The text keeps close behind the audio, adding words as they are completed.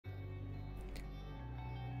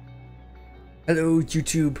Hello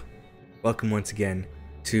YouTube! Welcome once again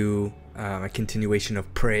to a continuation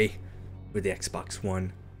of Prey with the Xbox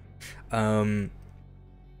One.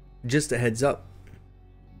 Just a heads up,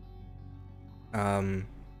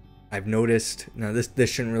 I've noticed, now this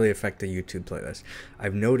shouldn't really affect the YouTube playlist.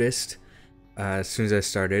 I've noticed as soon as I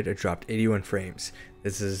started, it dropped 81 frames.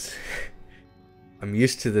 This is, I'm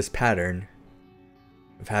used to this pattern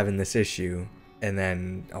of having this issue and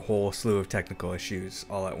then a whole slew of technical issues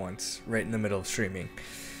all at once, right in the middle of streaming.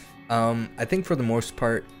 I think for the most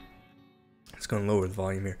part, it's going to lower the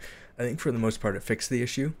volume here. I think for the most part it fixed the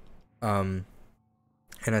issue. And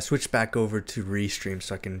I switched back over to Restream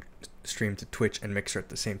so I can stream to Twitch and Mixer at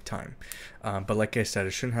the same time. But like I said, I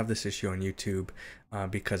shouldn't have this issue on YouTube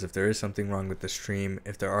because if there is something wrong with the stream,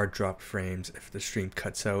 if there are dropped frames, if the stream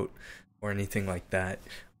cuts out or anything like that,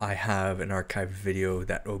 I have an archived video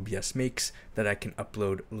that OBS makes that I can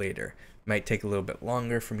upload later. Might take a little bit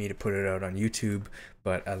longer for me to put it out on YouTube,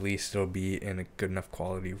 but at least it'll be in a good enough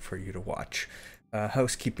quality for you to watch.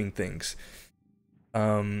 Housekeeping things.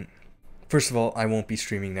 First of all, I won't be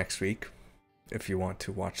streaming next week if you want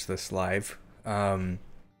to watch this live. I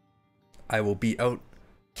will be out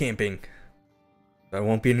camping. I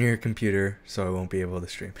won't be near your computer, so I won't be able to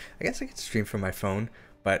stream. I guess I could stream from my phone,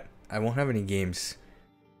 but I won't have any games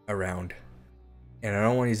around, and I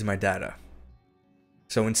don't want to use my data.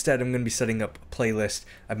 So instead, I'm going to be setting up a playlist.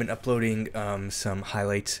 I've been uploading some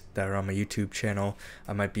highlights that are on my YouTube channel.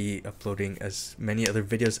 I might be uploading as many other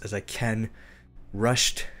videos as I can,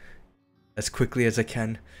 rushed as quickly as I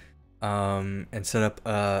can, and set up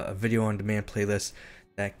a video on demand playlist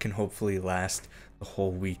that can hopefully last the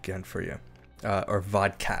whole weekend for you, or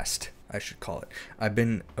vodcast I should call it. I've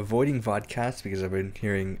been avoiding vodcasts because I've been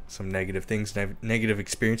hearing some negative things and I have negative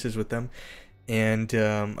experiences with them, and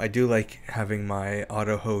I do like having my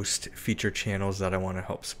auto host feature channels that I want to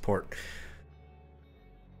help support.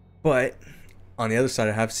 But on the other side,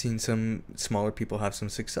 I have seen some smaller people have some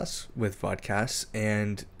success with vodcasts,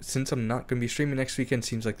 and since I'm not going to be streaming next weekend,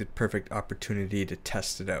 seems like the perfect opportunity to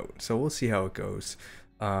test it out. So we'll see how it goes.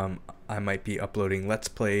 I might be uploading Let's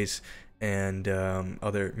Plays and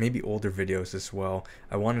other, maybe older videos as well.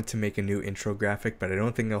 I wanted to make a new intro graphic, but I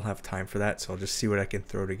don't think I'll have time for that, so I'll just see what I can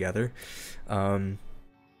throw together. Yeah,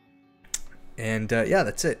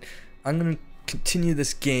 that's it. I'm going to continue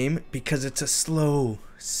this game because it's a slow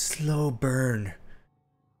burn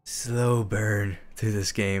through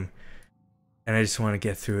this game, and I just want to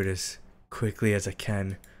get through it as quickly as I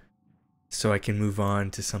can so I can move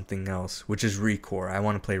on to something else, which is Recore. I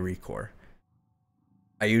want to play Recore.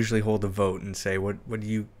 I usually hold a vote and say what do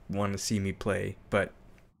you want to see me play, but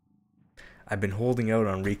I've been holding out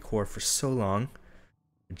on Recore for so long.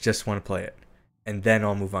 I just want to play it, and then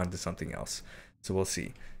I'll move on to something else. So we'll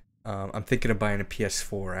see. I'm thinking of buying a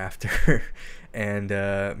PS4 after, and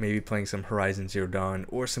maybe playing some Horizon Zero Dawn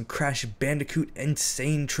or some Crash Bandicoot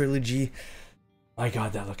Insane Trilogy. My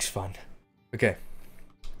God, that looks fun. Okay,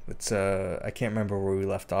 let's. I can't remember where we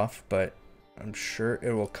left off, but I'm sure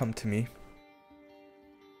it will come to me.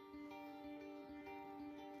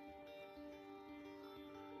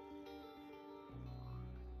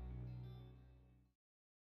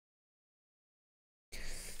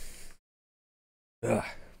 Ugh.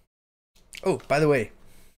 Oh, by the way,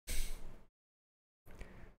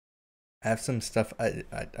 I have some stuff. I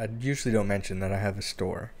usually don't mention that I have a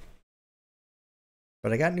store,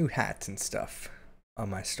 but I got new hats and stuff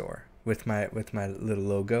on my store with my little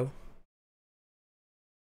logo.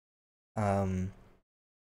 If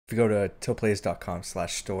you go to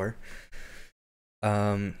tillplays.com/store,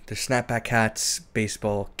 there's snapback hats,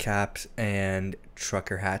 baseball caps, and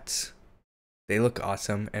trucker hats. They look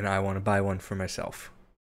awesome, and I want to buy one for myself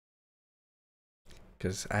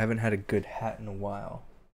because I haven't had a good hat in a while.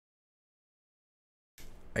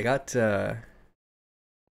 I got some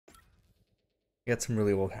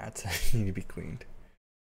really old hats that need to be cleaned.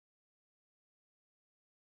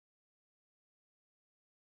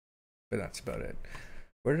 But that's about it.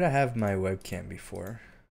 Where did I have my webcam before?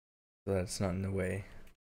 So that's not in the way.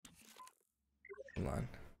 Hold on.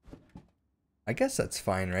 I guess that's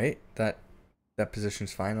fine, right? That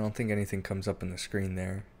position's fine. I don't think anything comes up in the screen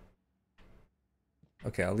there.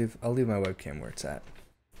 Okay, I'll leave my webcam where it's at.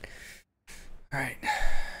 Alright.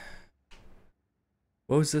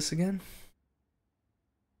 What was this again?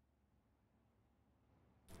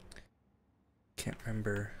 Can't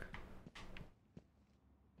remember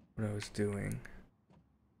what I was doing.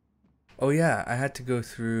 Oh yeah, I had to go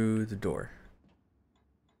through the door.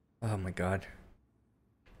 Oh my God.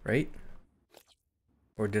 Right?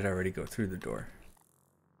 Or did I already go through the door?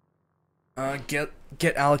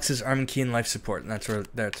 Get Alex's arm key and life support, and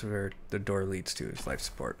that's where the door leads to, is life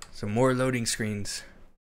support. So more loading screens.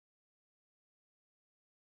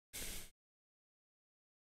 I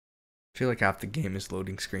feel like half the game is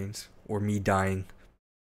loading screens or me dying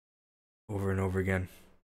over and over again,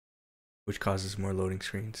 which causes more loading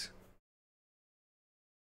screens.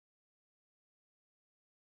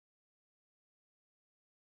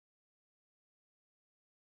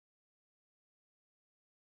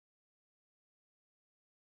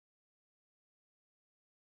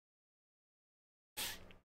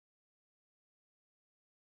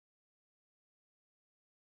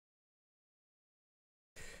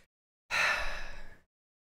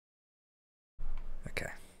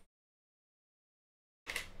 Okay.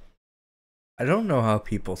 I don't know how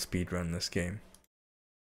people speedrun this game.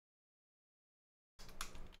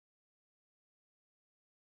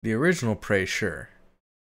 The original Prey, sure.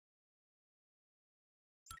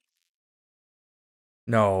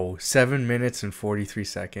 No, 7 minutes and 43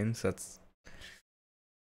 seconds. That's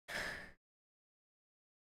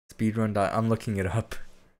speedrun. I'm looking it up.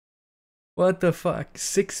 What the fuck?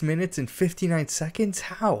 6 minutes and 59 seconds?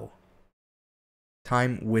 How?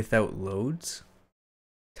 Time without loads?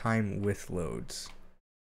 Time with loads.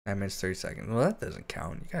 9 minutes 30 seconds. Well, that doesn't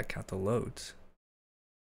count. You gotta count the loads.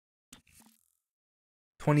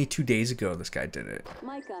 22 days ago, this guy did it.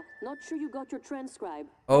 Micah, not sure you got your transcribe.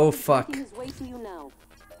 Oh, fuck. Making his way to you now.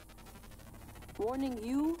 Warning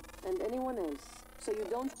you and anyone else, so you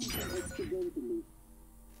don't accidentally.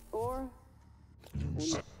 Or...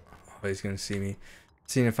 Oh, he's gonna see me.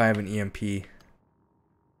 Seeing if I have an EMP.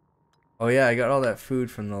 Oh yeah, I got all that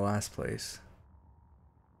food from the last place.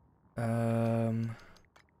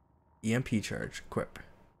 EMP charge, equip.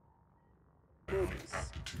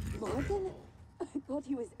 Morgan? I thought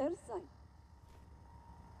he was Ersan.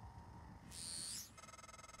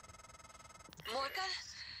 Morgan?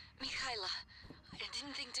 Mikhaila, I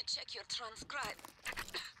didn't think to check your transcribe.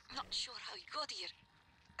 Not sure how you got here.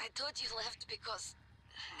 I thought you left because...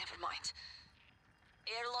 Never mind.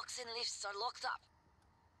 Airlocks and lifts are locked up.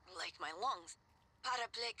 Like my lungs.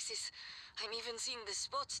 Paraplexis. I'm even seeing the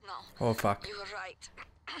spots now. Oh fuck. You were right.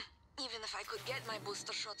 Even if I could get my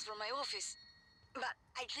booster shots from my office. But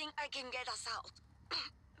I think I can get us out.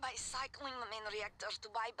 By cycling the main reactor to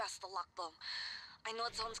bypass the lockdown. I know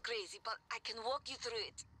it sounds crazy, but I can walk you through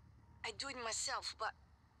it. I do it myself, but...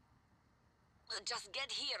 just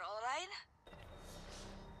get here, alright?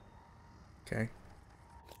 Okay.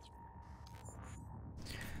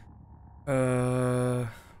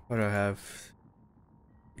 What do I have?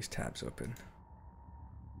 These tabs open.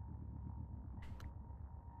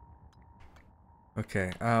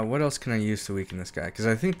 Okay, what else can I use to weaken this guy? Because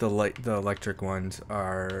I think the electric ones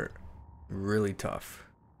are really tough.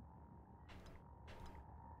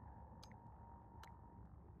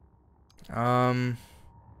 I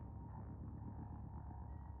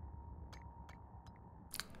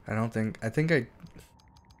think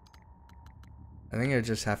I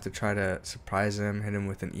just have to try to surprise him, hit him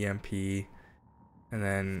with an EMP, and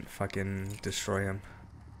then fucking destroy him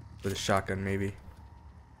with a shotgun maybe.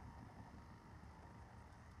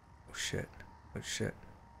 Oh shit. Oh shit.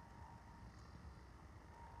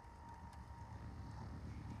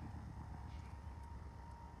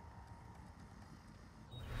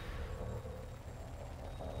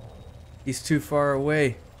 He's too far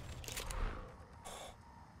away.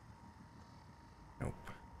 Nope.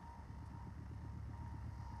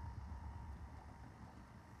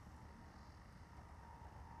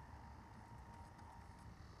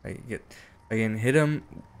 I can hit him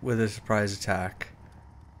with a surprise attack.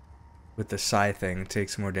 With the psi thing, it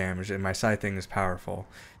takes more damage, and my psi thing is powerful.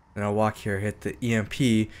 Then I'll walk here, hit the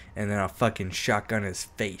EMP, and then I'll fucking shotgun his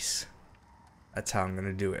face. That's how I'm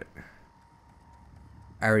gonna do it.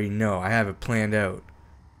 I already know. I have it planned out.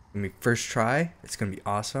 When we first try, it's gonna be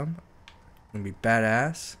awesome. It's gonna be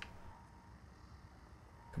badass.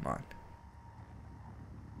 Come on.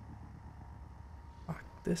 Walk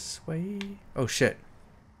this way. Oh shit.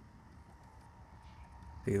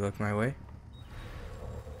 Did you look my way?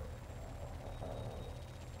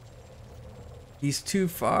 He's too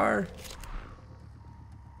far.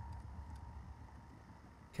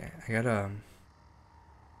 Okay, I gotta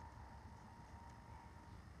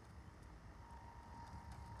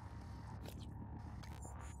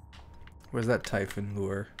where's that Typhon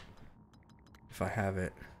lure? If I have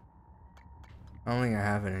it. I don't think I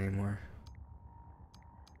have it anymore.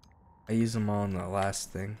 I used them all in the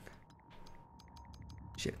last thing.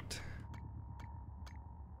 Shit.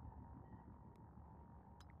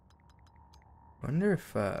 Wonder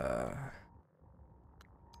if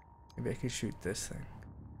maybe I could shoot this thing.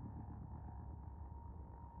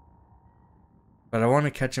 But I want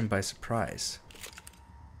to catch him by surprise.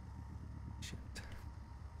 Shit.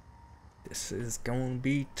 This is gonna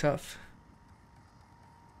be tough.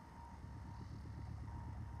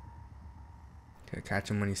 Okay,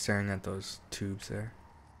 catch him when he's staring at those tubes there.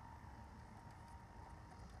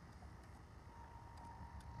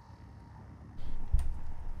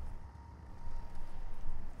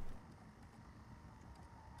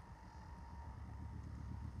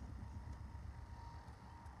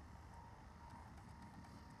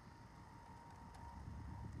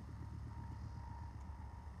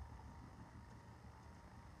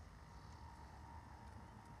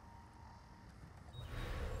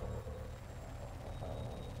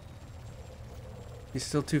 He's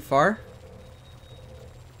still too far?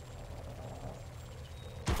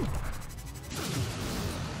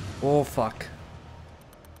 Oh, fuck.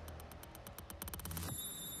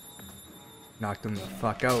 Knocked him the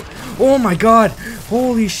fuck out. Oh my god!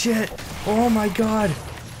 Holy shit! Oh my god!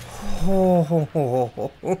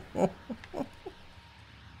 Oh.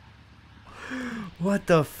 What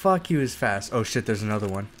the fuck? He was fast. Oh shit, there's another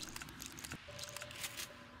one.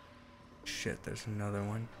 Shit, there's another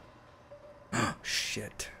one.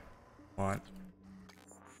 Shit. Want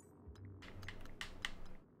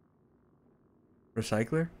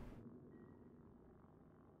recycler?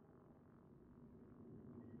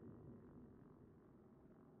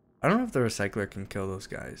 I don't know if the recycler can kill those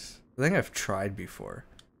guys. I think I've tried before.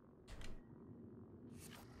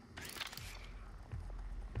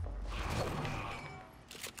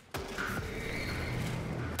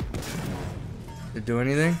 Did it do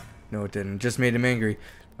anything? No, it didn't. Just made him angry.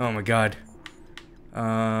 Oh my god.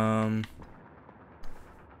 I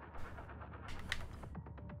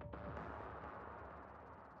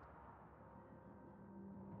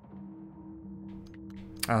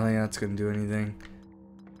don't think that's gonna do anything.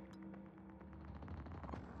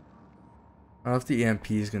 I don't know if the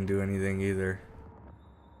EMP is gonna do anything either.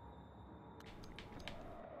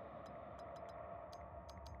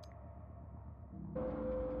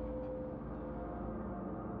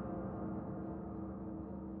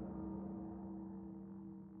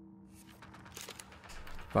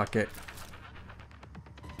 Fuck it.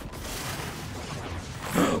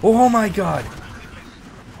 Oh my god!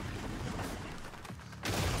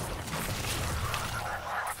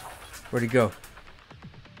 Where'd he go?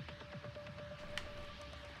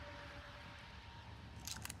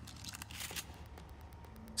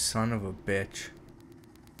 Son of a bitch.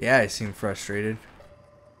 Yeah, I seem frustrated.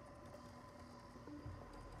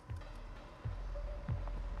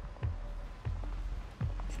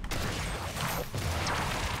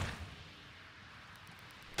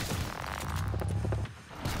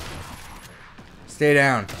 Stay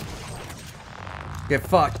down. Get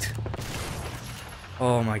fucked.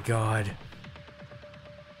 Oh my god.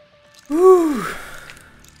 Whew.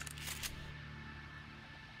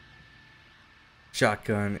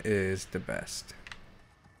 Shotgun is the best.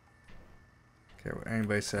 Care what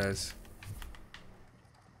anybody says.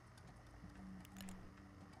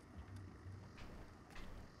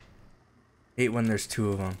 Hate when there's two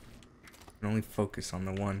of them. You can only focus on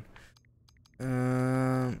the one.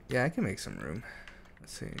 Yeah, I can make some room.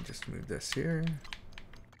 Let's see, just move this here.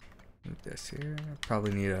 Move this here.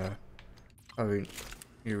 Probably need to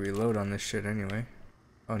reload on this shit anyway.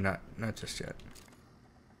 Oh, not just yet.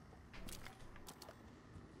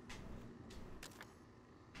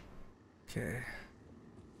 Okay.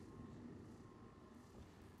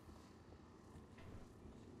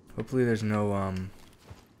 Hopefully there's no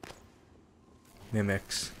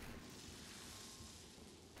mimics.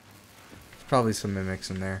 There's probably some mimics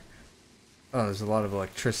in there. Oh, there's a lot of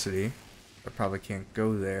electricity. I probably can't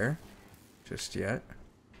go there just yet.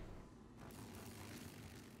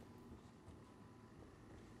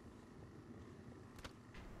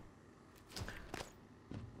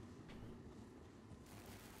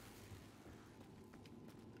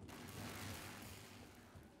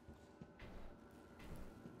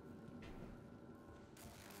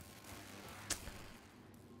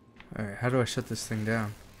 Alright, how do I shut this thing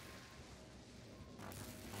down?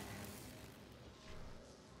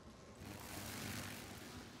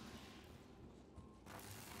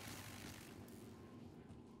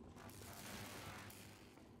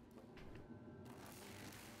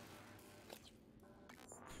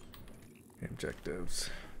 Objectives.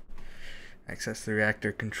 Access the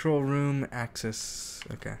reactor control room. Access.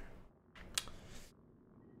 Okay.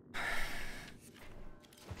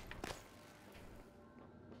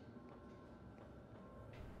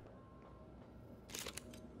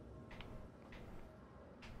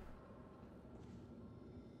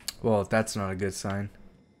 Well, that's not a good sign.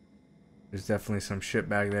 There's definitely some shit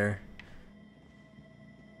back there.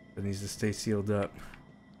 It needs to stay sealed up.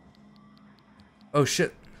 Oh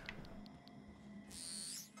shit.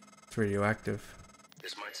 It's radioactive.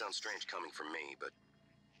 This might sound strange coming from me, but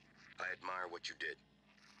I admire what you did.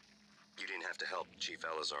 You didn't have to help Chief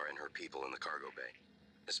Elazar and her people in the cargo bay.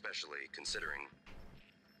 Especially considering,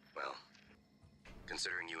 well,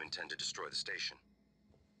 considering you intend to destroy the station.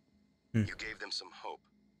 You gave them some hope,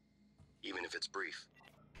 even if it's brief.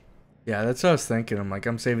 Yeah, that's what I was thinking. I'm like,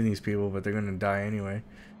 I'm saving these people, but they're gonna die anyway.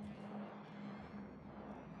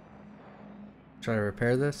 Try to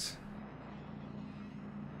repair this.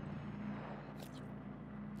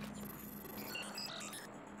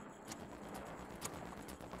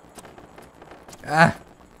 Ah!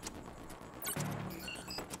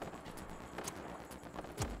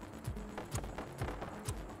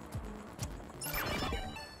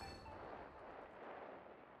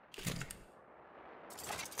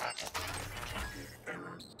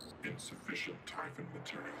 Error. Insufficient Typhon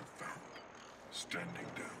material found. Standing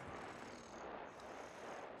down.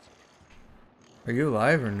 Are you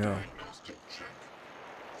alive or no? Diagnostic check.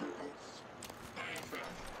 Verbose. IFF.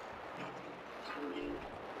 Nominal. Power load.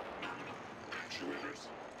 Nominal. Actuators.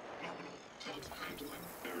 Nominal. Tilt handling.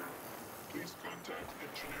 Error. Please contact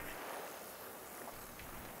engineering.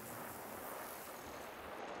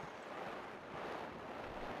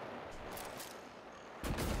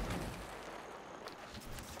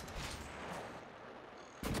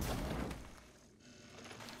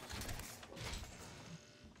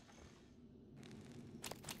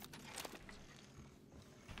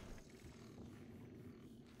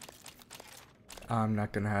 I'm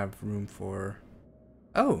not gonna have room for.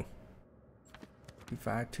 Oh!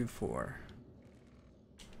 2524.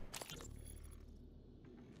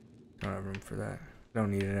 Don't have room for that.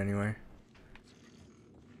 Don't need it anyway.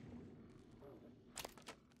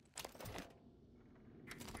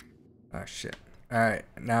 Ah, shit. Alright,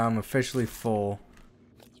 now I'm officially full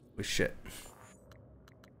with shit.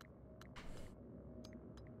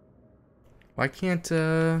 Why can't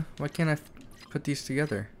I put these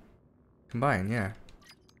together? Combine, yeah.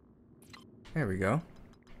 There we go.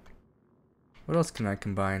 What else can I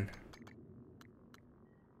combine?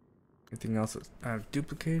 Anything else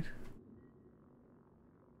duplicate?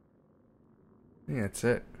 I think that's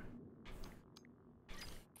it.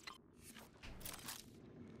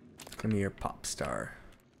 Give me your pop star.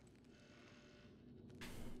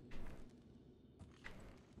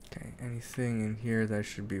 Okay, anything in here that I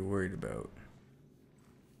should be worried about?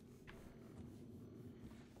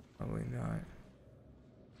 Probably not.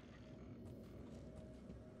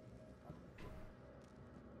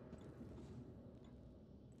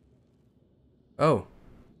 Oh.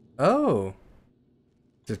 Oh!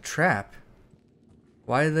 It's a trap.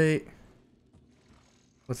 Why are they...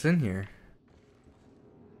 What's in here?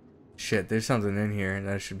 Shit, there's something in here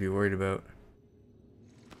that I should be worried about.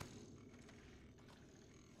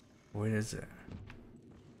 What is it?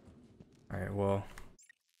 Alright, well.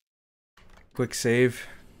 Quick save.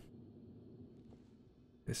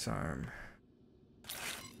 Disarm.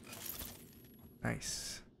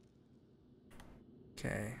 Nice.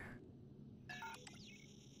 Okay.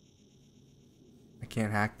 I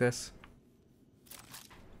can't hack this.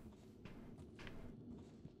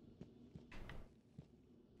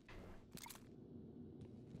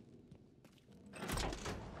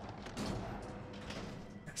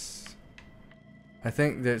 Yes. I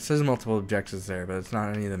think that it says multiple objectives there, but it's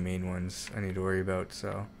not any of the main ones I need to worry about,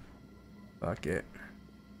 so fuck it.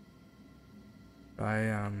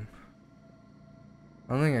 I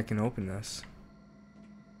don't think I can open this.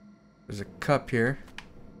 There's a cup here.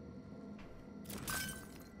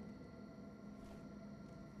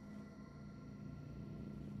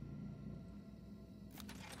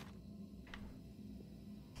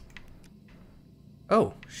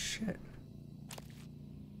 Oh, shit.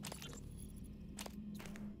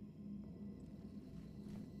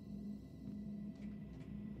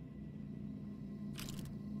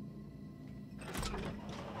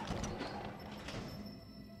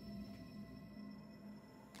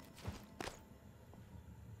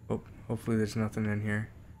 Oh, hopefully there's nothing in here.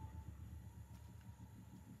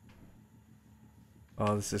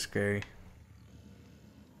 Oh, this is scary.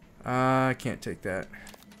 I can't take that.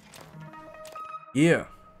 Yeah.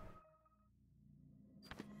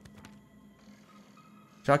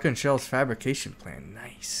 Shotgun shells fabrication plan.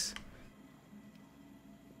 Nice.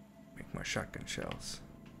 Make more shotgun shells.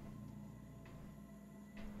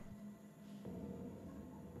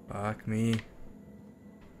 Fuck me.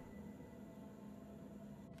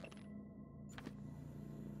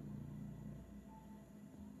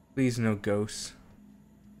 Please no ghosts.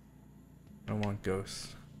 I don't want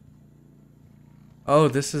ghosts. Oh,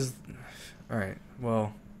 this is... Alright,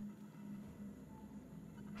 well...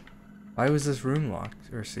 Why was this room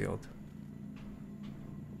locked or sealed?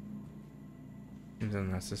 Seems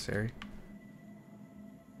unnecessary.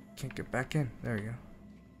 Can't get back in. There we go.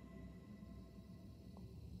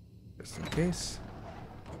 Just in case.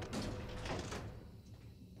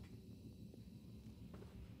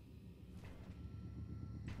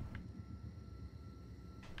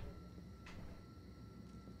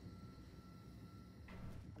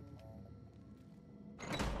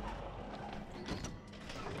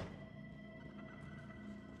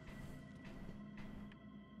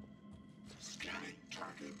 Scanning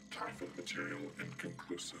target Typhon material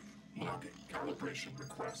inconclusive. Logging calibration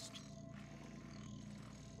request.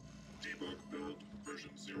 Debug build version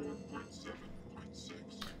 0.7.6.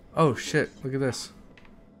 Oh shit, look at this.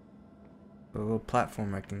 A little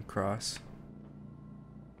platform I can cross.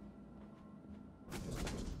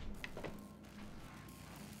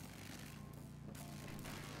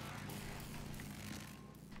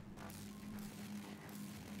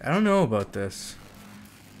 I don't know about this.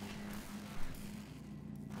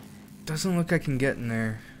 Doesn't look like I can get in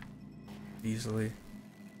there easily.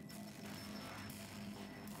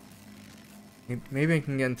 Maybe I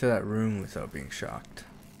can get into that room without being shocked.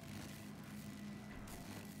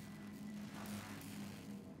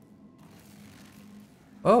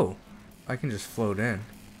 Oh, I can just float in.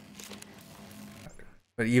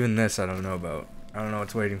 But even this I don't know about. I don't know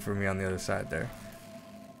what's waiting for me on the other side there.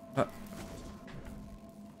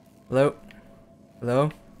 Hello?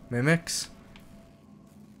 Hello? Mimics?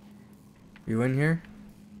 You in here?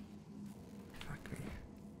 Fuck me.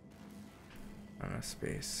 I don't have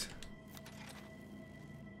space.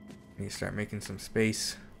 I need to start making some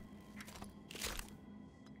space.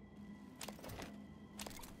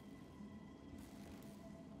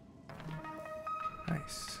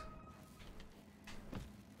 Nice.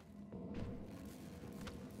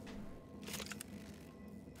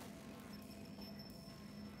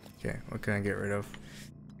 Okay, what can I get rid of?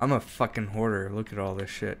 I'm a fucking hoarder. Look at all this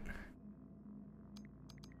shit.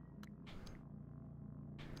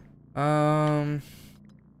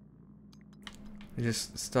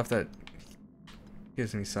 Just stuff that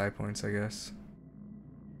gives me side points, I guess.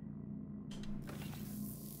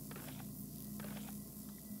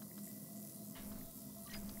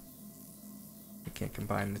 I can't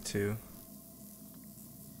combine the two.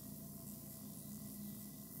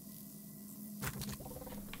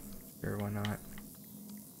 Sure, why not?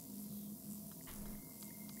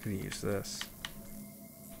 Could use this.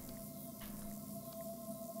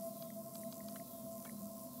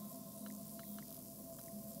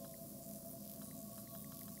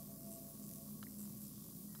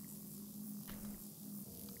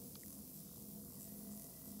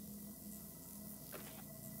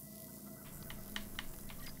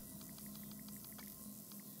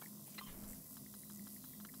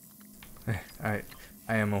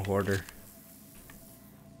 I am a hoarder.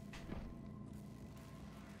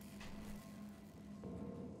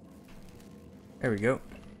 There we go.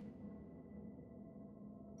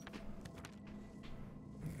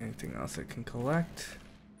 Anything else I can collect?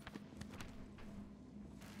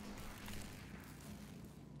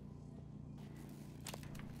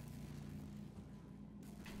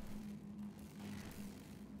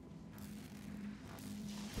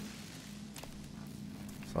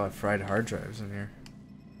 There's a lot of fried hard drives in here.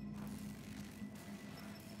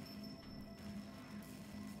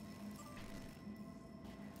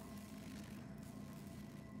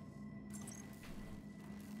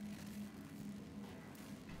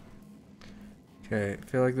 Okay, I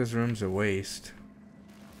feel like this room's a waste.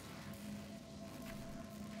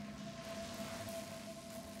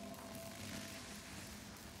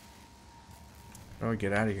 How do I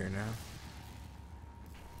get out of here now?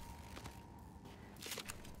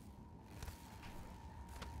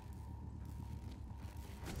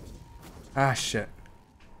 Ah, shit.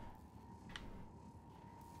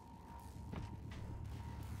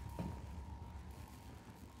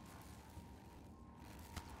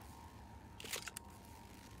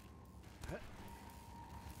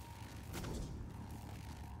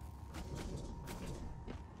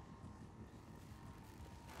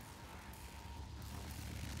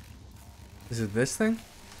 Is it this thing?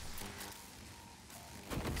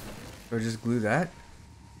 Or just glue that?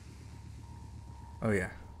 Oh yeah.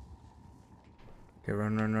 Okay,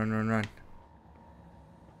 run, run, run, run, run.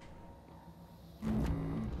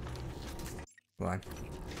 Come on.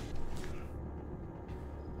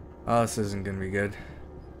 Oh, this isn't gonna be good.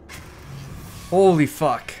 Holy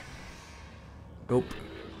fuck. Nope.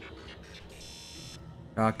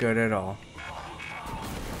 Not good at all.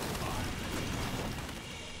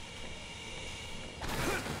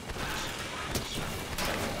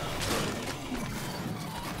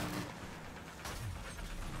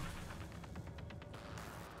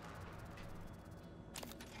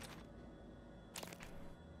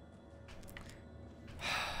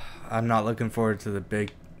 I'm not looking forward to the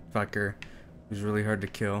big fucker who's really hard to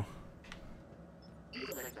kill.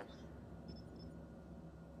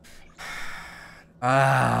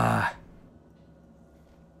 Ah,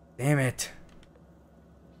 damn it.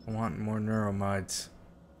 I want more neuromods.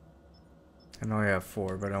 I know I have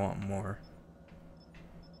 4, but I want more.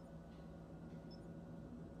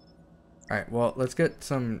 Alright, well, let's get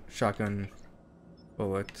some shotgun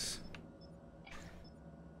bullets.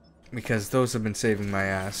 Because those have been saving my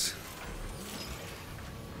ass.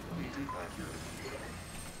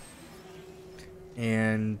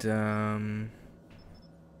 And,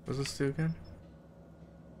 what does this do again?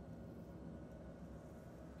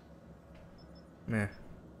 Meh.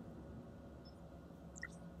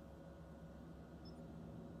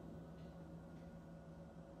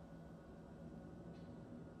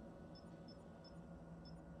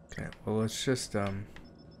 Okay, well, let's just, I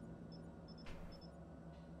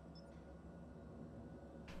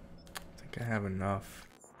think I have enough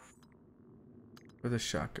for the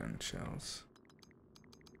shotgun shells.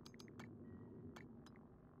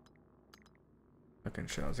 Shotgun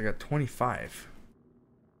shells. I got 25.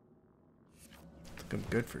 Looking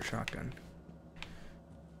good for shotgun.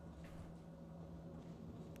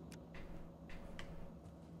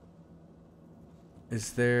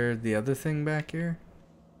 Is there the other thing back here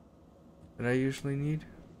that I usually need?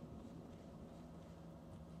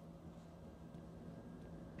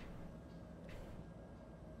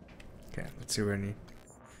 Okay, let's see where I need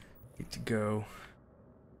to go.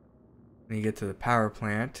 When you get to the power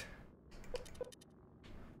plant.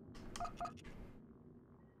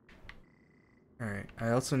 Alright, I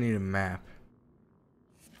also need a map.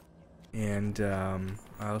 And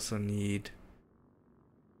I also need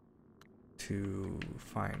to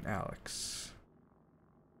find Alex.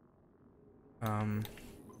 How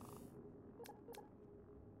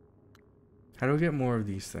do I get more of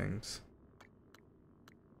these things?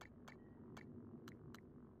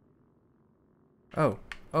 Oh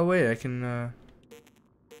wait, I can I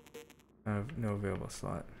have no available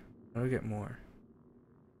slot. How do I get more?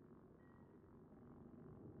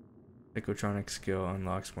 Psychotronic skill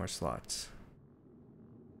unlocks more slots.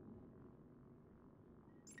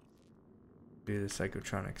 Do the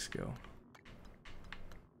psychotronic skill.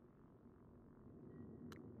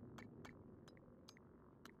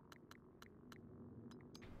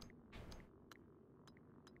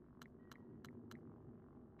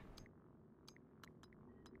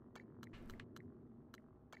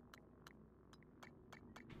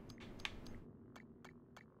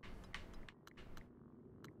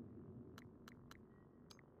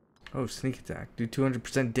 Oh, sneak attack. Do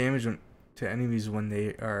 200% damage to enemies when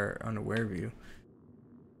they are unaware of you.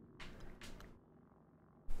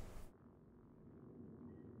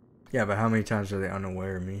 Yeah, but how many times are they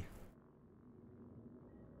unaware of me?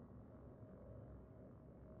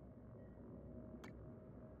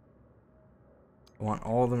 I want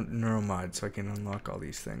all the neuromods so I can unlock all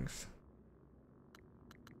these things.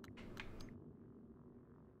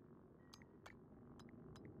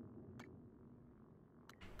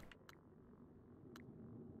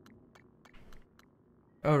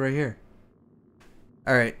 Oh, right here.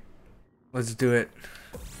 Alright. Let's do it.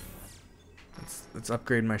 Let's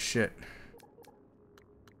upgrade my shit.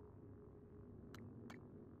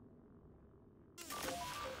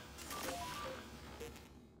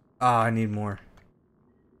 Ah, I need more.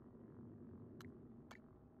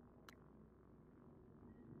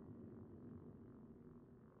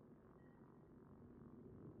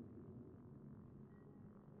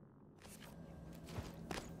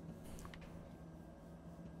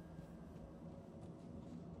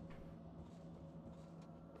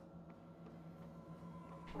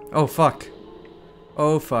 Oh, fuck.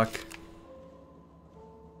 Oh, fuck.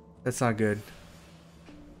 That's not good.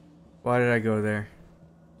 Why did I go there?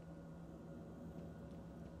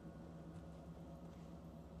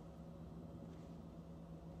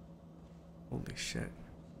 Holy shit.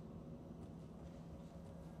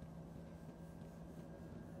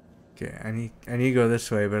 Okay, I need to go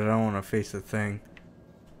this way, but I don't want to face the thing.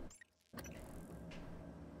 Okay,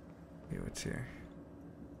 what's here?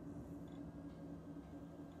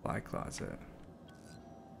 Fly closet.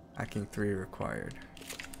 Hacking 3 required.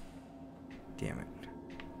 Damn it.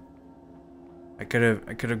 I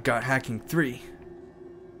could have got hacking 3.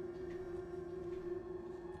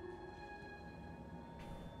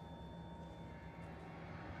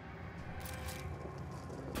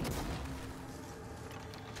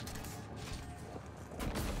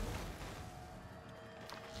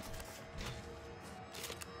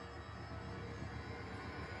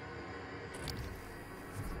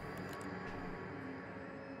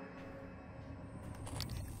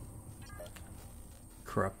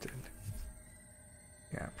 corrupted.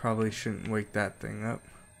 Yeah, probably shouldn't wake that thing up.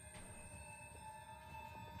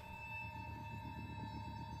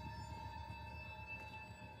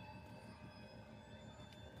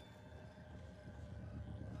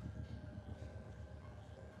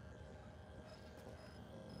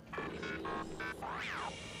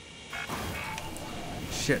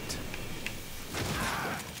 Shit.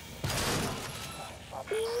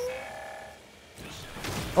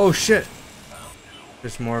 Oh shit!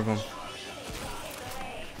 There's more of them.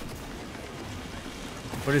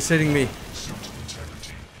 What is hitting me?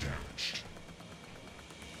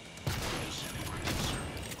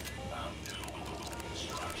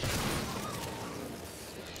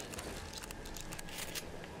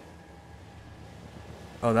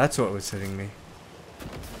 Oh, that's what was hitting me.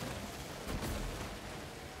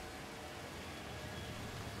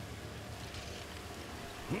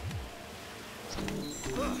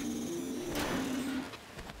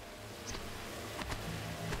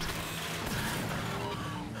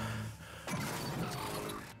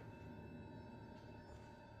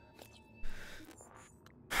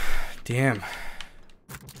 Damn.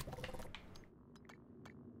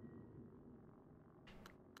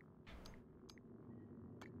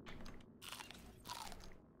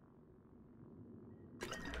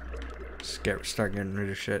 Start getting rid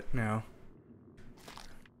of shit now.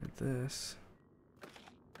 With this.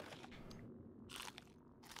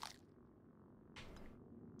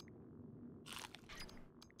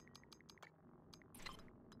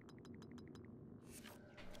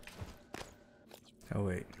 Oh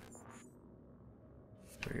wait.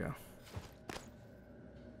 There we go.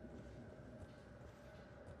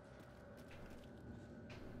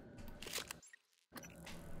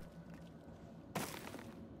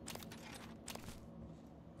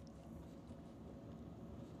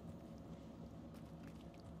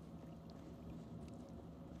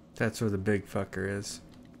 That's where the big fucker is.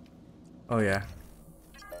 Oh yeah.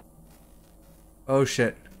 Oh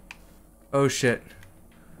shit. Oh shit.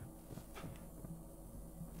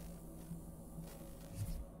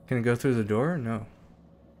 Can it go through the door? No.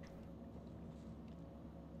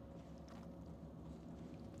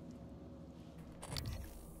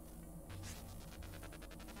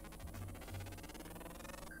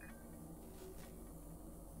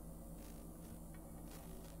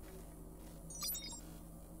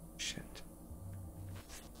 Shit.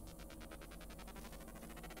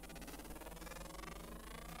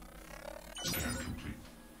 Scan complete.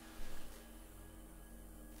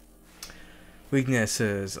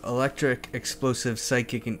 Weaknesses: electric, explosive,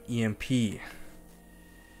 psychic, and EMP.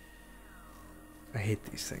 I hate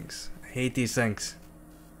these things. I hate these things.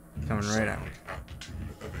 Coming right at me. Aptitude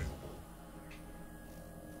available.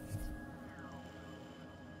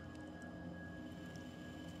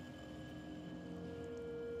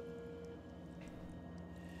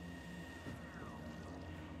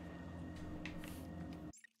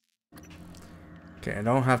 Okay, I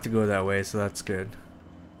don't have to go that way, so that's good.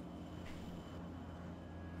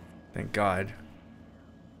 Thank God.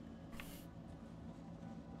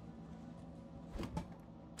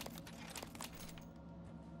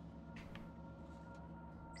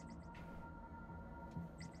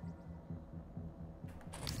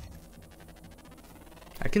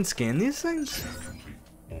 I can scan these things? Scan complete.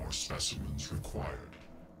 More specimens required.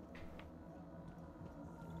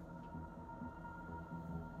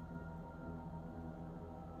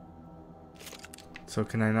 So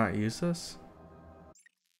can I not use this?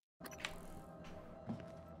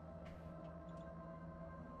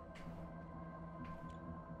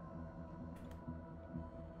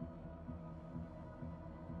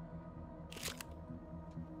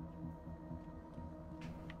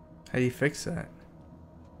 How do you fix that?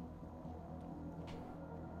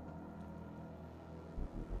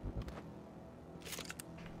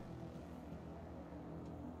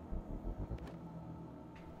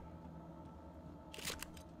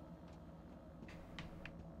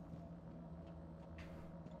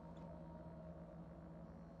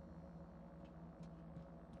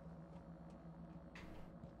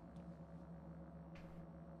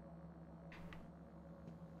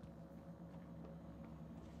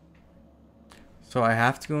 So I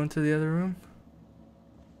have to go into the other room?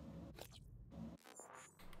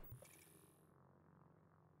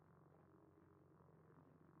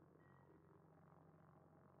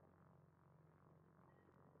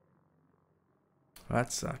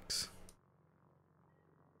 That sucks.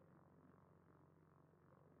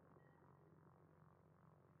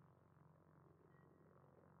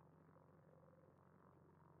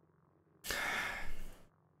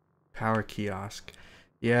 Power kiosk.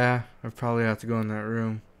 Yeah, I probably have to go in that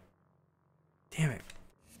room. Damn it.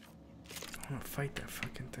 want to fight that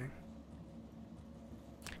fucking thing.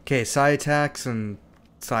 Okay, psi attacks and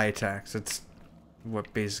psi attacks. That's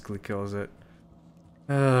what basically kills it.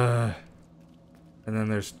 And then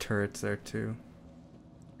there's turrets there too.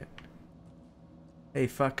 Hey,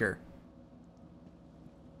 fucker.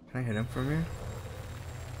 Can I hit him from here?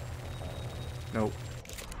 Nope.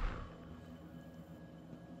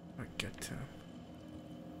 I get to him.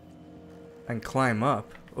 I can climb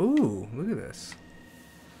up. Ooh, look at this.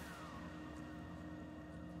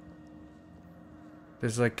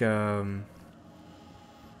 There's like it's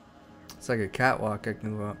like a catwalk I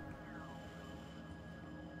can go up.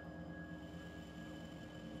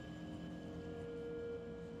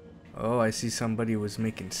 Oh, I see somebody was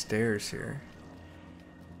making stairs here.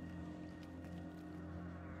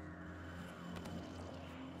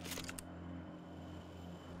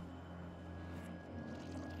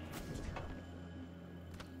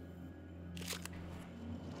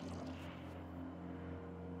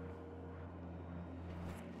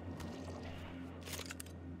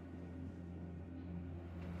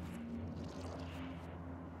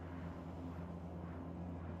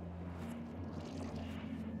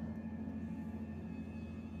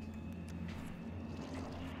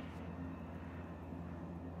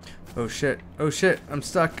 Oh shit. Oh shit. I'm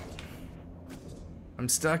stuck. I'm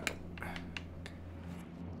stuck.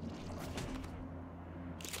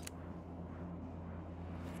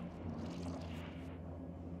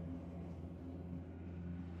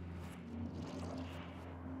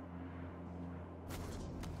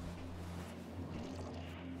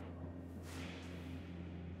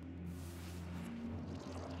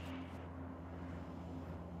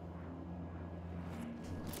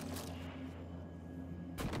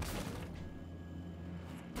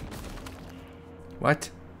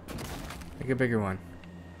 What? Make a bigger one.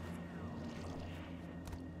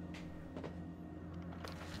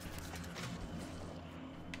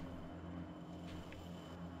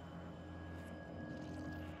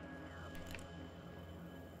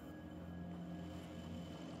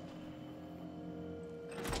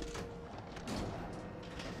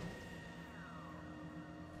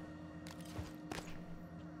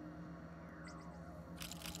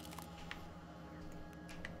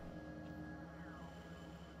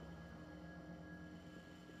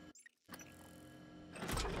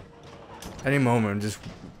 Any moment, I'm just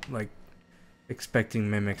like expecting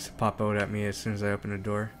mimics to pop out at me as soon as I open the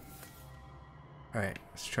door. Alright,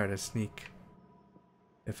 let's try to sneak.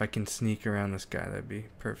 If I can sneak around this guy, that'd be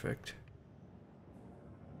perfect.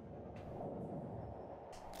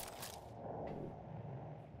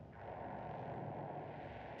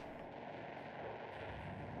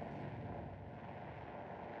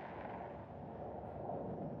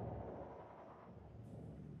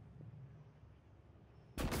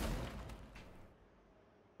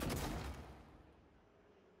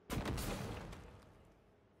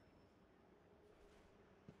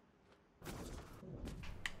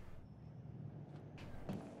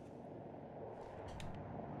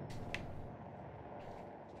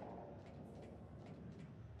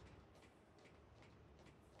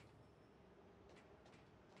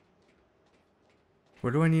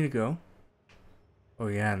 Where do I need to go? Oh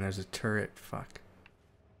yeah, and there's a turret. Fuck.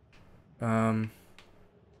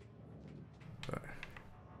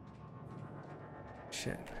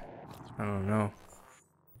 Shit. I don't know.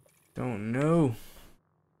 Don't know.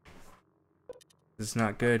 This is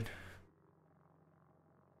not good.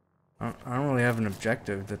 I don't really have an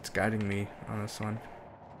objective that's guiding me on this one.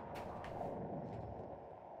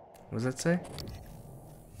 What does that say?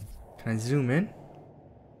 Can I zoom in?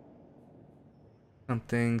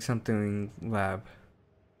 Something lab.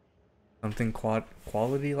 Something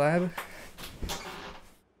quality lab?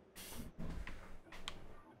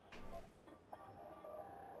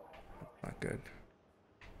 Not good.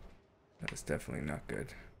 That's definitely not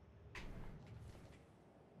good.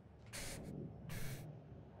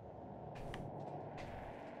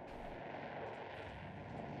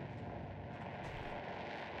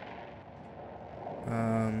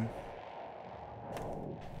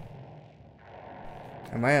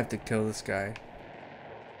 I might have to kill this guy.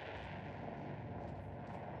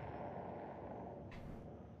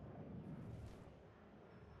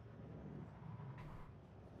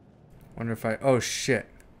 Wonder if I... Oh shit.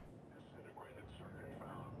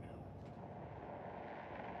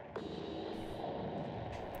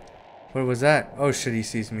 What was that? Oh shit, he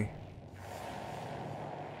sees me.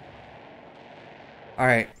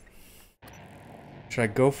 Alright. Should I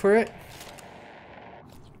go for it?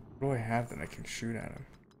 What do I have that I can shoot at him?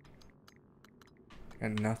 I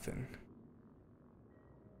got nothing.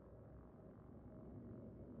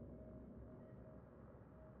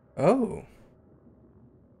 Oh.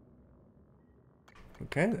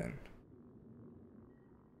 Okay then.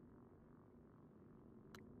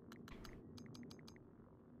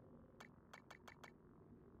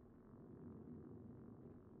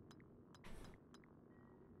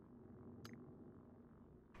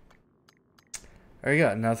 I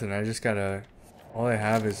got nothing. I just gotta. All I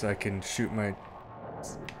have is I can shoot my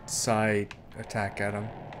side attack at him.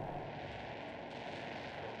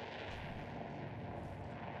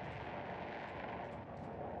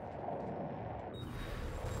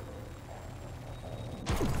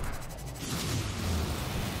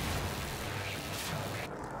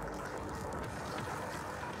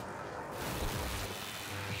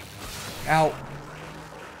 Ow.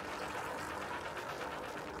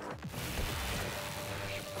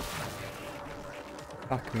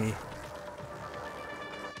 Fuck me.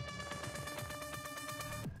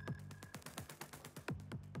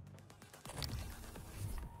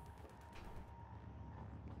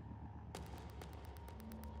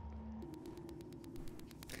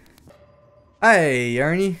 Hey,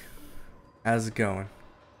 Arnie. How's it going?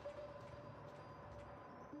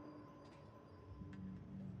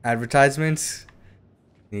 Advertisements?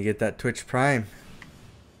 You get that Twitch Prime.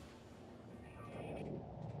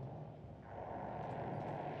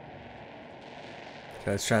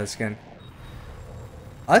 Okay, let's try this again.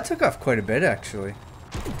 I took off quite a bit, actually.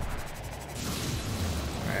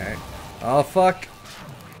 Alright. Oh, fuck.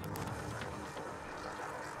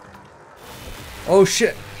 Oh,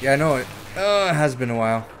 shit. Yeah, I know it. It has been a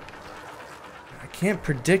while. I can't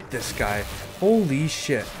predict this guy. Holy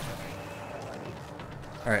shit.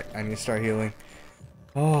 Alright, I need to start healing.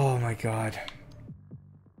 Oh, my God.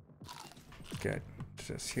 Good.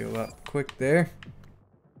 Just heal up quick there.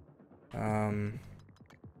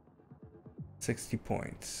 60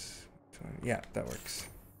 points. Yeah, that works.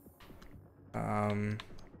 Alright.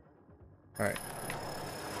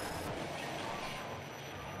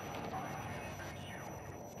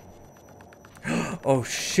 Oh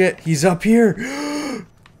shit, he's up here!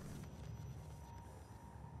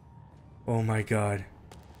 Oh my god.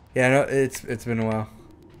 Yeah, no, it's been a while.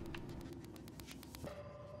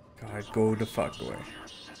 God, go the fuck away.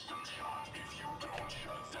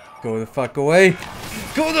 Go the fuck away!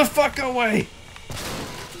 Go the fuck away!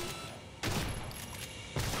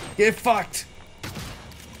 Get fucked!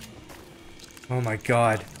 Oh my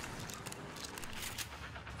god.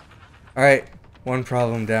 Alright, one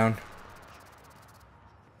problem down.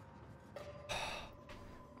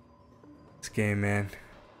 This game, man.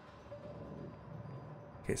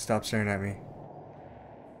 Okay, stop staring at me.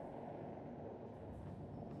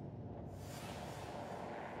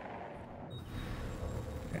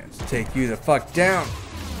 Let's take you the fuck down.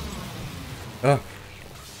 Oh.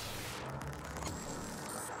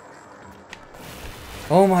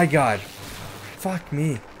 Oh my god. Fuck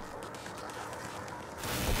me.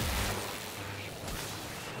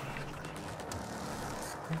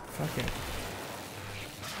 Fucking.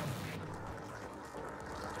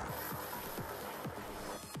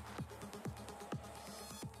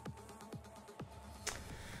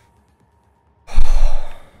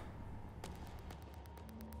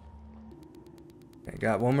 Okay,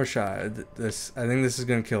 got one more shot. I think this is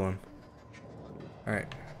gonna kill him. All right.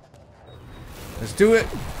 Let's do it.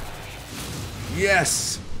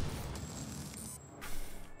 Yes.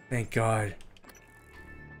 Thank God.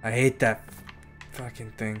 I hate that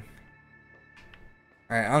fucking thing.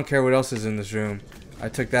 Alright, I don't care what else is in this room. I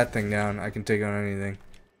took that thing down. I can take on anything.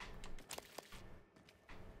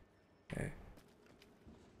 Okay.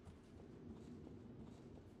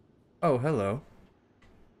 Oh, hello.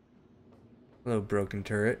 Hello, broken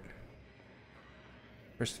turret.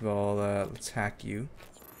 First of all, let's hack you.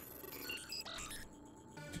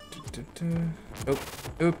 Oh,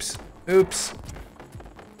 oops. Oops.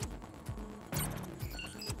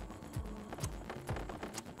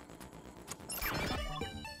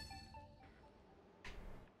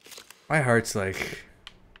 My heart's like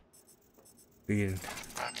beating.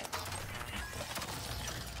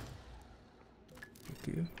 Thank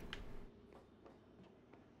you.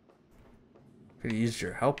 Could have used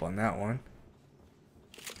your help on that one.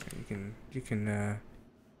 You can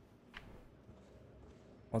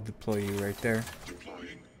I'll deploy you right there.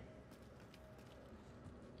 Deploying.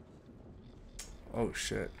 Oh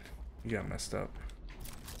shit. You got messed up.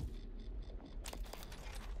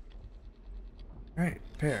 Alright,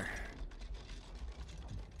 pair.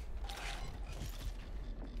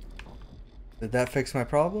 Did that fix my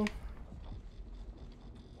problem?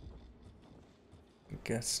 I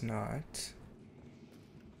guess not.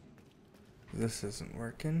 This isn't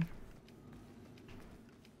working.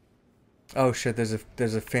 Oh shit, there's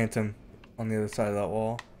a phantom on the other side of that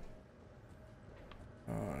wall.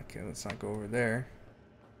 Okay, let's not go over there.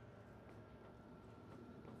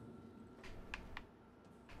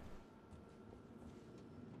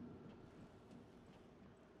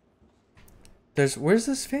 Where's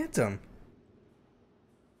this phantom?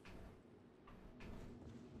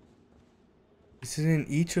 Is it in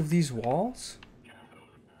each of these walls?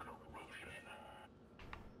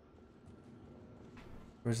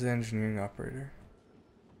 Where's the engineering operator?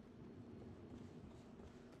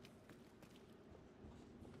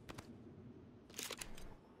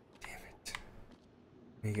 Damn it.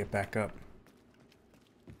 Let me get back up.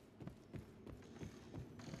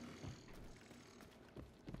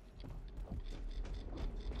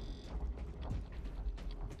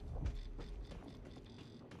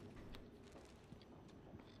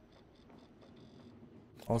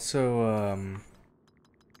 Also,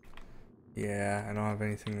 yeah, I don't have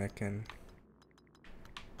anything that can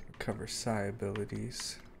recover psi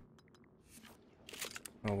abilities.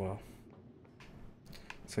 Oh well.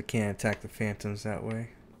 So I can't attack the phantoms that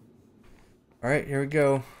way. Alright, here we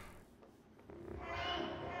go.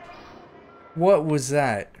 What was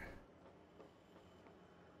that?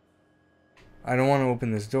 I don't want to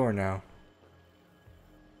open this door now.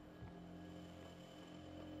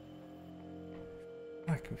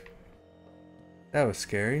 That was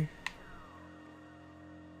scary.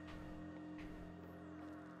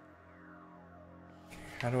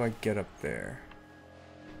 How do I get up there?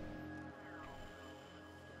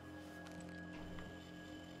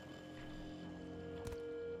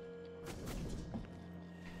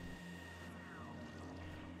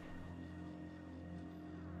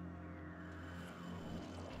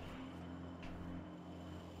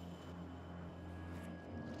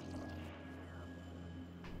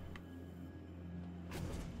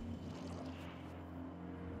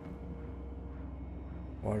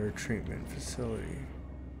 Water treatment facility.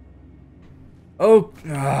 Oh,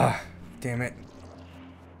 damn it.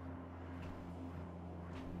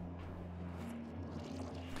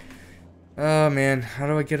 Oh man, how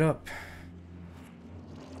do I get up?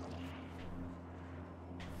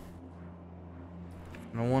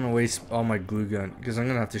 I don't want to waste all my glue gun because I'm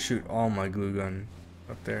gonna have to shoot all my glue gun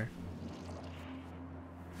up there.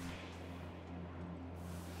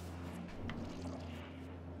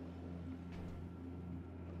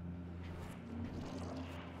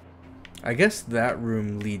 I guess that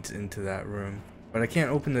room leads into that room, but I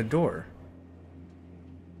can't open the door.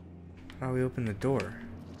 How do we open the door?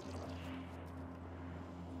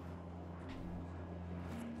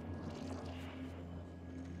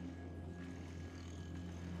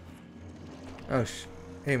 Oh,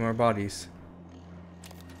 hey, more bodies.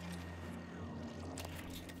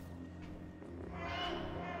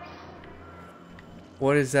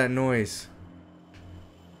 What is that noise?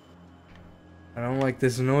 I don't like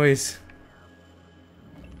this noise.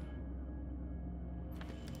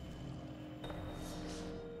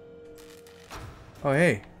 Oh,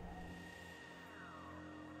 hey.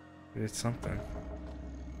 It's something.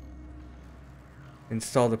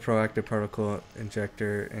 Install the proactive particle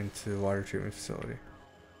injector into the water treatment facility.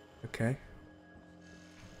 Okay.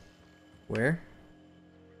 Where?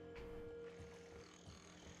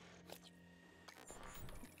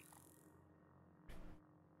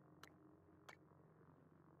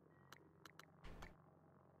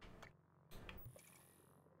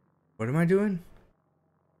 What am I doing?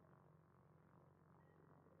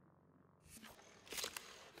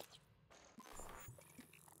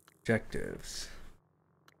 Objectives.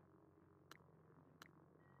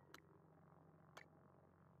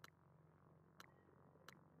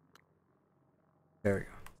 There we go.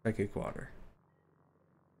 Psychic water.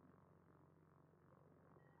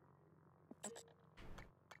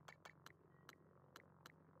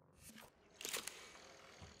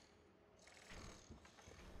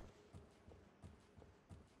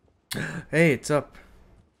 Hey, it's up.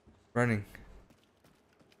 Running.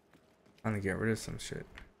 Trying to get rid of some shit.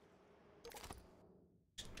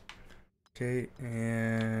 Okay,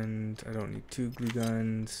 and I don't need 2 glue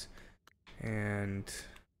guns. And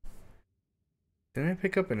didn't I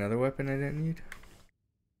pick up another weapon I didn't need?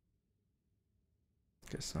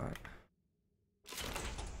 Guess not.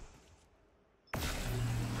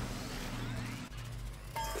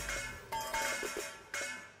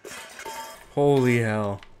 Holy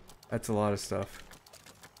hell. That's a lot of stuff.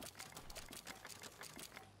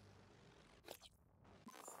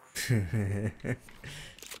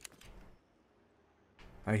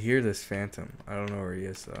 I hear this phantom. I don't know where he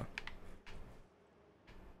is though.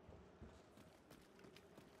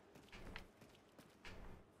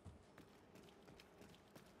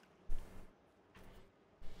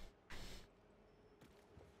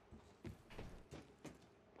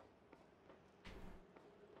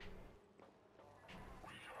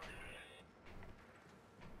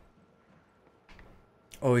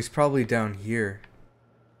 Oh, he's probably down here.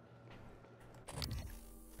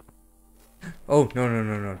 Oh, no, no,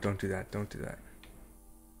 no, no. Don't do that. Don't do that.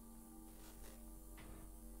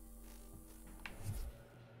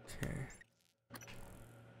 Okay.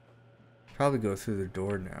 Probably go through the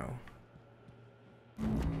door now.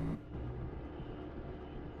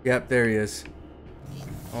 Yep, there he is.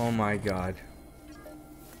 Oh my god.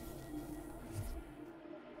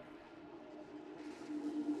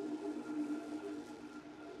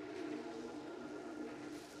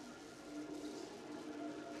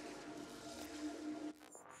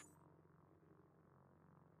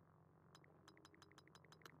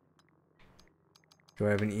 Do I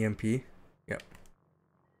have an EMP? Yep.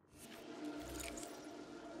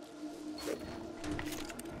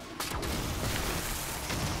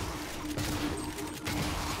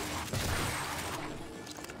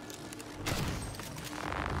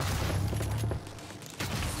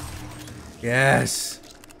 Yes!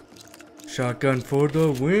 Shotgun for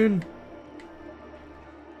the win!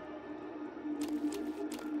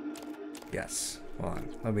 Yes. Hold on.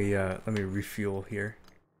 Let me refuel here.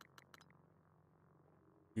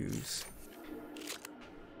 Use.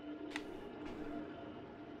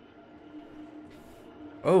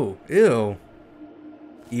 Oh, ew.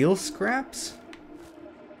 Eel scraps?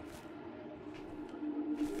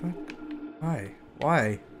 Fuck. Why?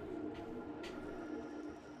 Why?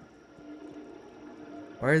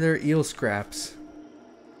 Why are there eel scraps?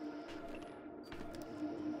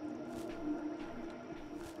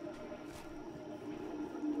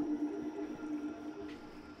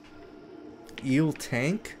 Eel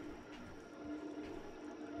tank?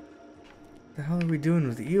 What the hell are we doing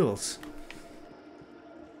with eels?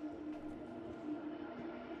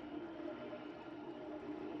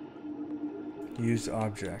 Use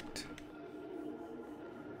object.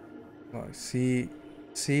 Oh, see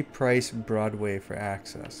Price Broadway for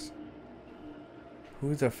access.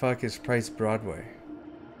 Who the fuck is Price Broadway?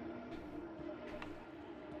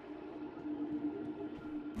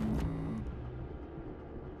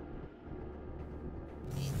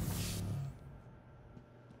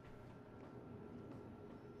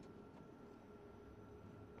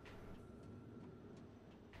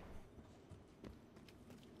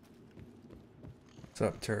 What's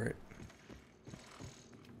up, turret?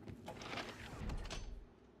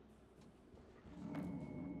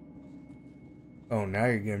 Oh, now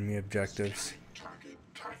you're giving me objectives. Target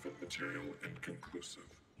Typhon material inconclusive.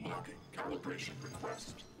 Logging calibration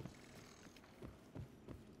request.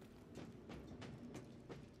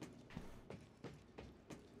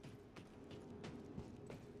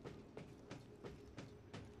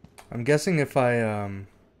 I'm guessing if I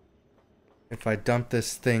dump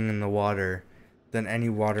this thing in the water, then any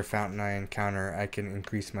water fountain I encounter, I can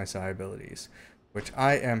increase my psi abilities, which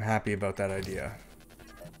I am happy about that idea.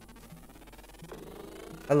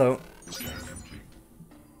 Hello.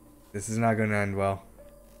 This is not going to end well.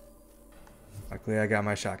 Luckily, I got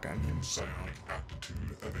my shotgun. Sound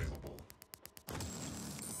aptitude available.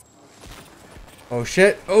 Oh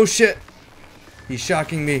shit! Oh shit! He's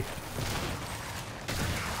shocking me.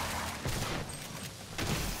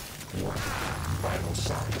 Vital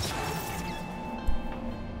signs.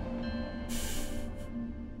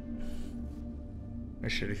 I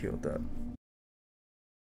should have healed up.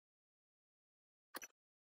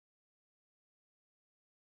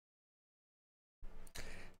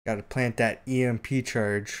 Gotta plant that EMP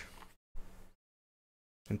charge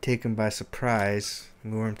and take him by surprise,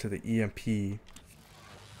 lure him to the EMP, and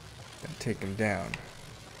take him down.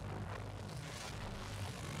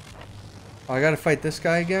 Oh, I gotta fight this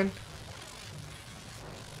guy again?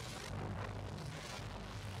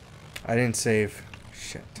 I didn't save.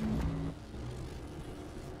 Shit.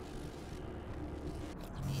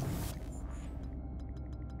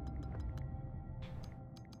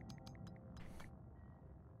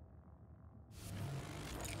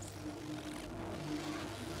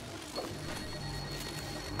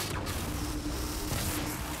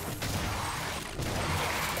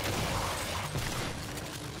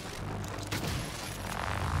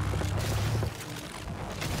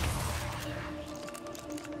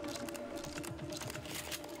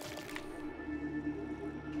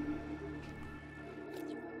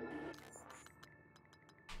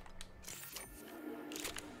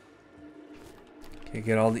 Okay,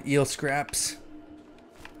 get all the eel scraps.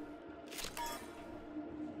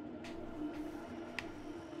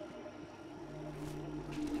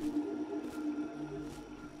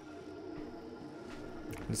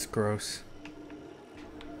 It's gross.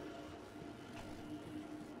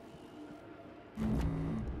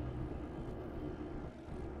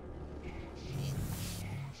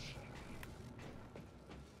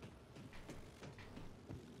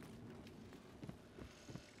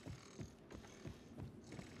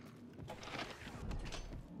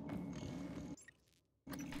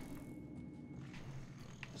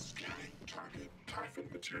 Typhon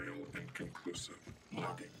material inconclusive.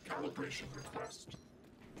 Logging calibration request.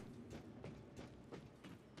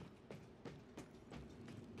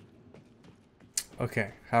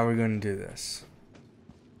 Okay, how are we going to do this?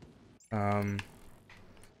 I'm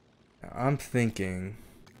thinking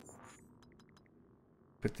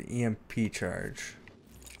put the EMP charge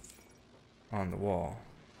on the wall.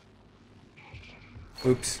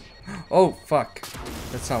 Oops. Oh, fuck.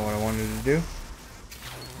 That's not what I wanted to do.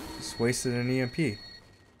 Just wasted an EMP.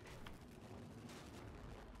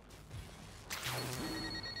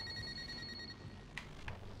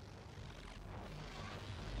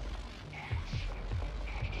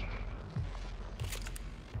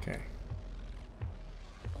 Okay.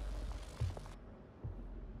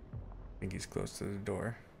 I think he's close to the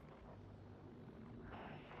door.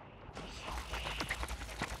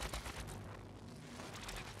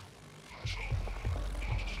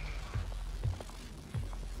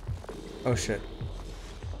 Oh shit.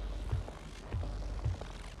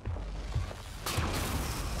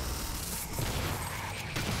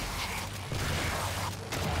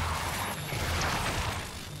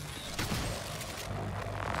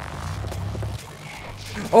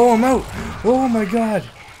 Oh, I'm out! Oh my god!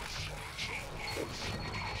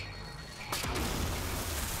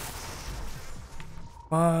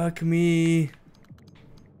 Fuck me.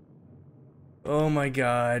 Oh my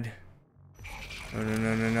god. No, no,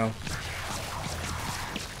 no, no, no.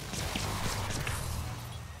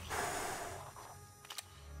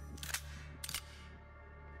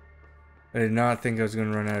 I did not think I was going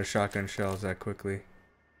to run out of shotgun shells that quickly.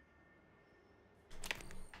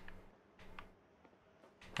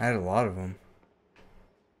 I had a lot of them.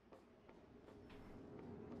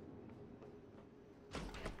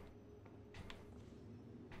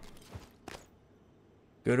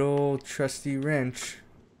 Good old trusty wrench.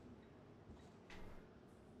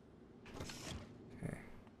 Okay.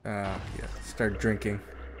 Yeah, start drinking.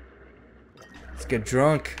 Let's get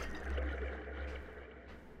drunk.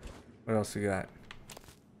 What else we got?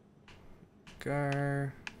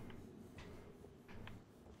 Gar.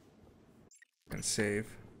 And save.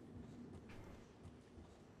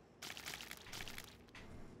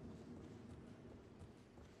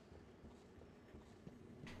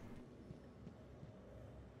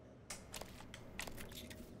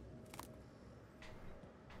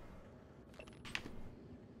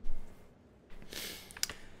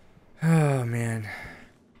 Oh man.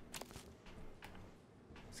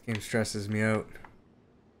 This game stresses me out.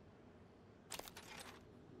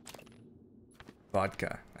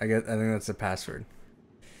 Vodka. I think that's the password.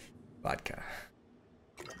 Vodka.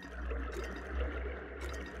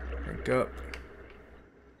 Drink up.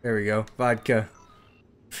 There we go. Vodka.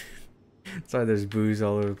 That's why there's booze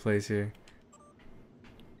all over the place here.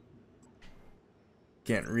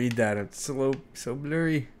 Can't read that. It's so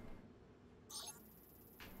blurry.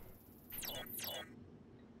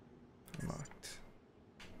 Unlocked.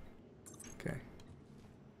 Okay.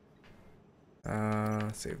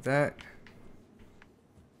 Save that.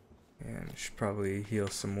 And should probably heal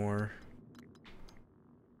some more.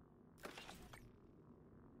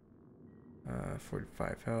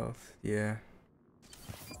 45 health. Yeah.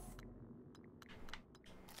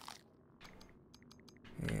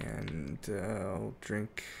 And I'll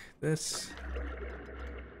drink this.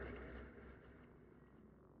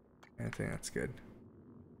 I think that's good.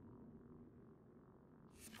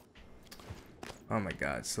 Oh my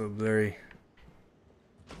god, so blurry.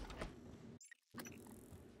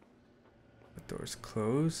 The door's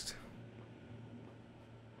closed.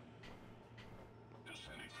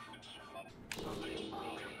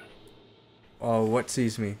 Oh, what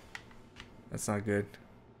sees me? That's not good.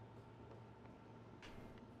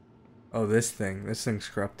 Oh, this thing's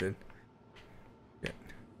corrupted. Yeah.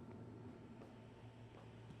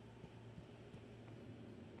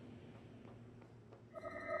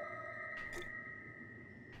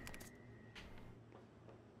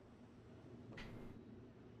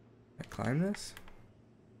 I climb this?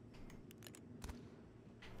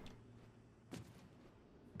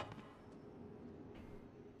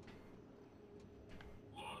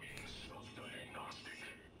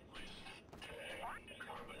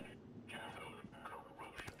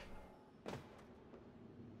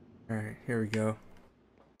 Alright, here we go.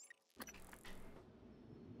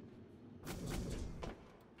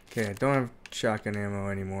 Okay, I don't have shotgun ammo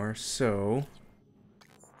anymore, so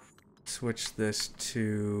switch this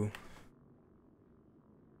to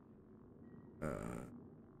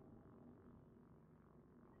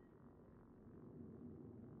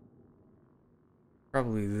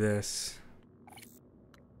probably this.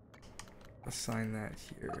 Assign that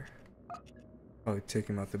here. Probably take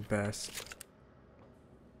him out the best.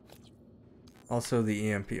 Also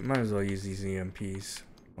the EMP. Might as well use these EMPs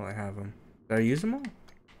while I have them. Did I use them all?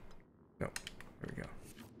 No. There we go.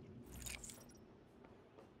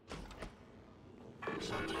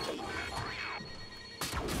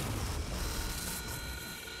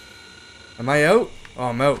 Am I out? Oh,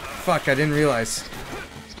 I'm out. Fuck, I didn't realize.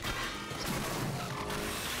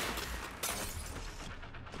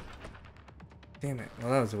 Damn it.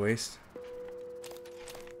 Well, that was a waste.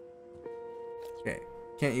 Okay.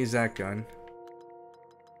 Can't use that gun.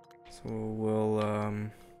 So we'll,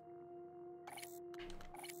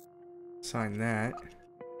 sign that.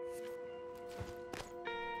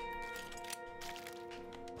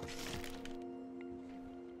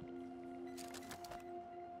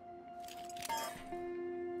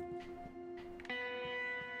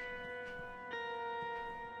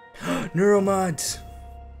 Neuromods!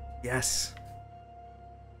 Yes.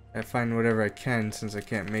 I find whatever I can since I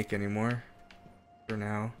can't make any more. For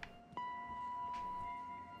now.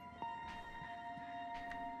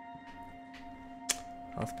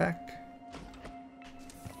 Health pack.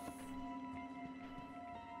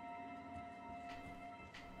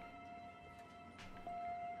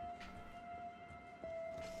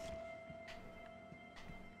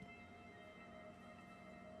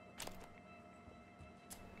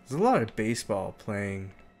 There's a lot of baseball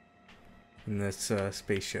playing in this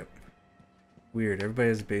spaceship. Weird, everybody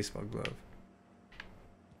has a baseball glove.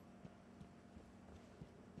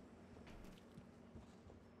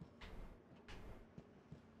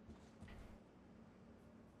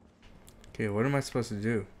 Okay, what am I supposed to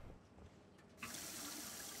do?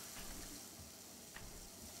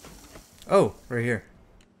 Oh, right here.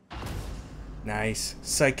 Nice.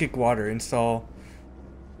 Psychic water install.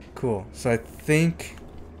 Cool. So I think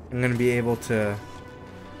I'm gonna be able to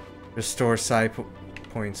restore psi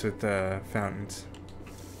points with the fountains.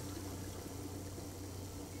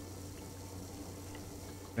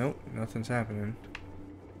 Nope, nothing's happening.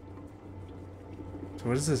 So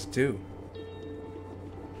what does this do?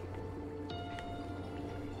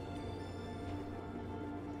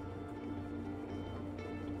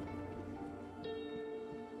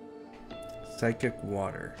 Psychic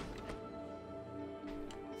water.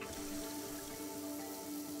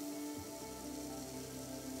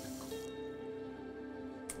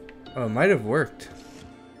 Oh, it might have worked. I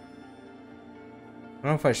don't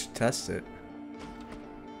know if I should test it.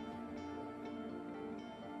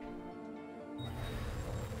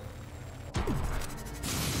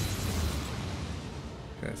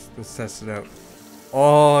 Let's test it out.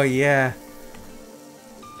 Oh, yeah.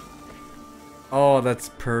 Oh, that's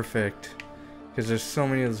perfect. Because there's so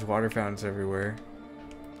many of those water fountains everywhere.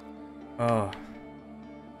 Oh.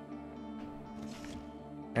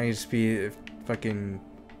 I can just be a fucking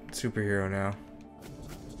superhero now.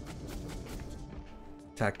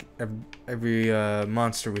 Attack every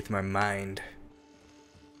monster with my mind.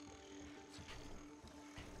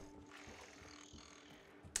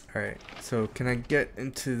 Alright, so can I get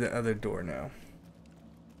into the other door now?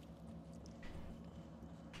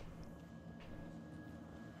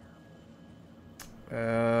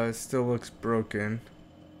 It still looks broken.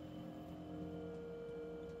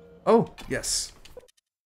 Oh, yes.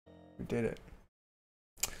 We did it.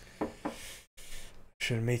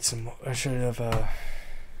 Should have made some. I should have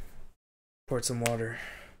poured some water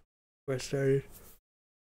before I started.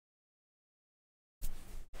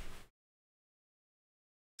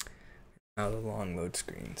 Now the long load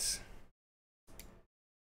screens.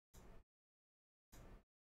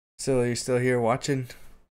 So, are you still here watching?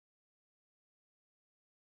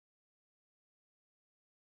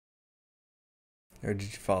 Or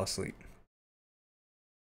did you fall asleep?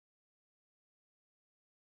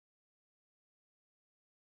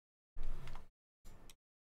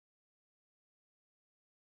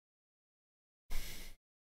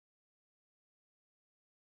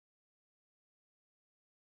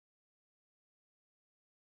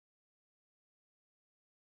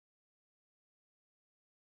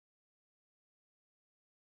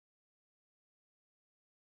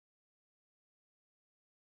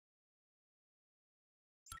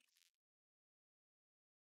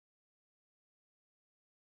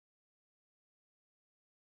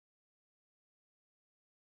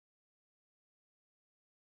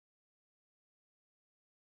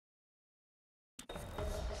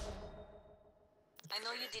 I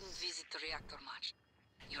know you didn't visit the reactor much.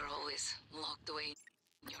 You're always locked away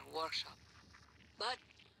in your workshop. But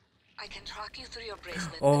I can track you through your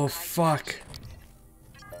bracelet. Oh fuck.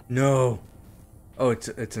 No. Oh,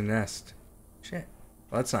 it's a nest. Shit.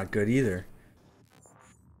 Well, that's not good either.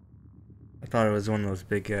 I thought it was one of those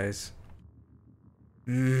big guys.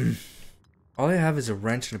 All I have is a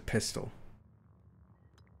wrench and a pistol.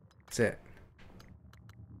 That's it.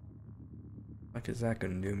 What is that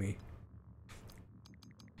gonna do me?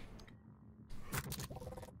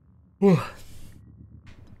 Whew.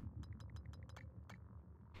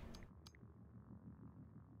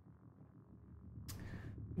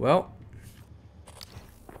 Well.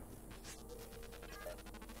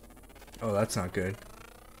 Oh, that's not good.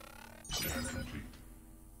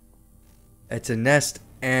 It's a nest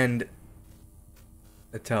and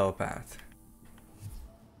a telepath.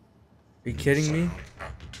 Are you kidding me?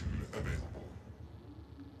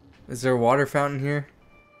 Is there a water fountain here?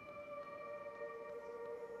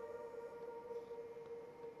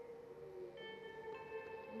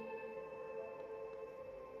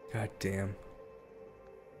 God damn.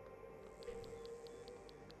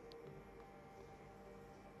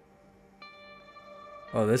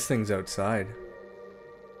 Oh, this thing's outside.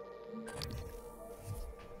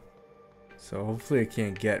 So hopefully it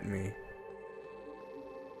can't get me.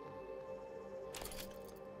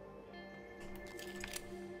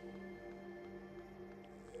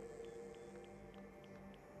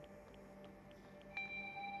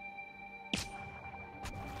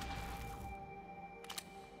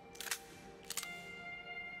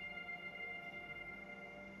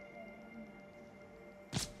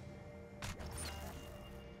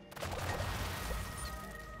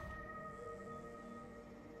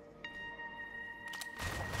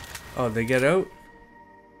 Oh, they get out?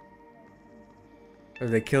 Or are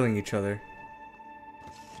they killing each other?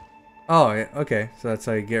 Oh, yeah, okay. So that's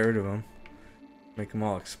how you get rid of them. Make them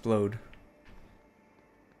all explode.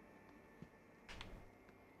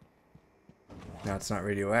 Now it's not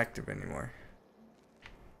radioactive anymore.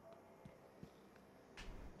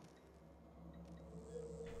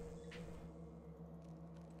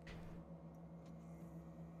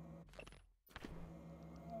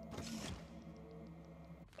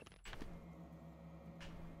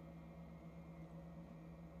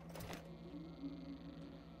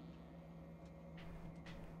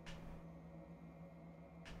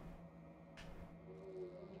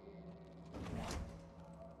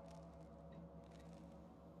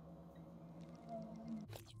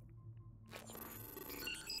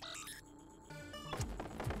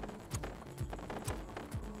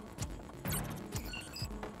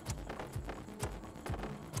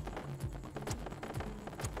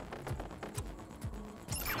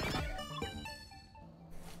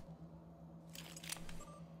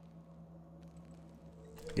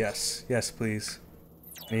 Yes, yes, please.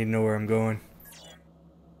 I need to know where I'm going.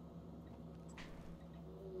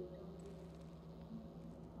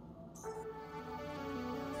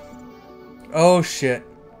 Oh shit.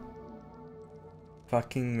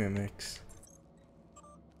 Fucking mimics.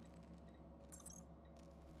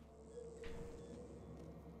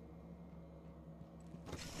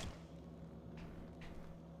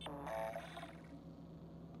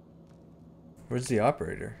 Where's the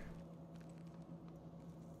operator?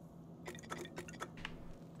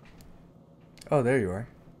 Oh, there you are.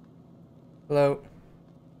 Hello.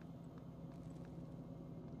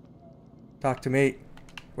 Talk to me.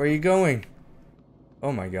 Where are you going?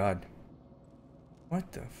 Oh my god. What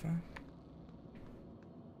the fuck?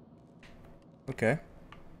 Okay.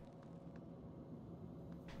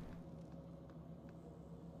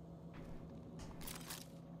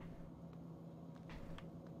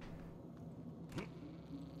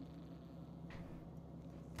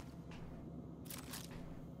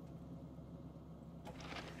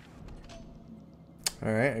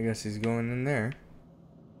 Alright, I guess he's going in there.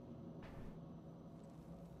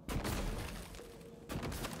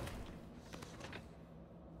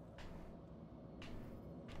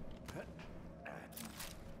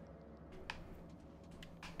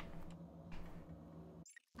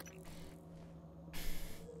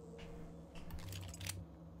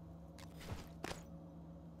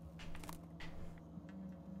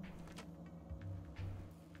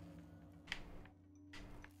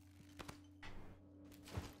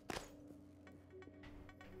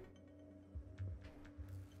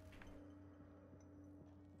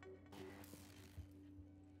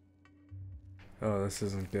 Oh, this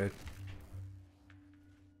isn't good.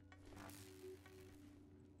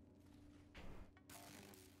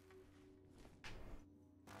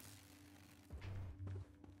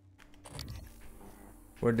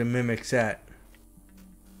 Where the mimics at?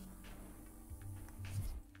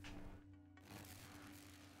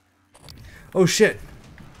 Oh shit.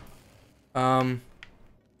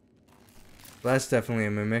 That's definitely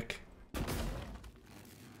a mimic.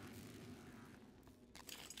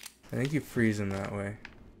 I think you freeze him that way.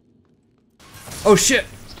 Oh shit!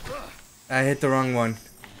 I hit the wrong one.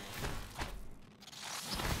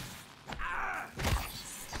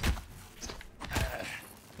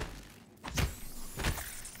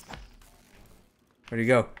 Where'd he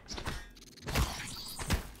go?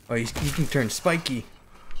 Oh, he can turn spiky.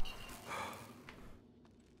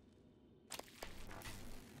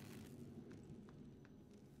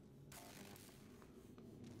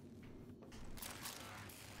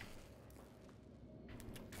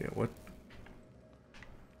 Okay, what?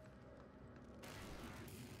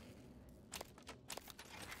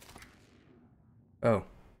 Oh.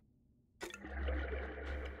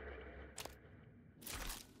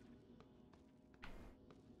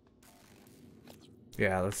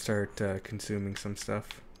 Yeah, let's start consuming some stuff.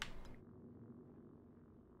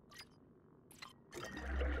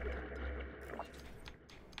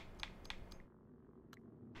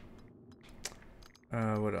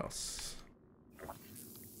 What else?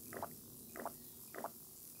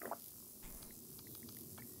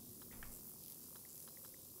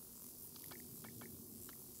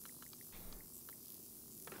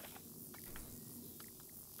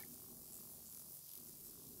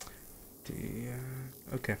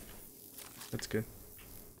 Okay. That's good.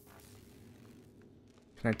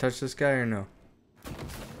 Can I touch this guy or no?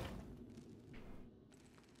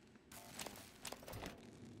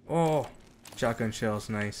 Oh! Shotgun shell's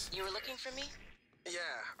nice. You were looking for me? Yeah,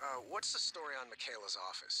 what's the story on Michaela's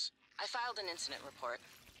office? I filed an incident report.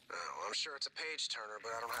 Oh, I'm sure it's a page turner,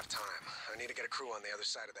 but I don't have time. I need to get a crew on the other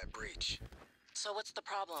side of that breach. So what's the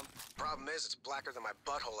problem? Problem is, it's blacker than my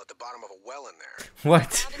butthole at the bottom of a well in there. What?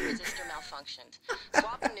 The grounding resistor malfunctioned.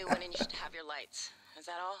 Swap a new one and you should have your lights. Is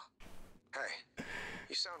that all? Hey,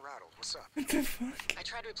 you sound rattled. What's up? What the fuck? I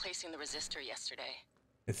tried replacing the resistor yesterday.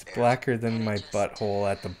 It's blacker than And it my just butthole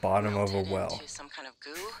at the bottom of a melted well. into some kind of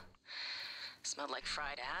goo. Smelled like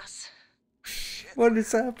fried ass. Shit. What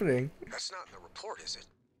is happening? That's not in the report, is it?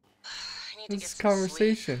 I need to This get is some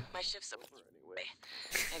conversation. sleep. My shift's over anyway.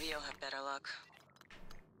 Maybe you'll have better luck.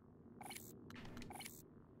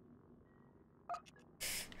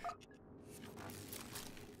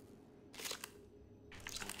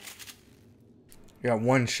 You got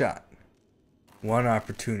one shot. One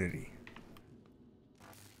opportunity.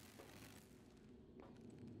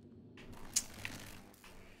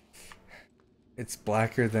 It's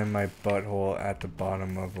blacker than my butthole at the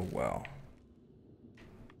bottom of a well.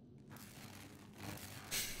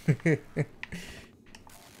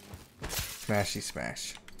 Smashy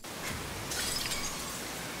smash.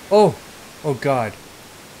 Oh! Oh god.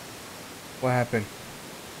 What happened?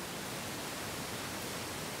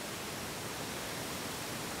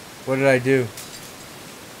 What did I do?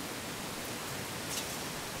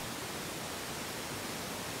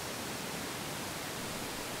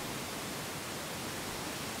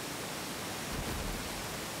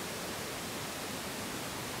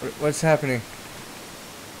 What's happening?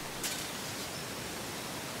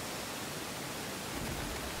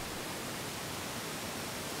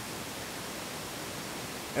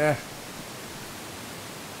 Eh.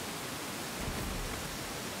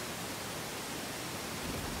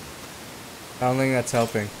 I don't think that's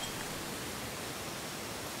helping.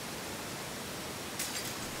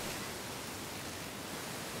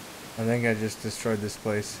 I think I just destroyed this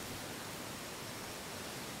place.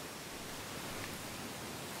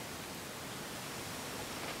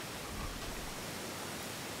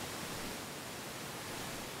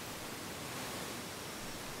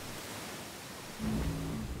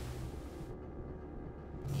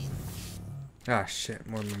 Ah shit,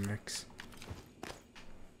 more mimics.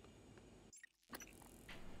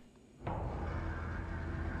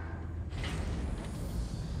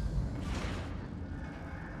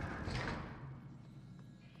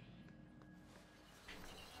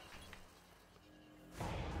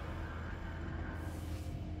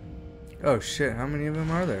 Oh shit, how many of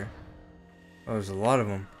them are there? Oh, there's a lot of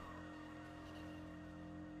them.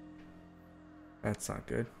 That's not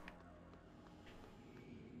good.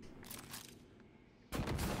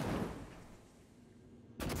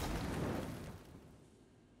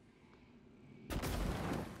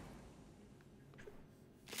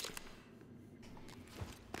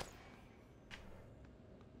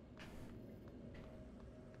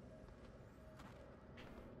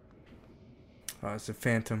 Oh, it's a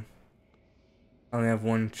phantom. I only have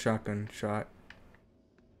one shotgun shot.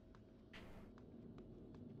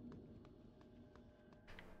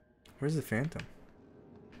 Where's the phantom?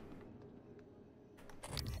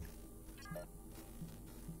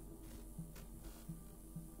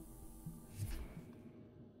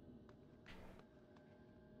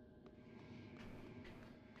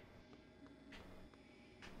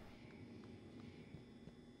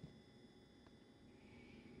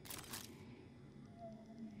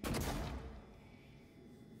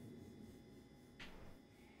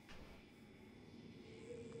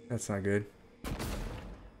 That's not good.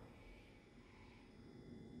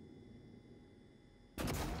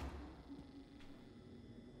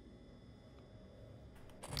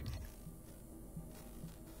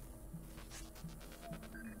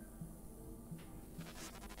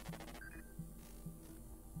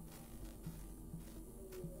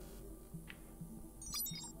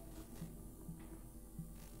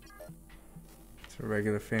 a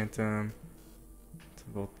regular phantom. It's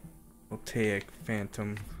a voltaic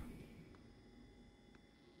phantom.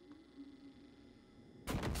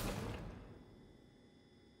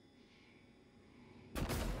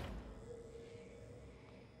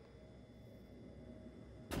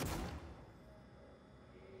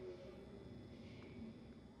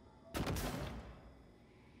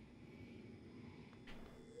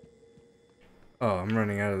 Oh, I'm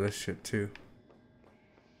running out of this shit too.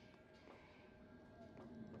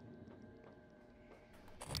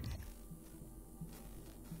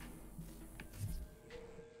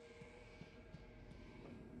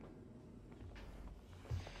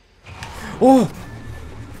 Oh!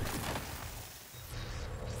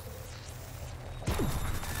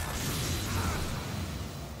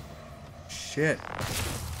 Shit.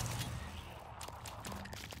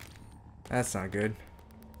 That's not good.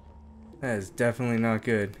 That is definitely not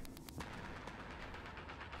good.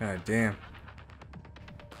 God damn.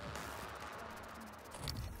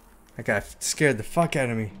 That guy scared the fuck out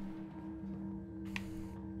of me.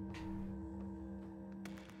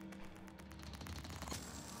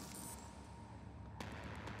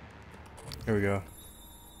 Here we go.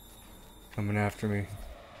 Coming after me.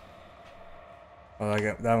 Oh,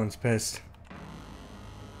 that one's pissed.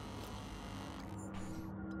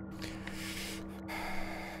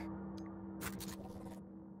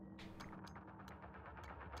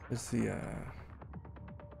 What's the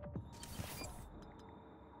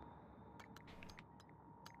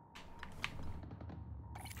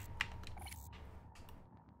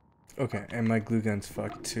okay, and my glue gun's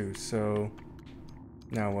fucked too, so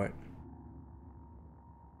now what?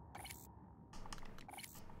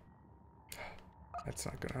 That's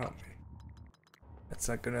not gonna help me. That's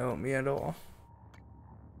not gonna help me at all.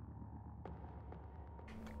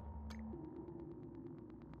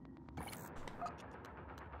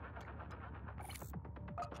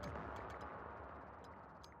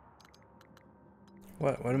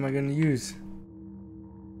 What am I gonna use?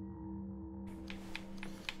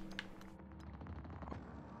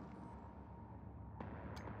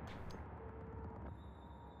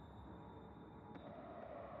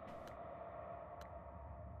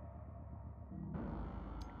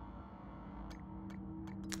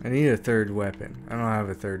 I need a third weapon. I don't have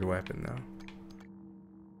a third weapon though.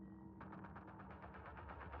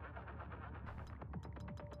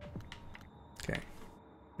 Okay.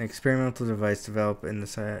 An experimental device developed in the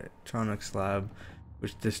Cytronics lab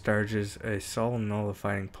which discharges a solid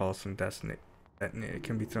nullifying pulse when detonated. It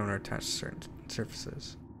can be thrown or attached to certain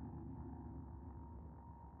surfaces.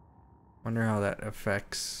 Wonder how that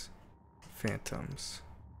affects phantoms.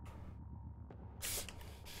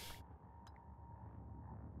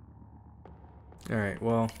 Alright,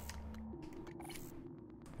 well,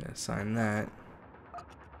 yeah, sign that.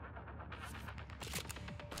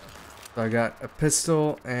 So I got a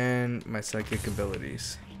pistol and my psychic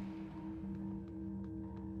abilities.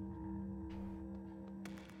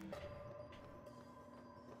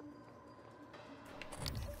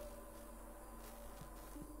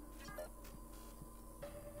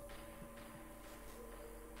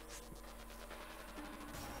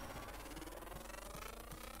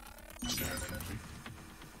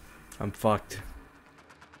 I'm fucked.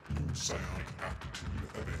 Psionic aptitude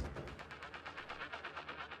available.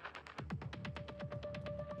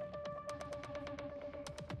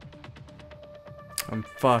 I'm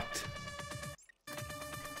fucked.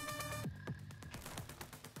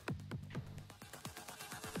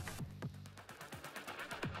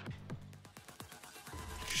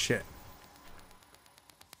 Shit.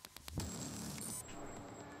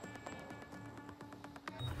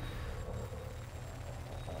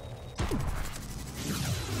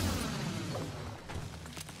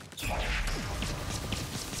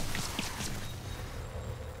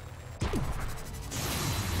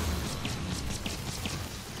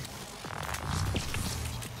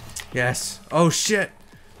 Yes. Oh shit.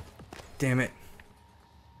 Damn it.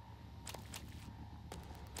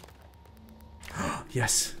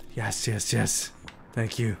 Yes. Yes, yes, yes.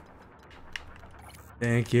 Thank you.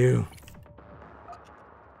 Thank you.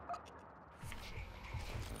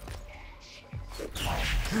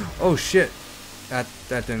 Oh shit. That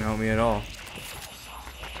didn't help me at all.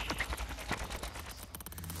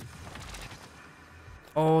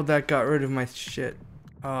 Oh, that got rid of my shit.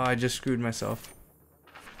 Oh, I just screwed myself.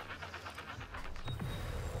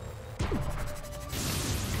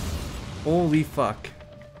 Holy fuck.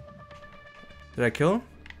 Did I kill him?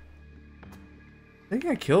 I think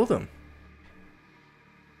I killed him.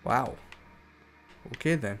 Wow.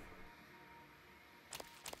 Okay then.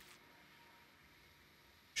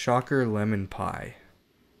 Shocker lemon pie.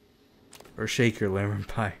 Or shake your lemon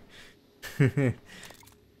pie.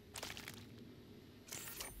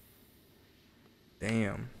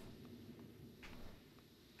 Damn.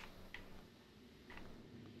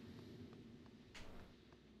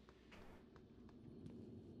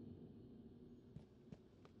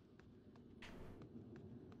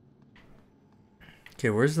 Okay,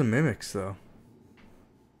 where's the mimics though?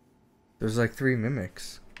 There's like 3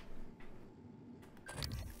 mimics.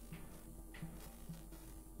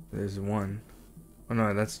 There's 1. Oh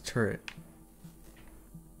no, that's a turret.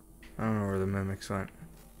 I don't know where the mimics went.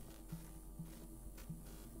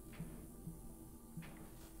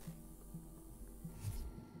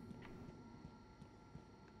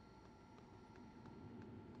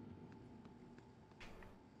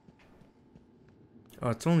 Oh,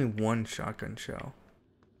 it's only 1 shotgun shell.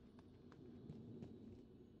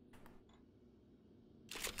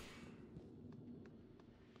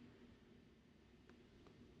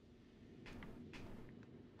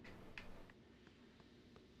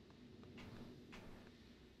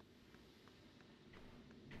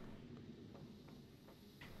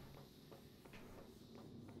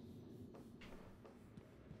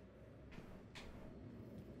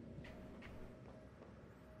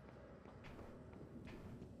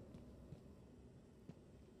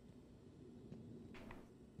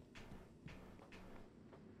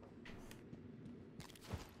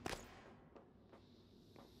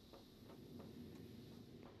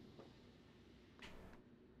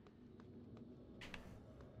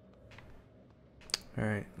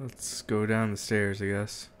 Alright, let's go down the stairs, I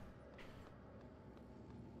guess.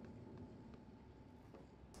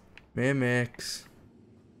 Mimics.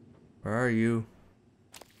 Where are you?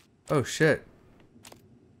 Oh shit.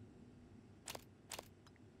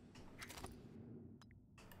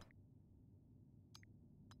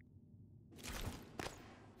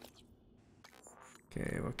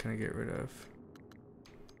 Okay, what can I get rid of?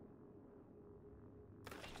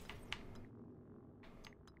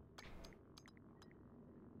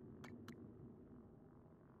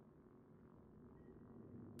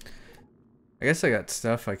 I guess I got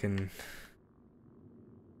stuff I can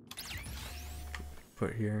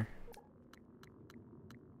put here.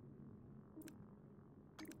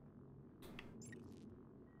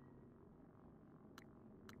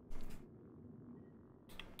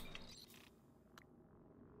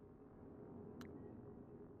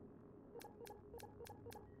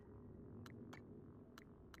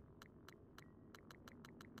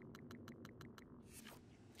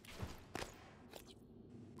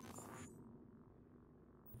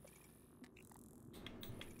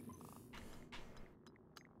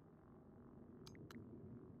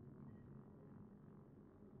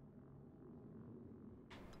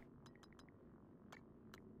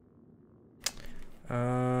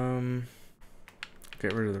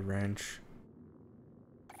 Get rid of the wrench.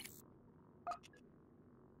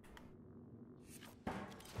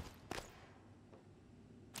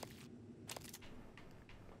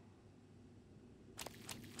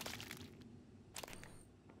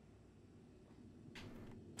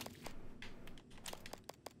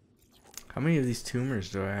 How many of these tumors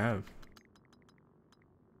do I have?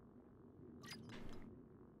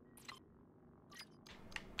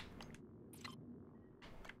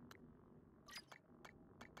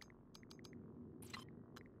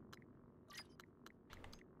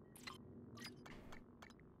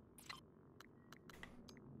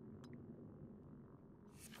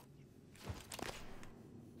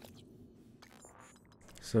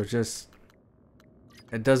 So just,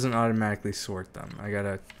 it doesn't automatically sort them. I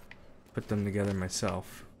gotta put them together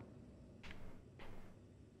myself.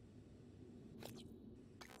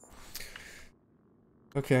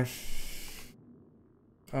 Okay.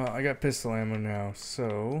 I got pistol ammo now,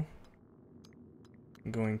 so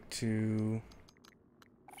I'm going to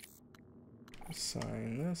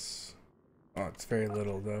assign this. Oh, it's very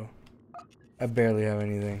little though. I barely have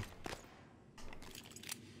anything.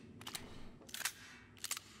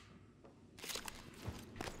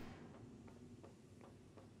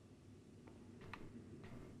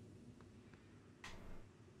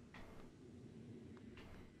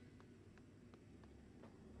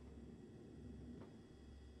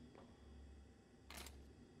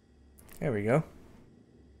 There we go.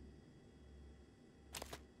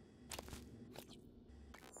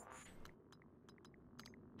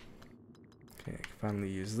 Okay, I can finally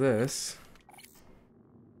use this.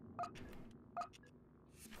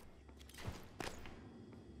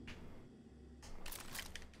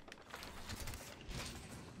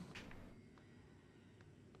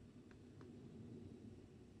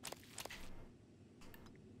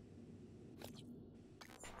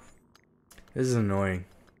 This is annoying.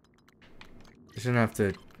 shouldn't have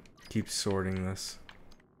to keep sorting this.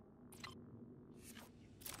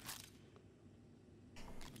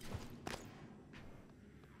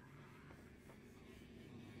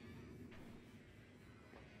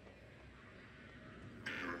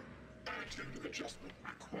 Attitude adjustment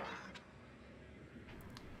required.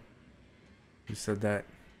 Who said that?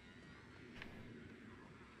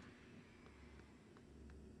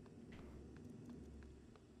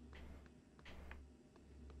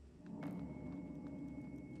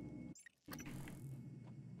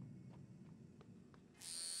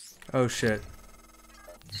 Oh shit.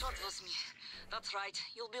 So it was me. That's right.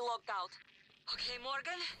 You'll be logged out. Okay,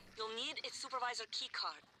 Morgan, you'll need its supervisor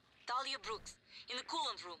keycard. Dahlia Brooks, in the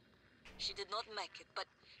coolant room. She did not make it, but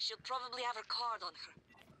she'll probably have her card on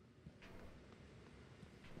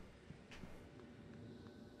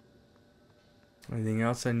her. Anything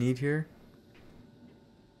else I need here?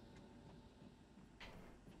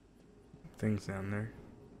 Things down there.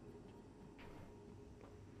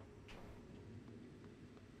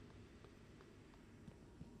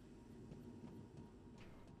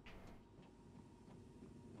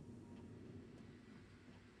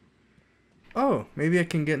 Oh, maybe I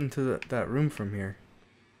can get into that room from here.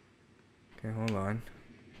 Okay, hold on.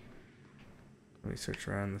 Let me search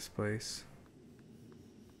around this place.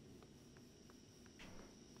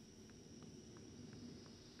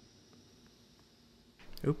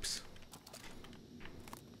 Oops.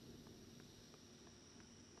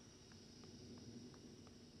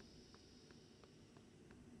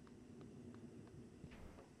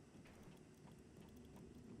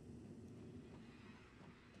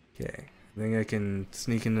 Okay, I think I can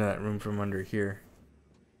sneak into that room from under here.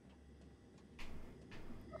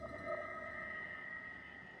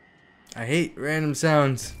 I hate random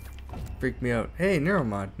sounds. Freak me out. Hey,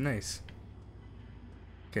 Neuromod, nice.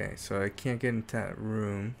 Okay, so I can't get into that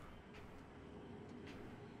room.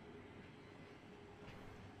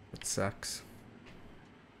 That sucks.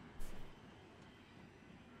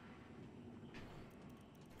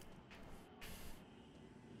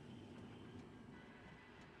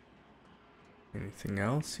 Anything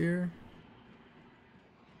else here?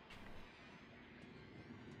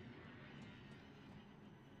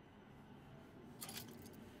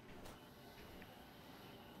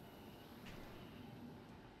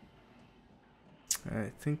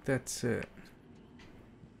 I think that's it.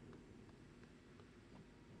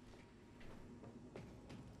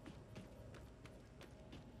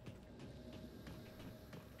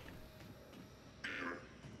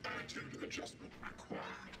 Attitude adjustment required.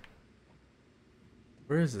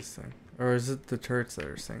 Where is this thing? Or is it the turrets that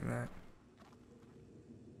are saying that?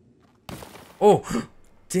 Oh!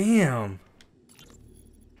 Damn!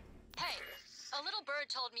 Hey, a little bird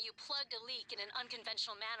told me you plugged a leak in an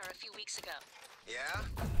unconventional manner a few weeks ago. Yeah?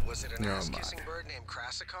 Was it an No, ass-kissing bird named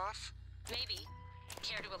Krasikov? Maybe.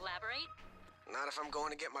 Care to elaborate? Not if I'm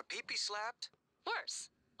going to get my pee-pee slapped. Worse,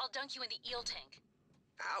 I'll dunk you in the eel tank.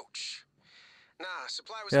 Ouch. Nah,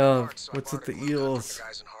 supply was Yo, in parts, so what's I with bartered the glue gun eels? from the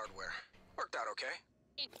guys in hardware. Worked out okay.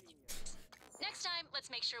 Next time, let's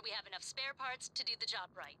make sure we have enough spare parts to do the job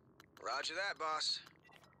right. Roger that, boss.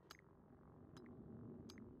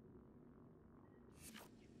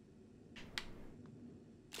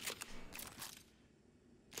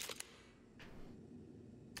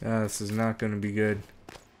 This is not gonna be good.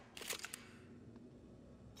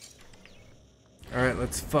 Alright,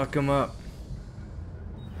 let's fuck him up.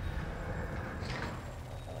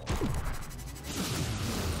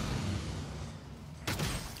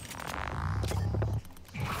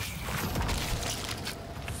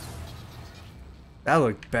 That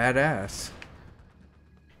looked badass.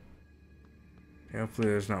 Yeah, hopefully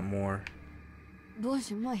there's not more.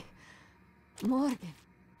 Боже мой, Morgan.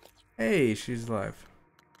 Hey, she's alive.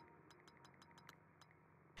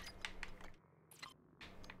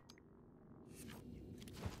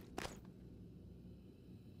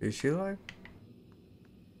 Is she alive?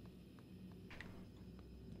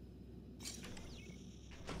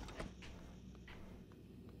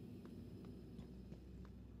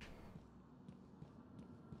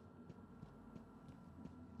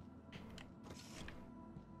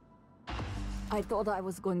 I thought I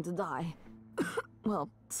was going to die. Well,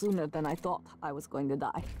 sooner than I thought I was going to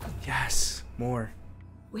die. Yes, more.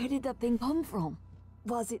 Where did that thing come from?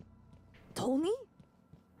 Was it Tony?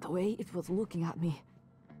 The way it was looking at me.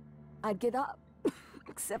 I'd get up,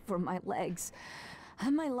 except for my legs.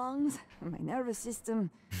 And my lungs, and my nervous system.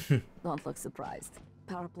 Don't look surprised.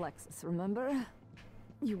 Paraplexus, remember?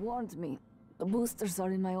 You warned me. The boosters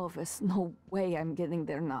are in my office. No way I'm getting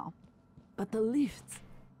there now. But the lifts.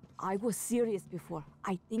 I was serious before.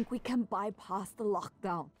 I think we can bypass the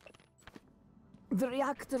lockdown. The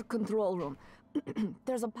reactor control room.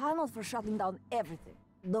 There's a panel for shutting down everything.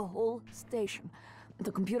 The whole station.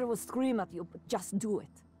 The computer will scream at you, but just do it.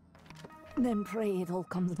 Then pray it all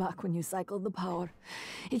comes back when you cycle the power.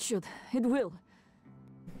 It should. It will.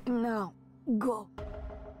 Now, go.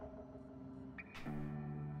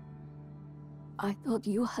 I thought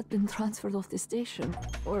you had been transferred off the station.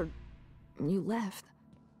 Or you left.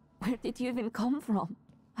 Where did you even come from?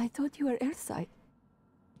 I thought you were Earthside.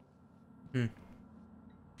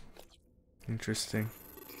 Interesting.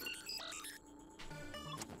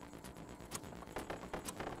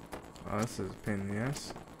 Oh, this is a pain in the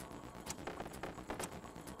ass.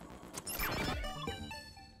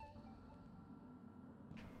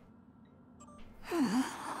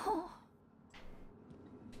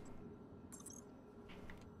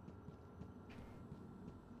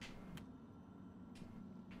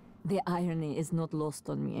 The irony is not lost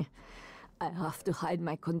on me. I have to hide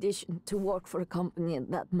my condition to work for a company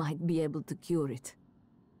that might be able to cure it.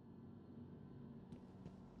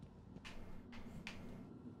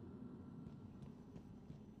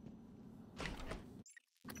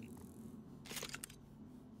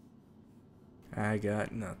 I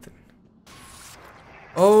got nothing.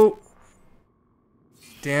 Oh!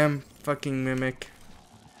 Damn fucking mimic.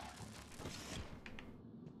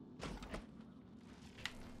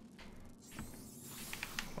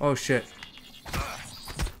 Oh shit.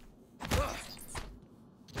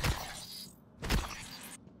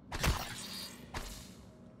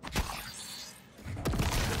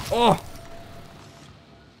 Oh!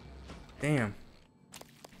 Damn.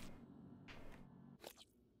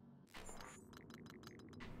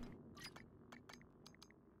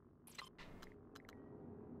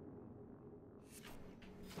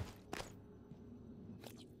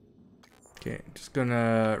 Okay, just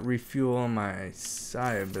gonna refuel my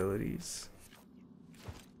psi abilities.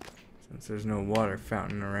 Since there's no water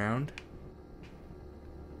fountain around.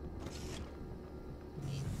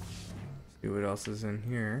 See what else is in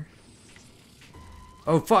here.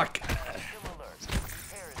 Oh fuck!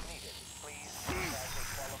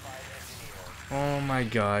 Oh my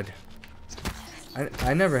god.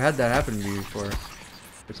 I never had that happen to me before.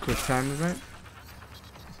 The quick time event.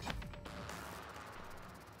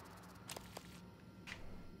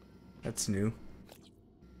 That's new.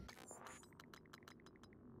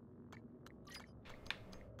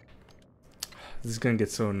 This is gonna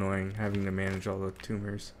get so annoying having to manage all the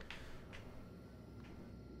tumors.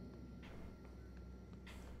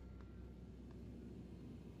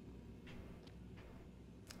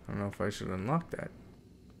 I don't know if I should unlock that.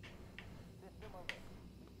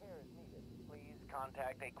 Please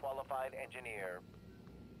contact a qualified engineer.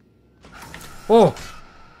 Oh!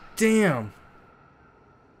 Damn!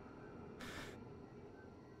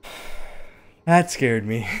 That scared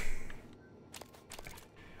me.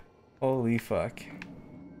 Holy fuck.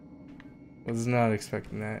 Was not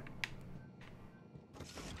expecting that.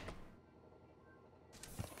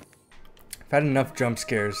 I've had enough jump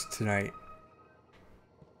scares tonight.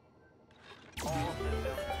 All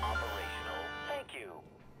systems operational. Thank you.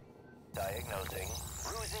 Diagnosing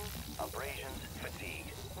bruising, abrasions, fatigue.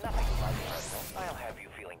 Nothing life-threatening. I'll have you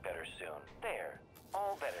feeling better soon. There.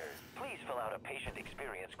 All better. Please fill out a patient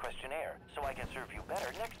experience questionnaire so I can serve you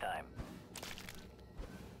better next time.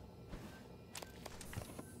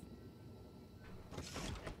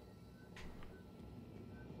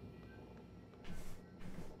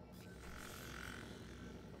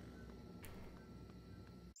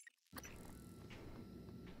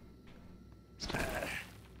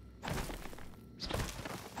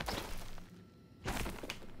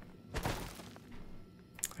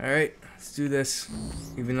 Alright, let's do this.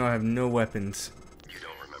 Even though I have no weapons. You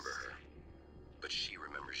don't remember her, but she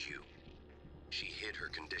remembers you. She hid her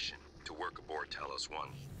condition to work aboard Talos 1.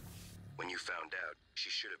 When you found out, she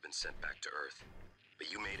should have been sent back to Earth.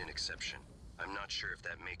 But you made an exception. I'm not sure if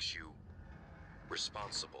that makes you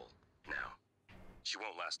responsible now. She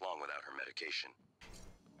won't last long without her medication.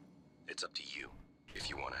 It's up to you if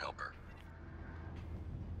you want to help her.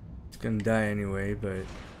 It's gonna die anyway, but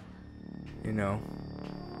you know.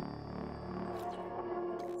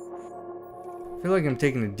 I feel like I'm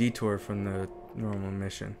taking a detour from the normal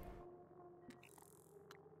mission.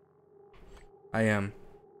 I am.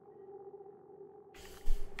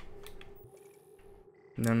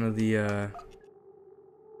 None of the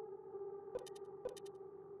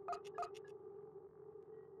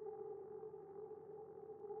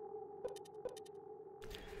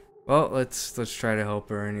well, let's try to help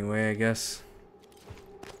her anyway, I guess.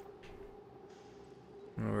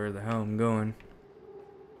 I don't know where the hell I'm going.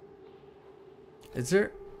 Is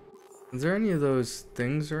there any of those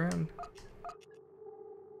things around?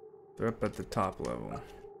 They're up at the top level.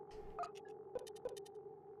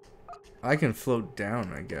 I can float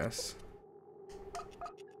down, I guess.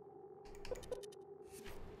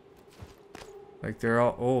 Like they're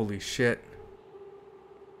all, holy shit.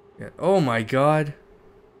 Yeah. Oh my god.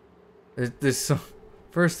 There's so,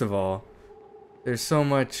 first of all, there's so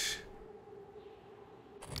much.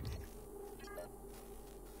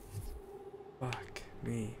 Fuck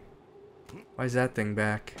me. Why is that thing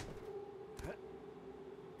back?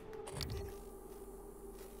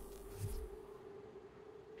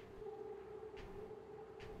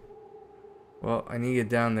 Well, I need to get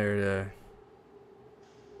down there to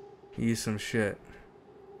use some shit.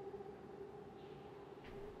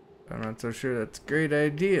 I'm not so sure that's a great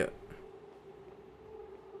idea.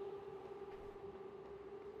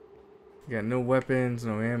 Got no weapons,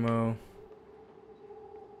 no ammo.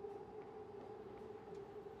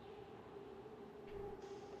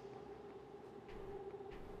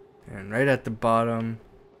 And right at the bottom,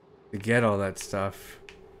 to get all that stuff,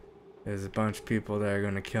 there's a bunch of people that are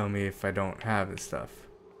gonna kill me if I don't have the stuff.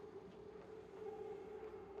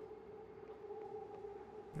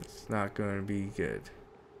 It's not gonna be good.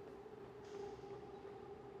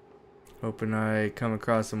 Hoping I come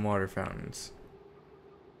across some water fountains.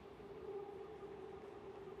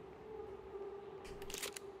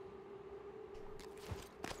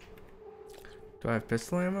 Do I have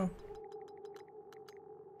pistol ammo?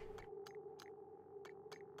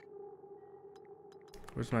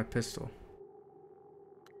 Where's my pistol?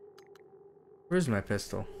 Where's my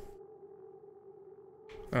pistol?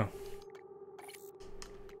 Oh.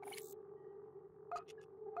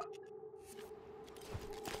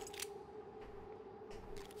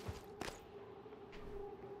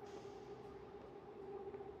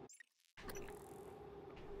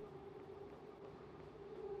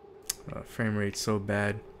 Frame rate's so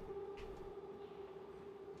bad.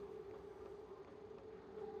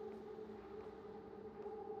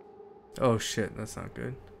 Oh shit, that's not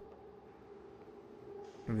good.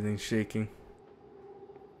 Everything's shaking.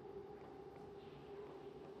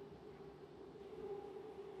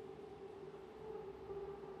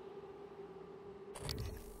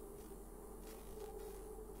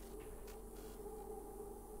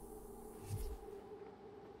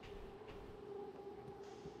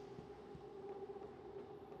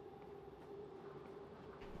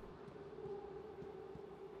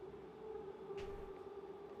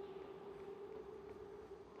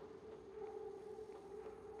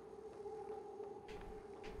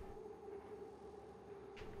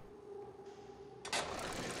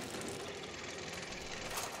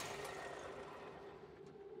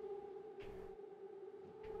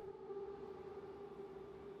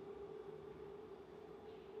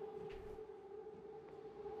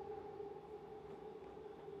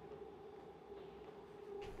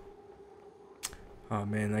 Oh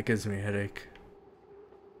man, that gives me a headache.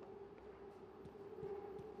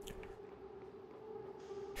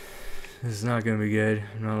 This is not gonna be good.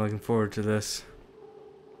 I'm not looking forward to this.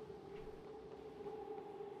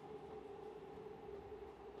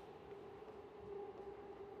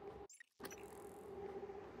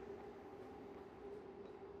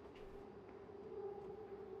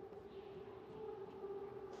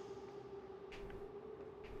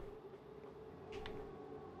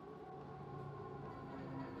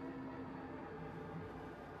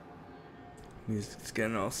 Music's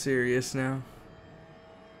getting all serious now.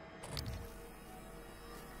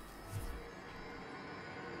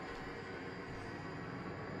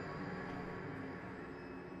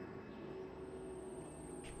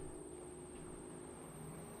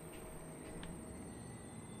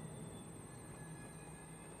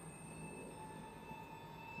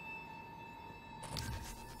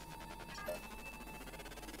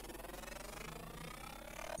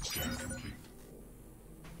 Scan complete.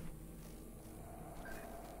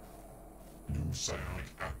 New psionic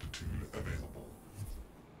aptitude available.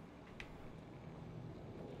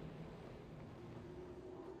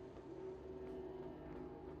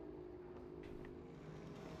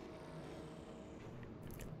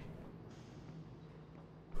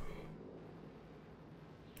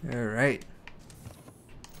 All right.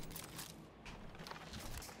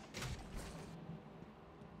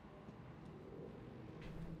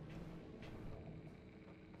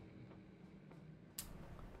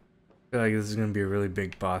 I feel like this is gonna be a really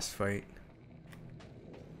big boss fight.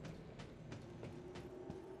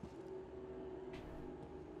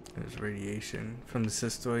 There's radiation from the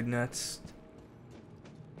cystoid nest.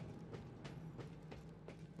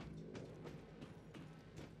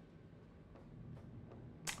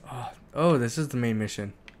 Oh, this is the main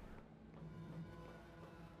mission.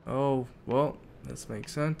 Oh, well, this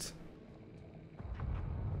makes sense.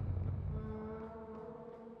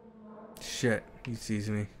 shit, he sees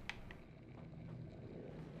me.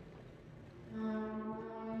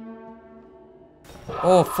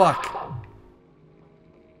 Oh fuck.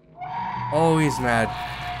 Oh, he's mad.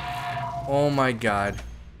 Oh my god.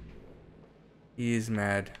 He is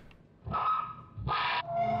mad.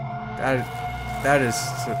 That is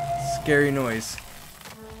a scary noise.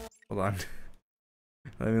 Hold on.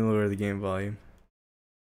 Let me lower the game volume.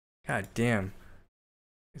 God damn.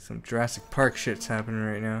 Some Jurassic Park shit's happening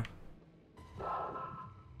right now.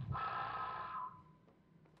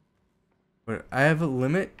 But I have a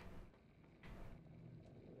limit.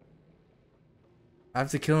 I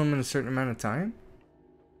have to kill him in a certain amount of time?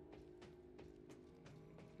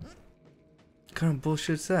 What kind of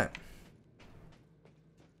bullshit's that?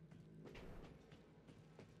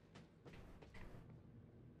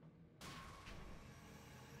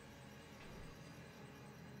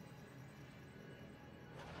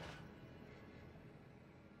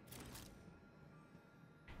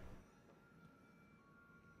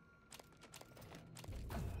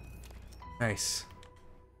 Nice.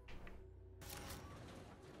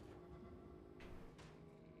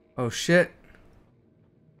 Oh shit.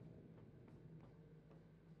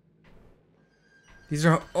 These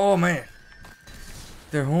are, oh man.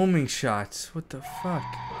 They're homing shots. What the fuck?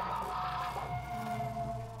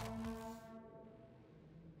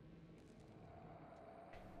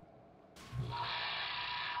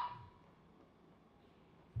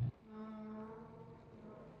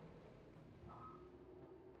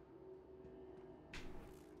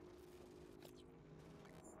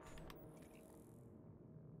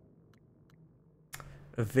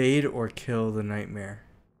 Evade or kill the nightmare.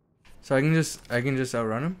 So I can just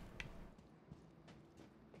outrun him?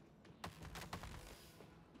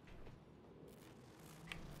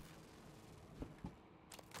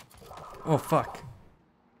 Oh fuck.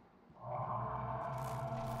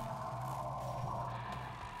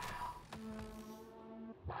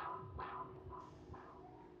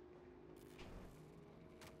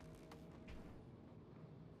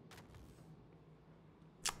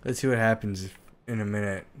 Let's see what happens if in a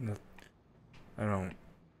minute I don't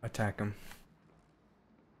attack him.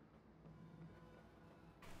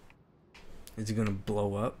 Is he gonna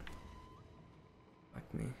blow up?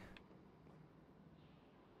 Like me.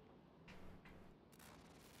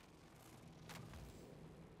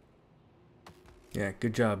 Yeah,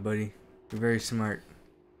 good job, buddy. You're very smart.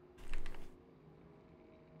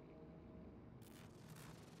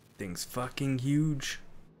 Thing's fucking huge.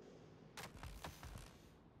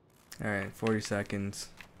 Alright, 40 seconds.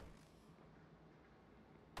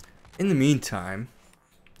 In the meantime,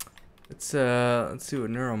 let's see what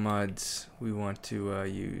neuromods we want to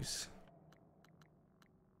use.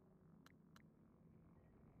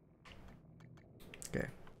 Okay.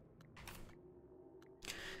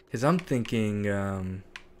 Because I'm thinking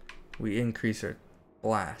we increase our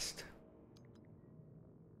blast.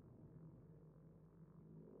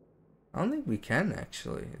 I don't think we can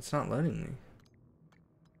actually. It's not letting me.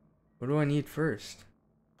 What do I need first?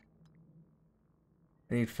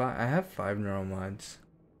 I need 5. I have 5 neuromods.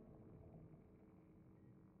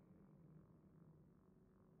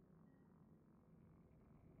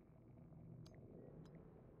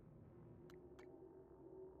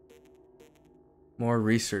 More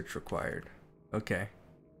research required. Okay.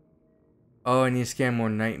 Oh, I need to scan more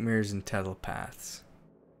nightmares and telepaths.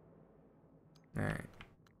 Alright.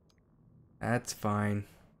 That's fine.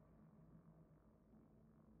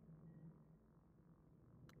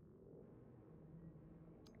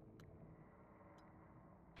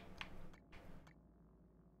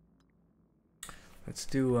 Let's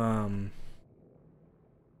do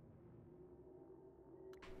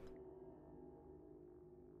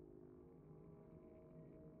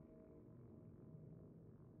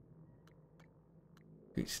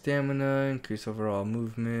increase stamina, increase overall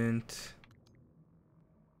movement,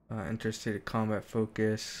 enter state of combat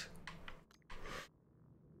focus,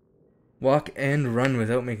 walk and run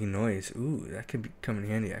without making noise. Ooh, that could come in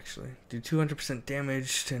handy actually. Do 200%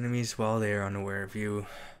 damage to enemies while they are unaware of you.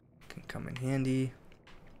 Can come in handy.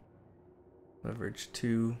 Leverage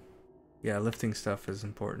 2. Yeah, lifting stuff is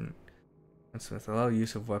important. Gunsmith, allow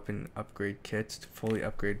use of weapon upgrade kits to fully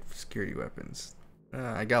upgrade security weapons.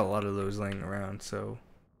 I got a lot of those laying around, so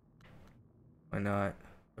why not?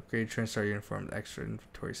 Upgrade TranStar uniform with extra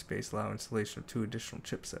inventory space. Allow installation of 2 additional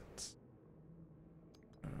chipsets.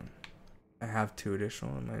 I have 2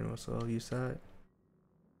 additional. I might as well use that.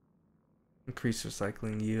 Increase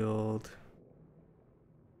recycling yield.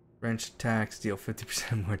 Wrench attacks deal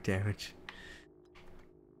 50% more damage.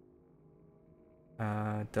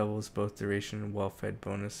 Doubles both duration and well-fed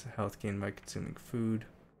bonus health gain by consuming food.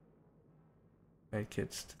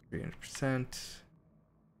 Medkits to 300%.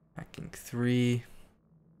 Hacking 3.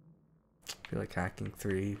 I feel like hacking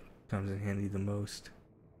 3 comes in handy the most.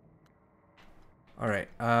 Alright,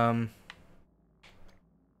 yeah,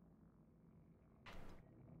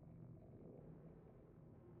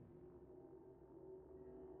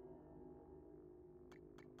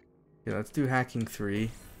 let's do hacking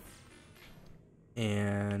 3.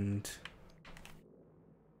 And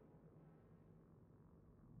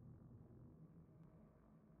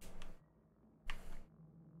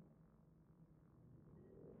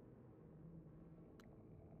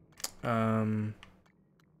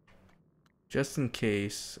just in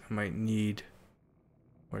case, I might need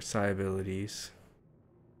more psi abilities.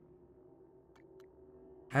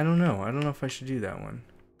 I don't know. I don't know if I should do that one.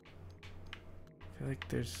 I feel like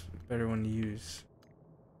there's a better one to use.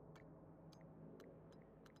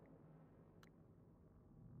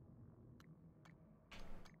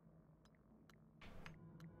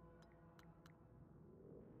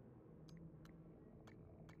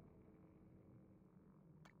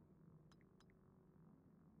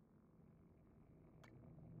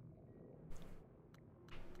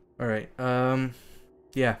 Alright,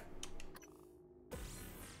 yeah.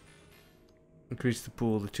 Increase the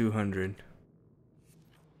pool to 200.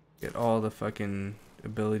 Get all the fucking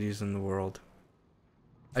abilities in the world.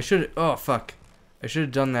 I should, oh fuck. I should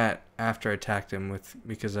have done that after I attacked him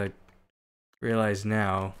because I realize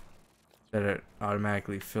now that it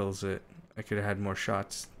automatically fills it. I could have had more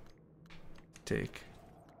shots to take.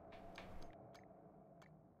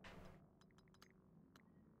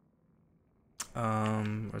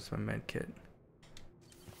 Where's my med kit?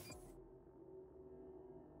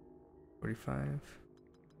 45.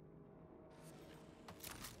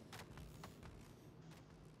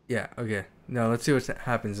 Yeah, okay. Now let's see what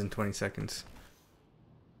happens in 20 seconds.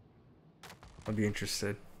 I'll be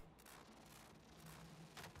interested.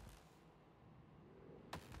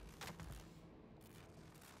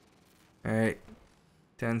 Alright.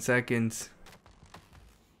 10 seconds.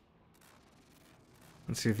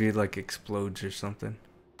 Let's see if he like explodes or something.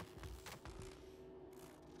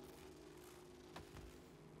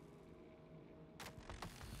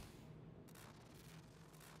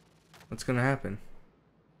 What's gonna happen?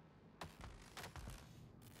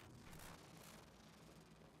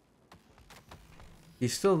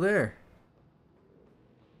 He's still there.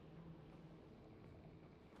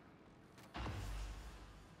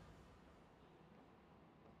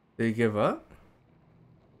 Did he give up?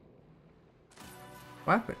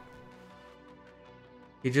 What happened?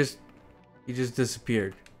 He just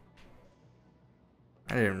disappeared.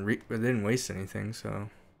 I didn't waste anything, so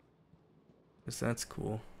guess that's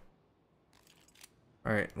cool.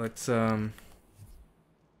 All right, let's get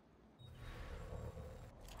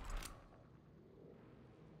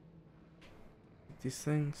these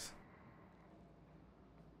things.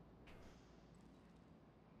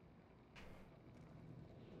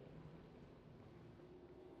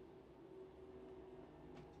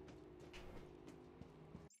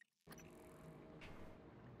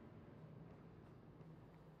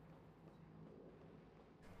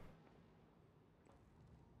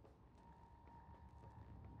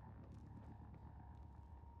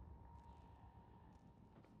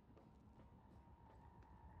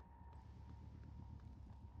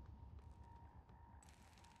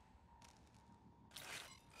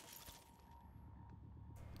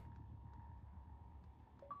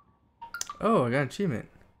 Oh, I got an achievement.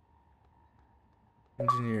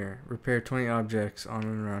 Engineer. Repair 20 objects on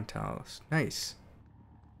and around Talos. Nice.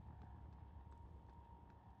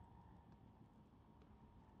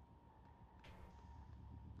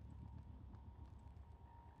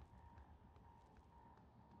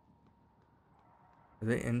 Are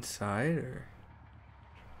they inside or?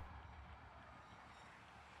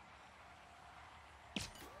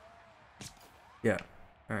 Yeah.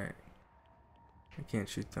 Alright. I can't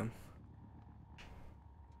shoot them.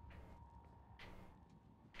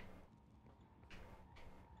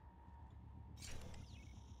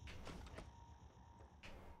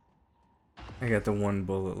 I got the one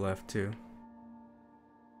bullet left too.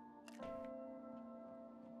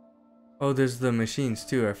 Oh, there's the machines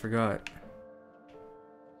too, I forgot.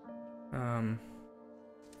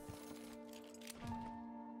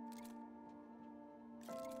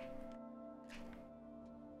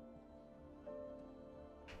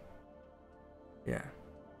 Yeah.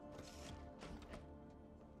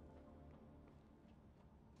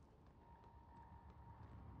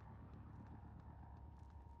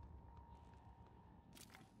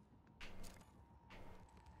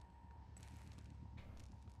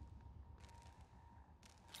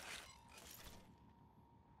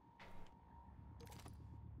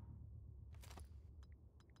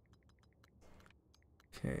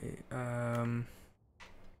 Okay, I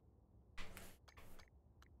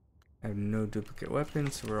have no duplicate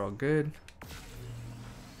weapons, so we're all good.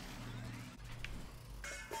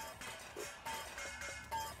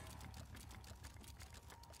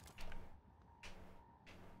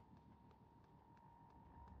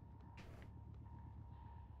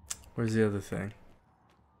 Where's the other thing?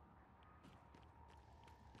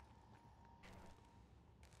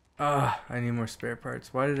 Ah, I need more spare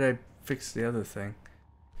parts. Why did I fix the other thing?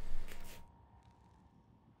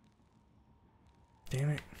 Damn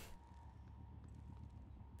it.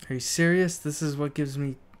 Are you serious? This is what gives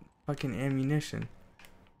me fucking ammunition.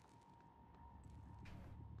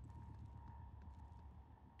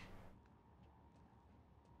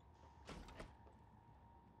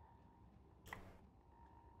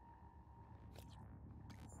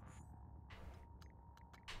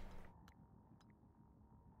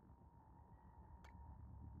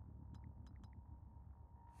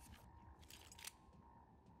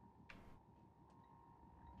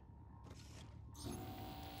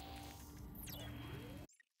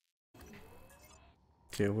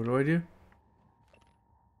 Okay, what do I do?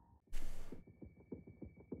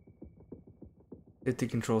 Hit the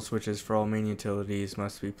control switches for all main utilities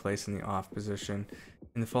must be placed in the off position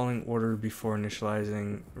in the following order before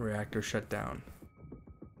initializing reactor shutdown.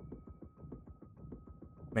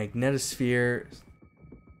 Magnetosphere,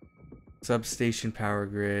 substation power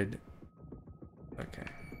grid. Okay.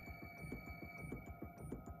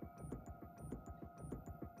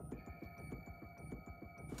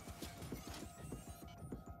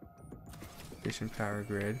 Station power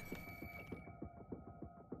grid.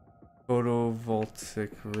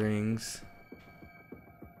 Photovoltaic rings.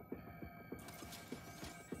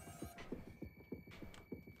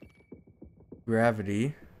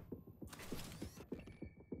 Gravity.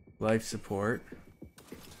 Life support.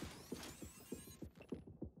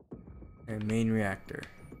 And main reactor.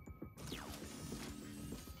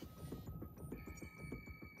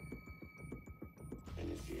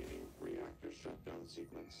 Initiating reactor shutdown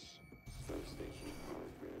sequence. Substation power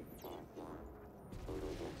grid offline.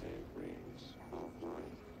 Photovoltaic rings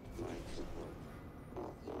offline. Life support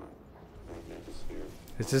offline. Magnetosphere.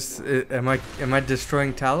 Is this? Am I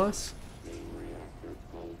destroying Talos? Main reactor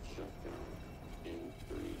cold shutdown in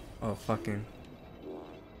 3. Oh fucking! 1.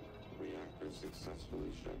 Reactor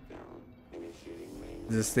successfully shut down. Initiating main.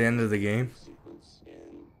 Is this the end of the game? Sequence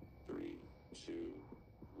in 3, 2,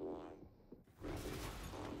 1. Gravity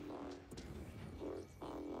online. Alert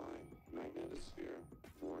online. Magnetosphere.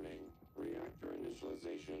 Warning. Reactor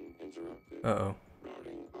initialization interrupted. Uh-oh.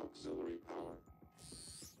 Routing auxiliary power.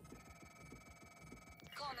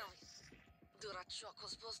 Connelly, Durachok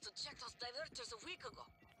was supposed to check those diverters a week ago.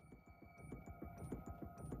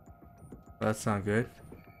 That's not good.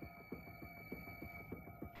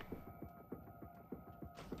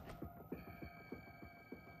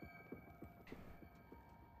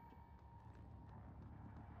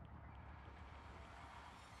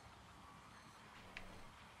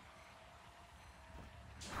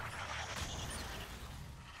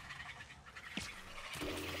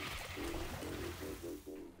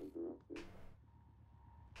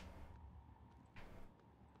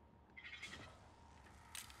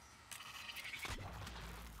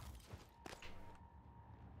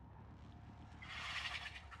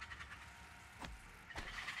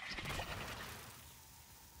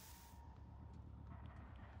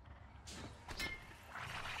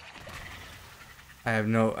 I have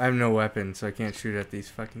no weapon, so I can't shoot at these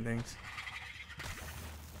fucking things.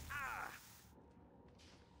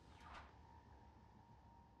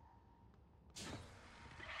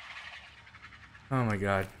 Oh my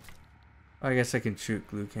god. I guess I can shoot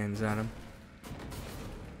glue cans at him.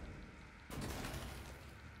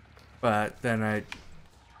 But then I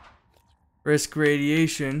risk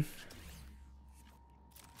radiation.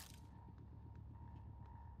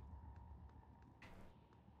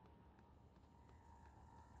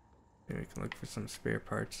 Maybe we can look for some spare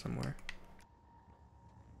parts somewhere.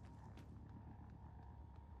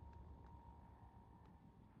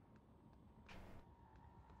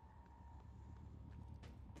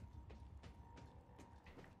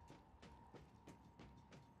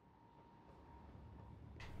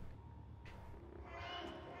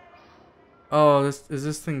 Oh, is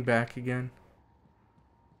this thing back again?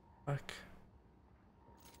 Fuck.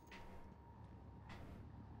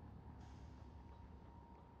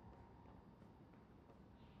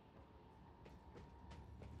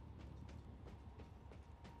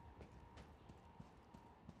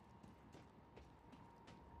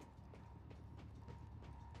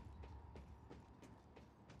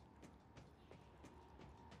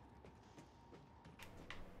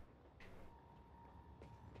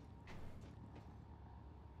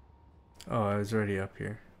 Oh, I was already up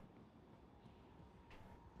here.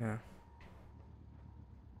 Yeah.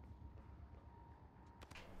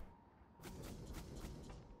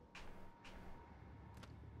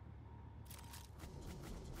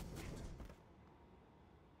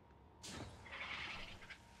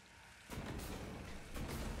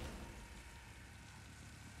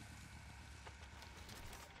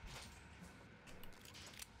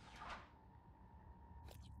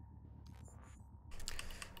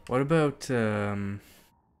 What about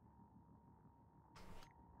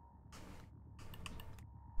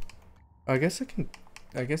I guess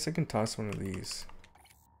I can toss one of these.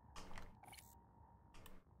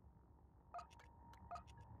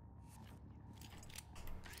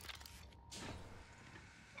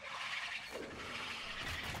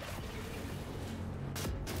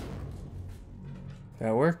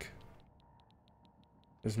 That work?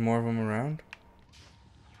 There's more of them around?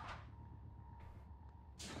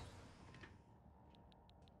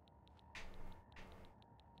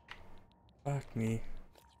 Fuck me.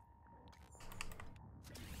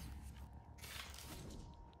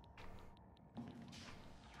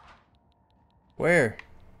 Where?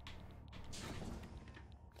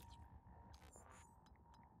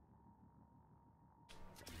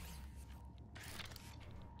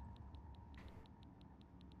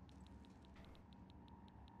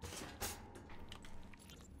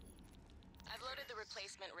 I've loaded the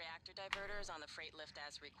replacement reactor diverters on the freight lift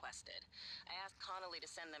as requested. I asked Connolly to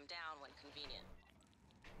send them down when convenient.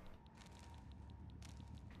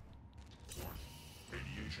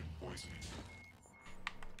 Radiation poisoning.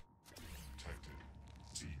 Detected.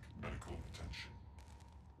 Seek medical attention.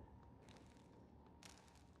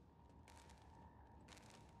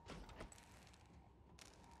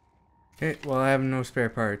 Okay, well I have no spare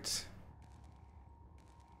parts.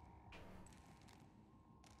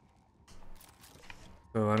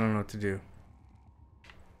 So I don't know what to do.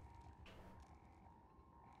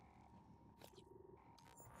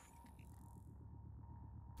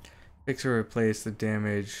 Fix or replace the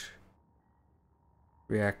damaged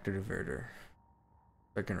reactor diverter.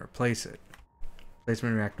 I can replace it.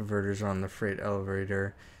 Replacement reactor diverters are on the freight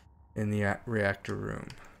elevator in the reactor room.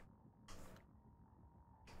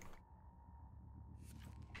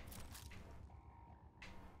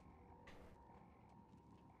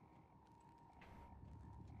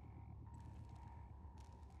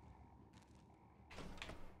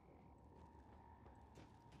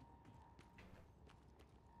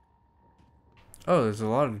 Oh, there's a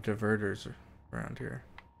lot of diverters around here.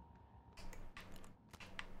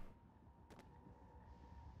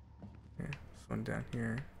 Okay, this one down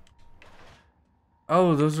here.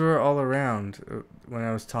 Oh, those were all around when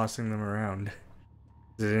I was tossing them around.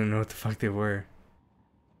 I didn't know what the fuck they were.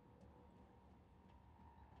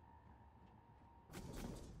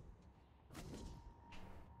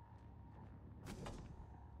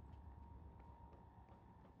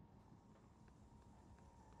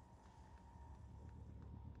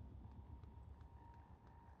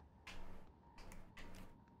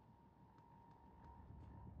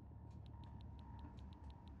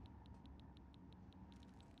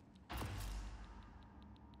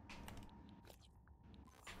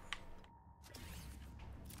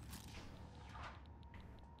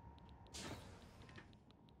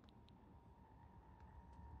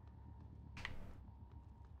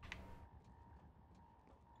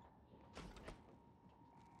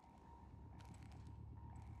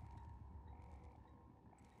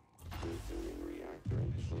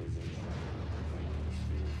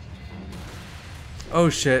 Oh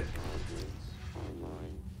shit.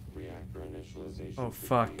 Oh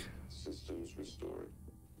fuck.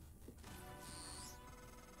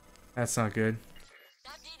 That's not good.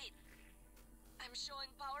 That did it. I'm showing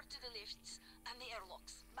power to the lifts and the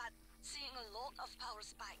airlocks, but seeing a lot of power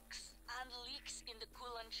spikes and leaks in the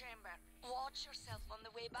coolant chamber. Watch yourself on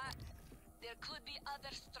the way back. There could be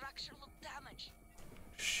other structural damage.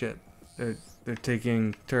 Shit. They're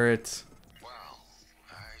taking turrets. Well,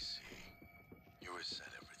 I see. You have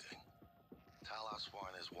said everything. Talos 1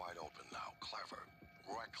 is wide open now. Clever.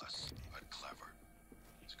 Reckless, but clever.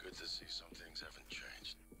 It's good to see some things haven't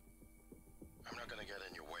changed. I'm not gonna get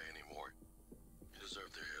in your way anymore. You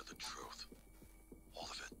deserve to hear the truth. All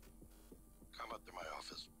of it. Come up to my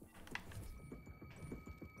office.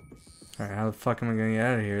 Alright, how the fuck am I gonna get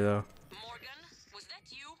out of here though? Morgan, was that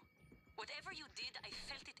you? Whatever you did, I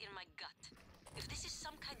felt it in my gut. If this is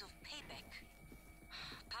some kind of payback.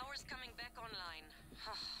 Power's coming back online.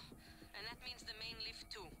 And that means the main lift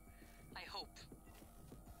too. I hope.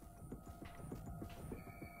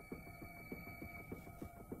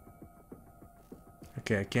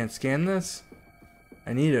 Okay, I can't scan this?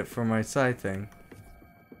 I need it for my side thing.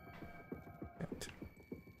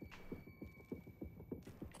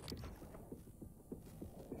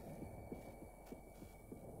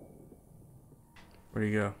 Where'd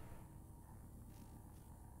he go?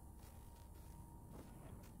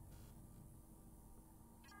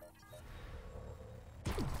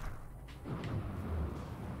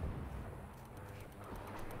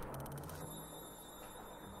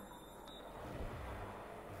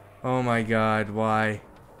 Oh my god, why?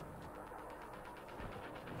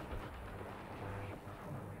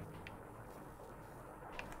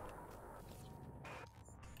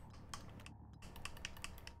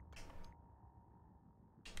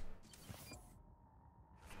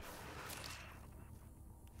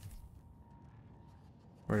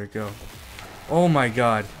 Where'd it go? Oh my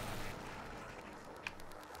god.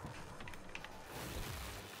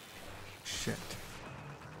 Shit.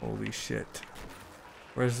 Holy shit.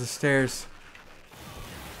 Where's the stairs?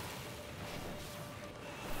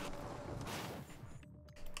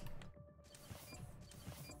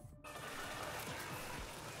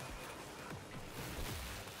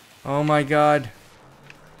 Oh my god.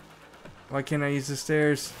 Why can't I use the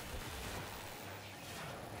stairs?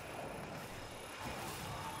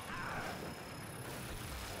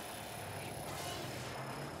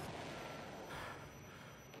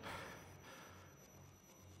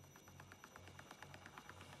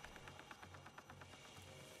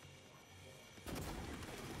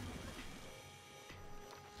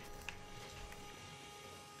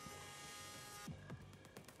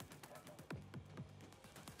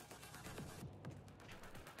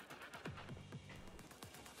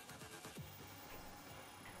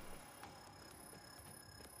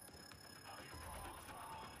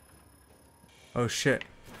 Oh shit.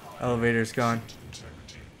 Elevator's gone.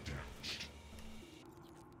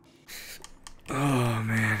 Oh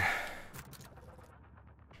man.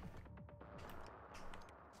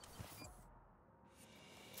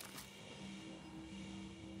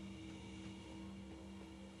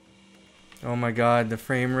 Oh my god, the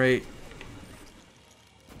frame rate.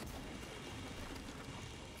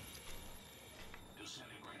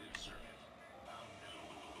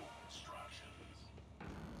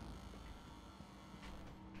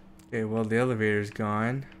 Okay, well the elevator's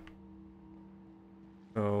gone.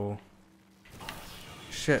 So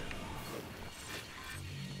shit.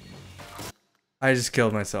 I just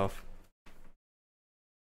killed myself.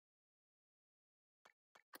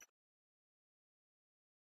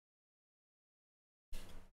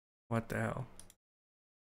 What the hell?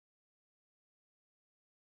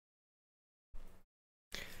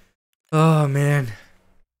 Oh man.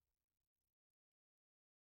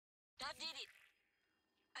 That did it.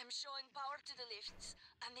 I'm showing power to the lifts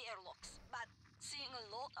and the airlocks, but seeing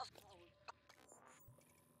a lot of...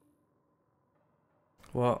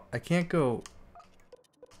 Well, I can't go...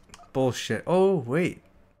 Bullshit. Oh, wait.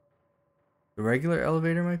 The regular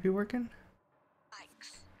elevator might be working?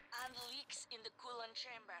 And leaks in the coolant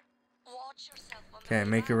chamber. Watch yourself on Okay,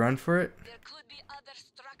 make a run for it. There could be other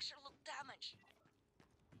structural damage.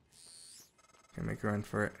 Okay, make a run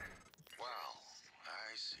for it. Well,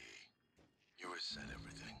 I see. You said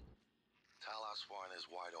everything. Talos 1 is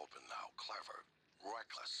wide open now. Clever.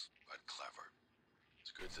 Reckless, but clever.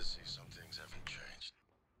 It's good to see some things haven't changed.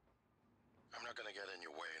 I'm not gonna get in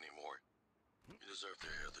your way anymore. You deserve to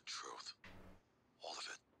hear the truth. All of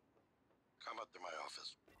it. Come up to my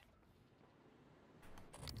office.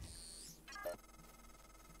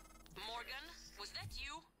 Morgan, was that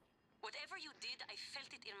you? Whatever you did, I felt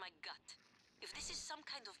it in my gut. If this is some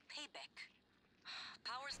kind of payback.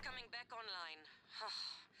 Power's coming back online.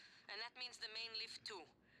 And that means the main lift too.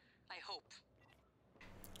 I hope.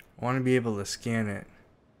 I want to be able to scan it.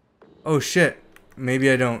 Oh shit. Maybe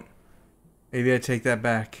I don't. Maybe I take that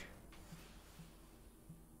back.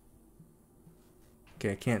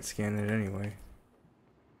 Okay, I can't scan it anyway.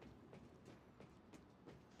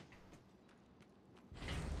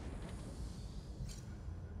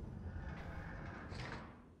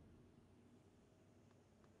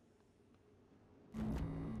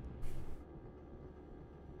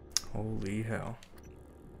 Holy hell.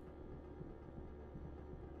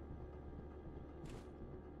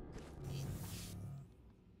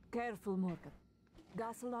 Careful, Morgan.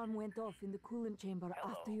 Gas alarm went off in the coolant chamber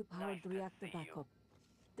after you powered the reactor back up.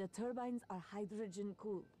 The turbines are hydrogen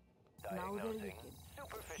cooled. Now they're leaking.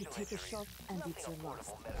 You take a shot and it's your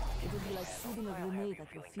last. It'll be like shooting a grenade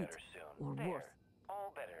at your feet, or worse.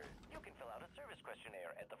 All better. You can fill out a service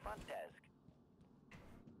questionnaire at the front desk.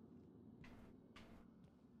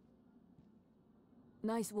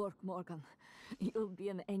 Nice work, Morgan. You'll be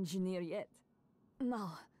an engineer yet.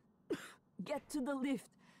 Now, Get to the lift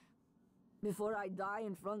before I die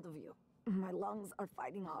in front of you. My lungs are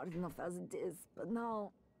fighting hard enough as it is, but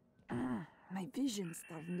now my vision's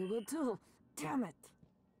starting to go too. Damn it.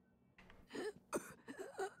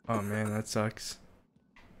 Oh man, that sucks.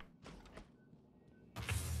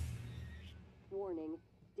 Warning.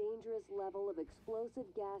 Dangerous level of explosive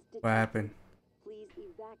gas detected. What happened? Please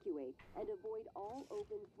evacuate and avoid all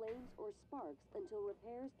open flames or sparks until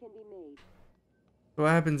repairs can be made. What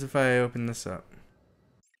happens if I open this up?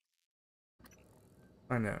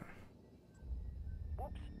 Find out.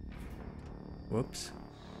 Whoops.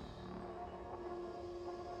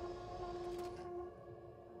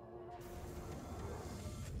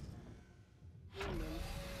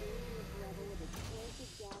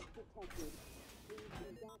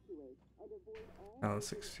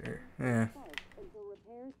 Alice exterior. Yeah.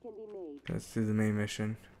 Let's do the main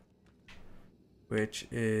mission, which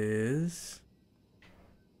is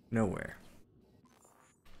nowhere.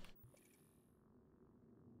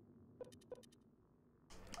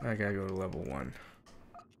 I gotta go to level 1.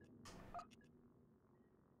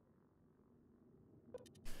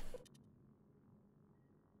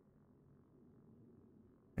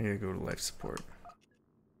 I gotta go to life support.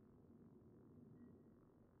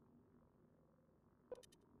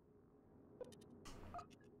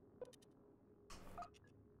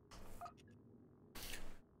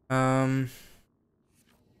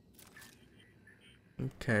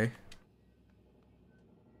 Okay.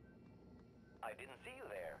 I didn't see you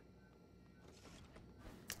there.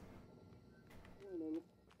 Warning.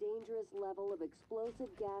 Dangerous level of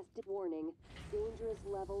explosive gas warning. Dangerous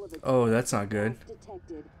level of Oh, that's not good.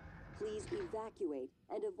 detected. Please evacuate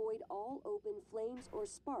and avoid all open flames or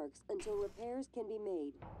sparks until repairs can be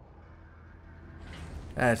made.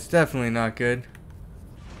 That's definitely not good.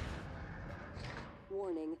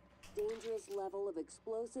 Warning. Dangerous level of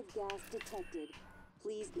explosive gas detected.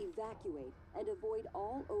 Please evacuate and avoid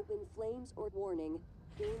all open flames or warning.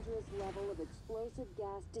 Dangerous level of explosive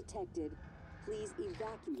gas detected. Please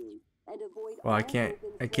evacuate and avoid Well, I all can't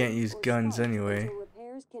open use flames or guns sparks anyway. until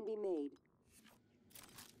repairs can be made.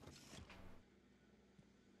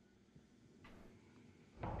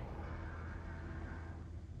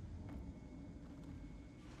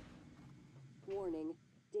 Warning.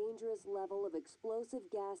 Dangerous level of explosive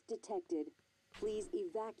gas detected. Please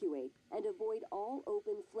evacuate and avoid all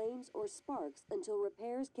open flames or sparks until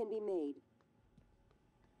repairs can be made.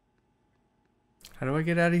 How do I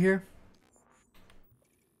get out of here?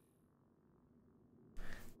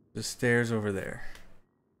 The stairs over there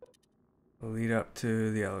will lead up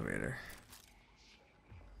to the elevator.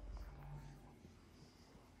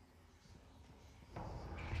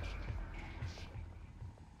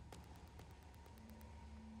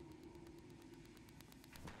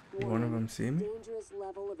 One of them see me? Dangerous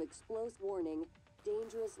level of explosive warning.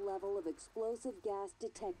 Dangerous level of explosive gas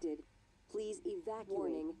detected. Please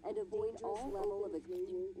evacuate and avoid all level of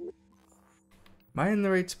Am I in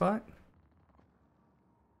the right spot?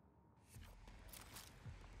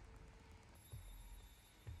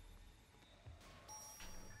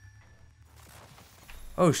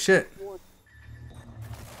 Oh shit.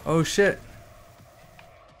 Oh shit.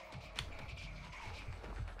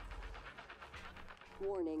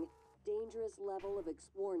 warning. Dangerous level of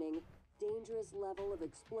warning. Dangerous level of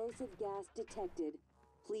explosive gas detected.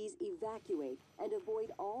 Please evacuate and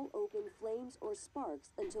avoid all open flames or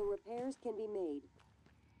sparks until repairs can be made.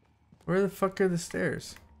 Where the fuck are the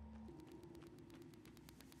stairs?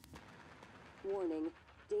 Warning.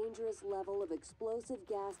 Dangerous level of explosive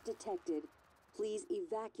gas detected. Please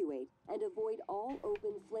evacuate and avoid all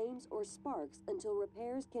open flames or sparks until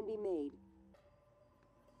repairs can be made.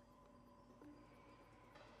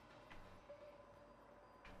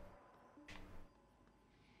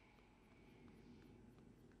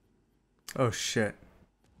 Oh shit.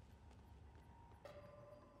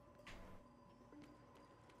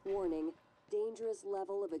 Warning. Dangerous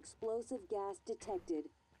level of explosive gas detected.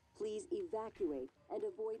 Please evacuate and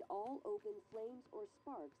avoid all open flames or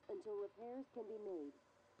sparks until repairs can be made.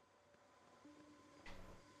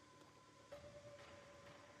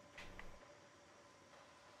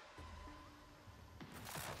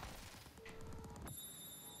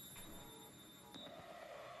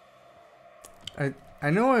 I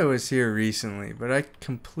know I was here recently, but I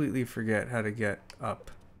completely forget how to get up.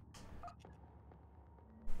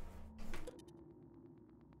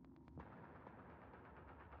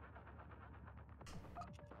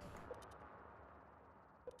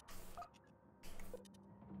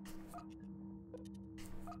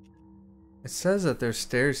 It says that there's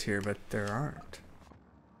stairs here, but there aren't.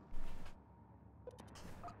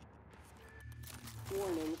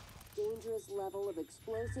 Warning. Dangerous level of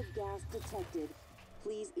explosive gas detected.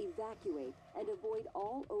 Please evacuate and avoid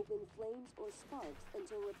all open flames or sparks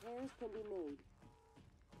until repairs can be made.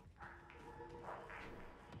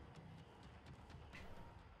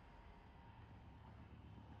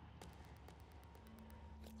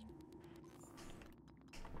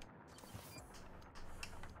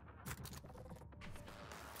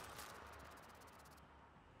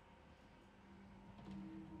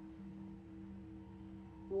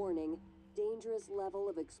 Warning, dangerous level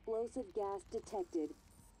of explosive gas detected.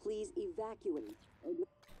 Please evacuate and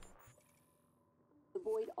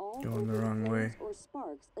avoid all Going the open wrong flames way. or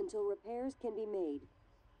sparks until repairs can be made.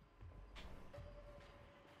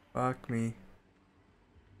 Fuck me.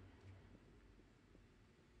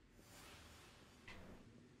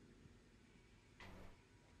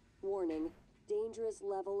 Warning, dangerous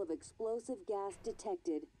level of explosive gas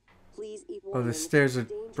detected. Please Oh, the stairs are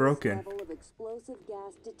dangerous broken. level of explosive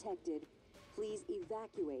gas detected. Please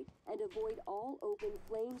evacuate and avoid all open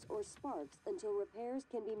flames or sparks until repairs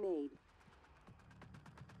can be made.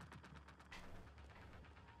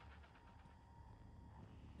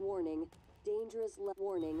 Warning, dangerous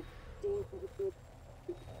warning, dangerous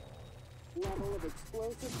level of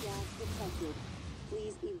explosive gas detected.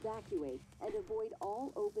 Please evacuate and avoid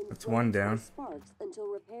all open That's flames one down. or sparks until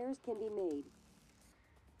repairs can be made.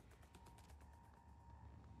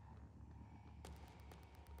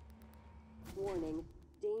 Warning,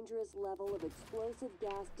 dangerous level of explosive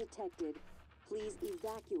gas detected. Please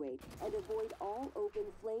evacuate and avoid all open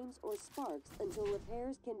flames or sparks until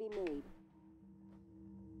repairs can be made.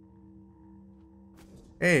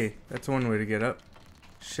 Hey, that's one way to get up.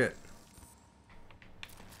 Shit.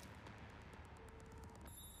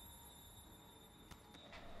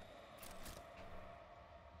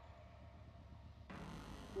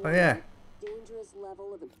 Oh yeah. Dangerous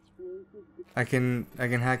level of explosive I can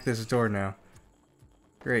hack this door now.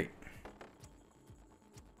 Great.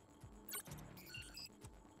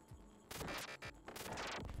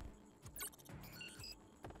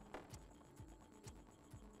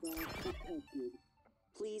 gas detected.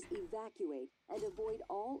 Please evacuate and avoid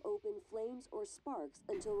all open flames or sparks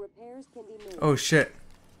until repairs can be made. Oh shit.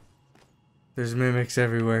 There's mimics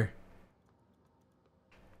everywhere.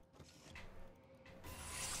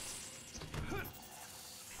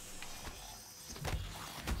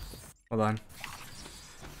 Hold on.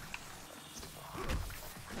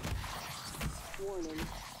 Warning,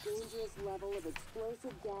 dangerous level of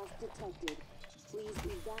explosive gas detected. Please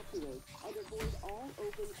evacuate and avoid all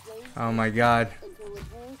open flames Oh my god. until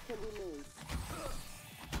repairs can be made.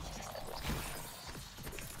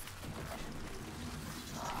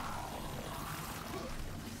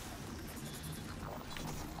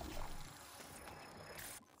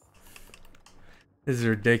 This is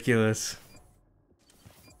ridiculous.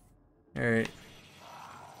 Alright.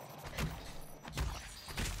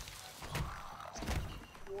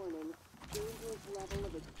 Warning, dangerous level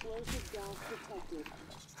of explosive gas detected.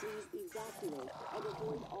 Please evacuate and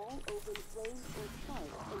avoid all open flames or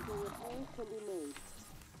sparks until repairs can be made.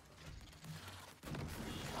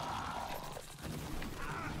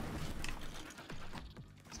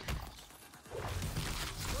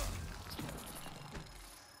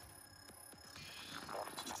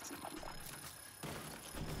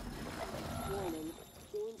 Warning,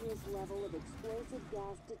 dangerous level of explosive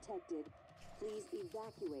gas detected. Please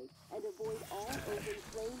evacuate and avoid all open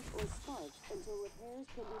flames or sparks until repairs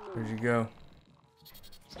can be made. Where'd you go?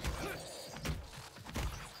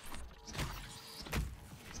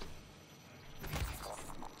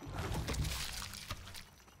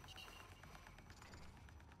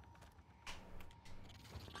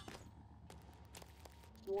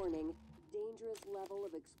 Warning, dangerous level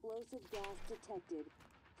of explosive gas detected.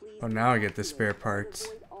 Please Oh, now I get the evacuate spare and parts.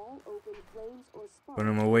 avoid all open flames or sparks Put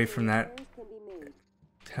 'em away until from that repairs can be made.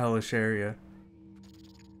 hellish area.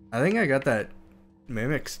 I think I got that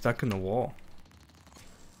mimic stuck in the wall.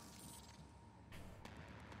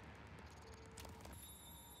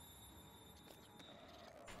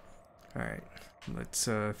 Alright, let's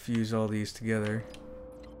fuse all these together.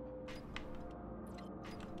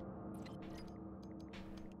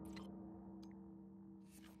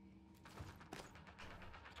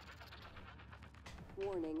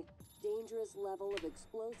 Warning, dangerous level of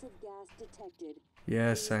explosive gas detected.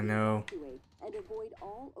 Yes, Please I know. evacuate and avoid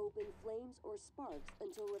all open flames or sparks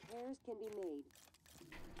until repairs can be made.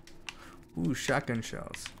 Ooh, shotgun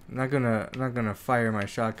shells. I'm not gonna fire my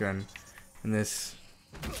shotgun in this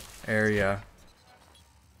area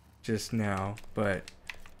just now, but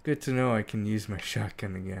good to know I can use my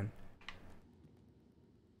shotgun again.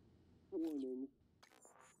 Warning.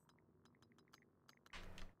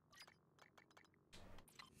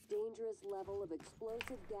 dangerous level of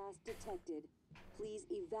explosive gas detected. Please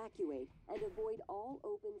evacuate and avoid all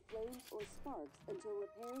open flames or sparks until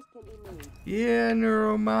repairs can be made. Yeah,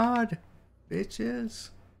 Neuromod, bitches.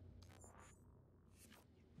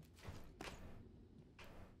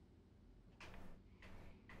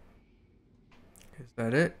 Is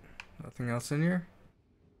that it? Nothing else in here?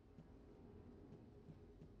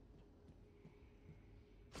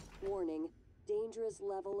 Warning, dangerous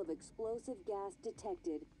level of explosive gas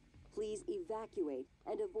detected. Please evacuate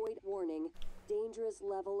and avoid. Warning, dangerous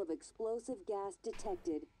level of explosive gas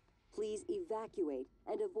detected. Please evacuate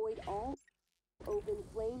and avoid all open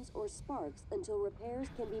flames or sparks until repairs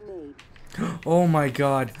can be made. Oh my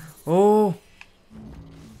god. Oh.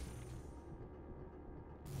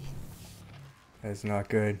 That's not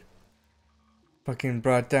good. Fucking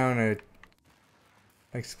brought down a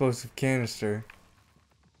explosive canister.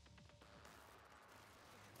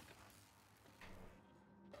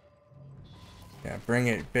 Yeah, bring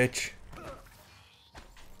it, bitch.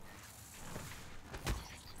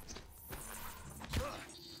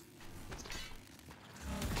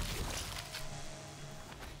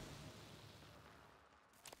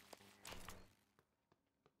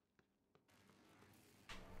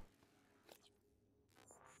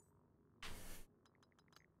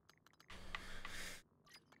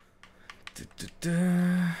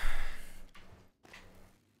 Da-da-da.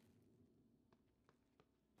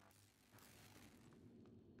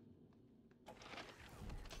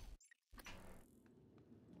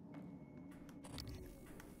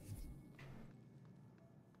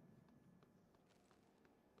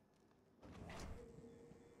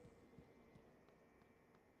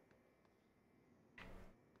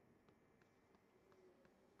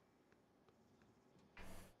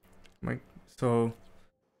 So,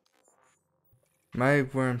 am I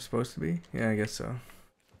where I'm supposed to be? Yeah, I guess so.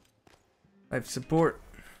 Life support.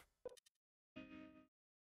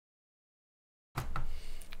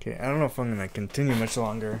 Okay, I don't know if I'm gonna continue much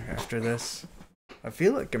longer after this. I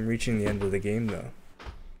feel like I'm reaching the end of the game though.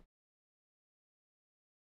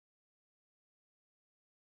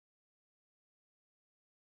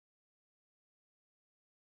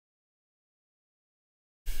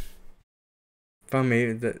 If I'm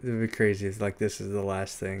able, that would be crazy. It's like this is the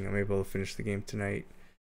last thing. I'm able to finish the game tonight.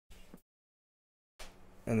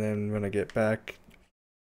 And then when I get back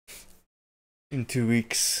in 2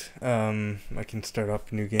 weeks, I can start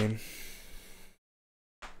up a new game.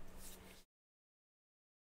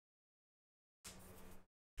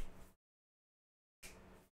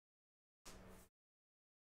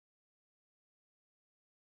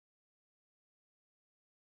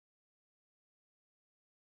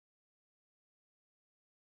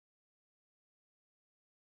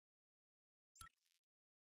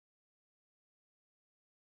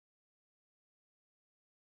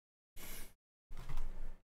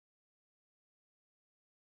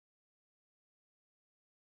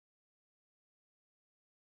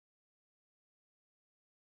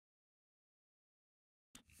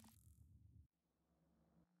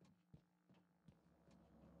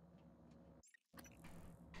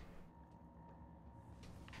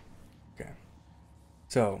 Okay.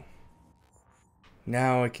 So,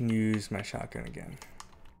 now I can use my shotgun again.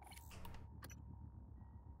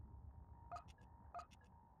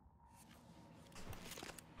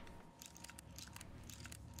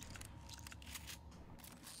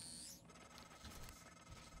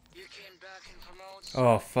 You came back and promoted.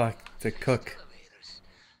 Oh fuck, the cook.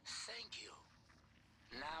 Thank you.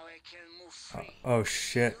 Now I can move free. Oh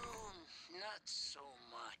shit. You, not so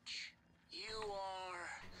much. You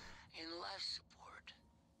are in life support.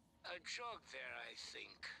 A joke there, I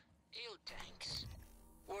think. Ill tanks.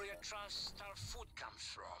 Where your TranStar food comes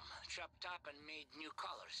from. Chopped up and made new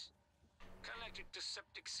colors. Connected to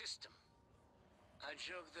septic system. A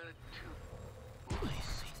joke there too, I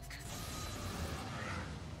think.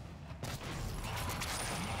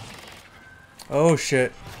 Oh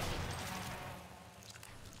shit.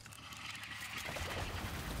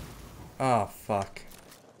 Oh fuck.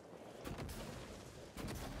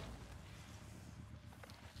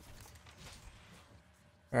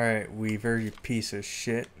 Alright, Weaver, you piece of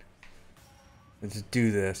shit. Let's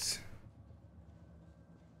do this.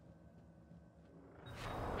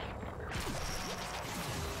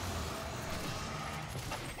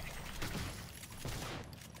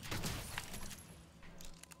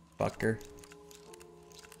 Fucker.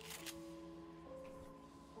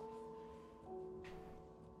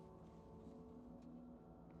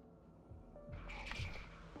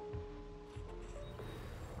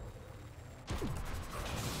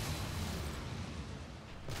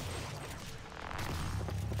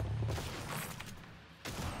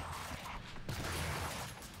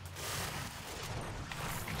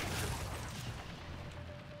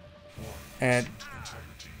 And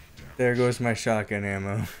there goes my shotgun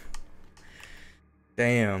ammo.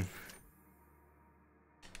 Damn.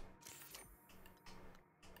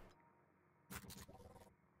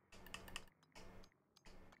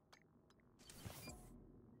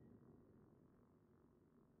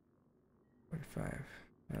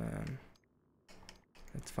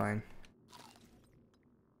 That's fine.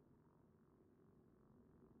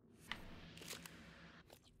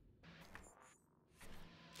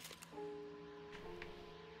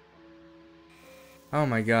 Oh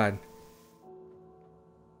my god.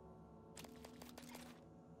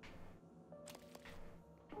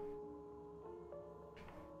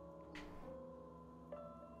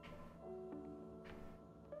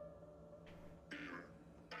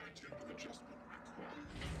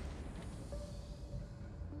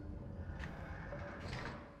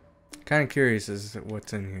 Kind of curious as to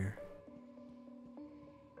what's in here.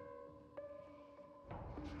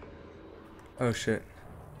 Oh shit.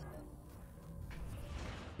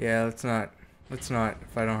 Yeah, let's not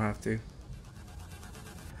if I don't have to.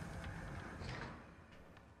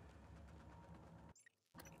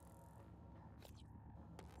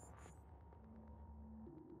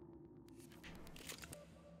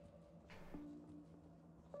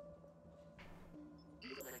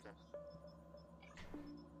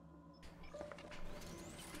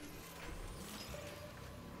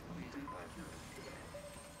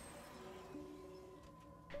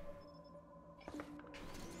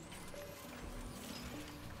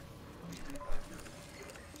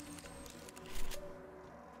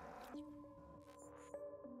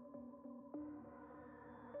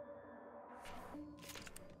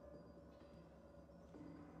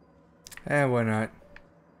 Eh, why not?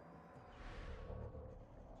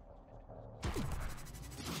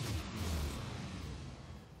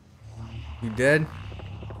 You dead?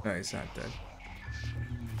 No, he's not dead.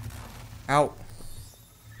 Ow.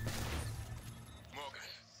 Morgan,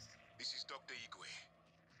 this is Dr. Igwe.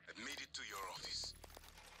 I've made it to your office.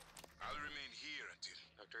 I'll remain here until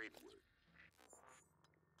Dr. Igwe.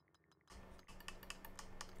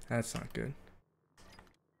 That's not good.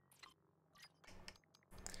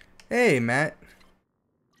 Hey, Matt.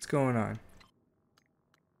 What's going on?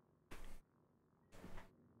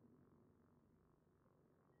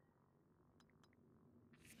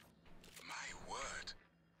 My word.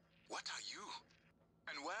 What are you?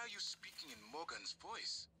 And why are you speaking in Morgan's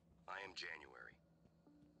voice? I am January.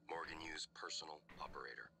 Morgan Yu's personal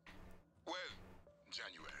operator. Well,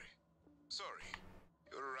 January. Sorry.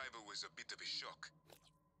 Your arrival was a bit of a shock.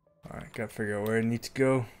 Alright, gotta figure out where I need to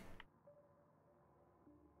go.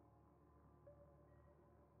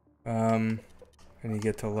 I need to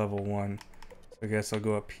get to level 1. So I guess I'll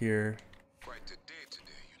go up here. Quite a day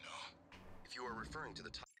today, you know. If you are referring to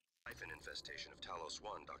the typhon infestation of Talos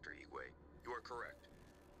 1, Dr. Igwe, you are correct.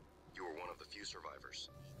 You were one of the few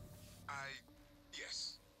survivors.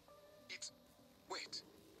 Yes. Wait.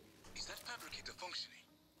 Is that fabricator functioning?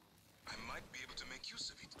 I might be able to make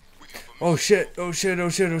use of it with your permission. Oh shit, oh shit, oh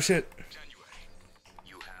shit, oh shit. January.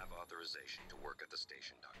 You have authorization to work at the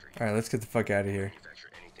station, Dr. Alright, let's get the fuck out of here.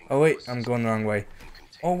 Oh wait, I'm going the wrong way.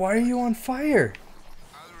 Oh, why are you on fire?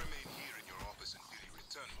 I'll remain here in your office until you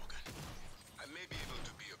return, Morgan. I may be able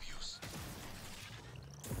to be of use.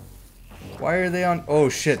 Why are they on? Oh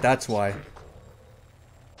shit, that's why.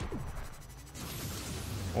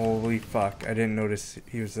 Holy fuck, I didn't notice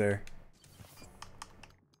he was there.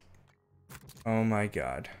 Oh my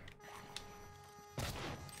god.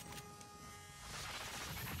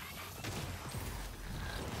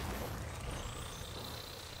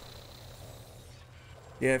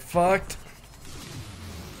 Get fucked.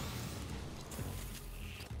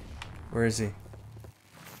 Where is he?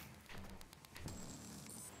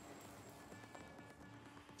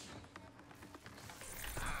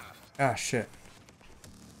 Ah, shit.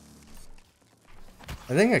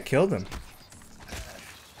 I think I killed him.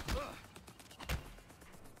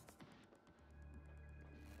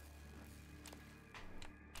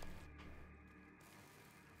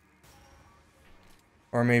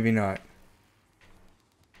 Or maybe not.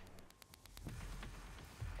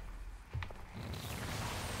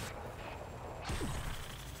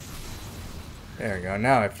 There we go.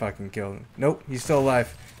 Now I fucking killed him. Nope, he's still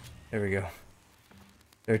alive. There we go.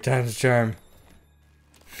 Third time's a charm.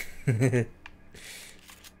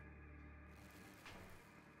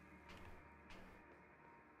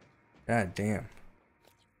 God damn.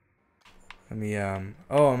 Let me, oh,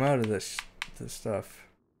 I'm out of this stuff.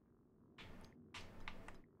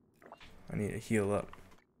 I need to heal up.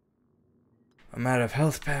 I'm out of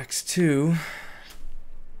health packs too.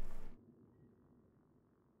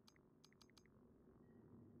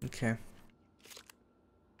 Okay.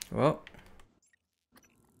 Well,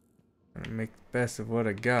 I'm gonna make the best of what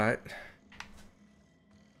I got.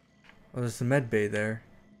 Oh, there's the med bay there.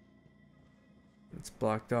 It's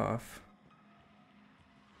blocked off.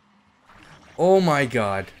 Oh my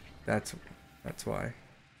god. That's why.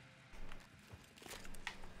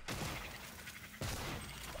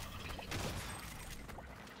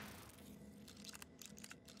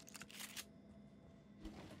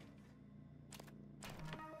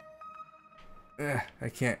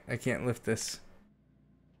 I can't lift this.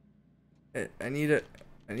 I need it.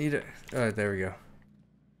 Oh, there we go.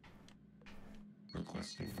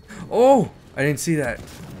 Oh! I didn't see that.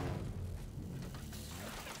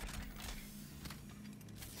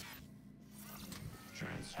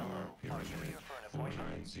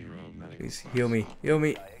 Please heal me. Heal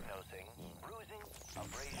me.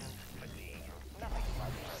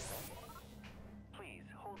 Please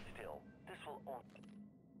hold still. This will only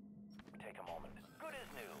take a moment. Good as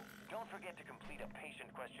new. Don't forget to complete a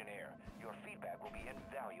patient questionnaire. Your feedback will be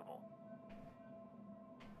invaluable.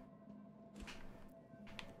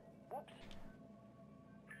 Whoops.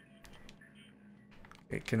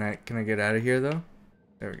 Okay, can I get out of here though?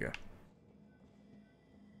 There we go.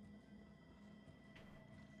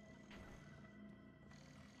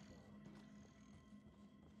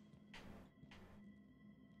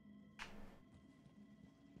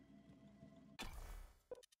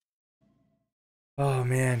 Oh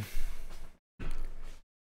man.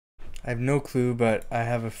 I have no clue, but I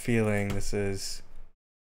have a feeling this is...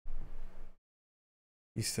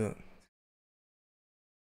 You still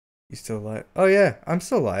alive? Oh yeah, I'm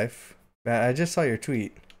still alive. Matt, I just saw your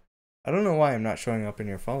tweet. I don't know why I'm not showing up in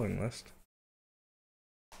your following list.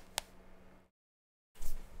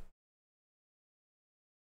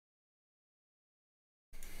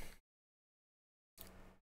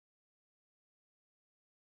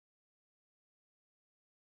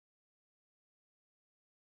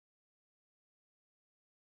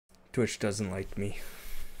 Twitch doesn't like me.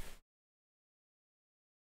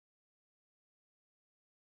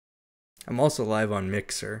 I'm also live on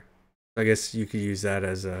Mixer. I guess you could use that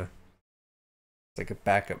as a like a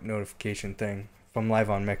backup notification thing. If I'm live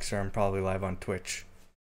on Mixer, I'm probably live on Twitch.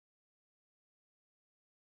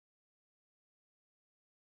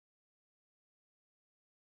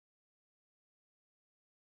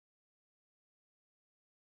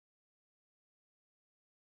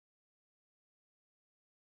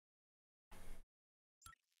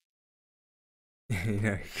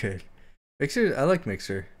 Yeah, you could. Mixer, I like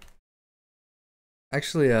Mixer.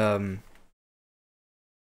 Actually,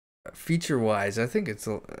 feature-wise, I think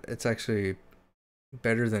it's actually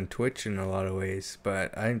better than Twitch in a lot of ways.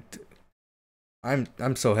 But I'm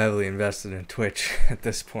so heavily invested in Twitch at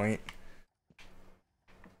this point. I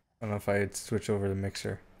don't know if I'd switch over to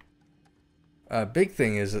Mixer. Big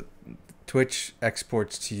thing is that Twitch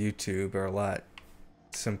exports to YouTube are a lot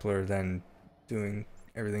simpler than doing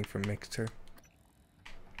everything from Mixer.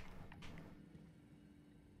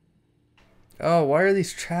 Oh, why are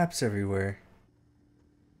these traps everywhere?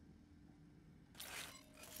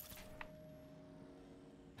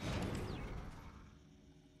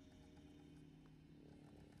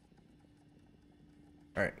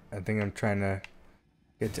 Alright, I think I'm trying to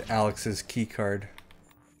get to Alex's key card.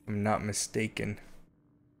 I'm not mistaken.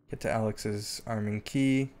 Get to Alex's arming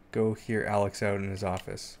key, go hear Alex out in his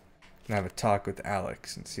office, and have a talk with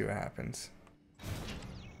Alex and see what happens.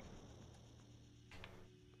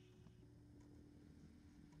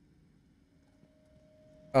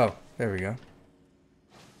 Oh, there we go.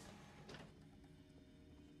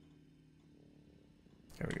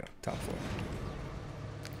 There we go, top floor.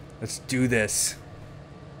 Let's do this.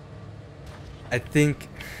 I think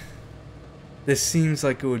this seems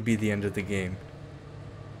like it would be the end of the game.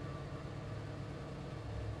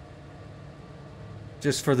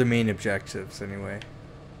 Just for the main objectives, anyway.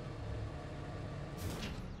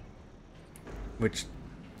 Which,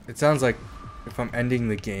 it sounds like if I'm ending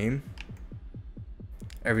the game,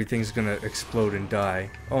 everything's gonna explode and die.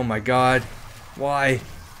 Oh my god. Why?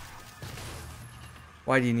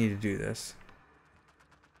 Why do you need to do this?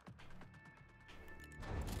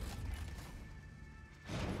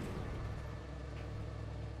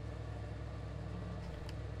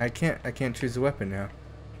 I can't choose a weapon now.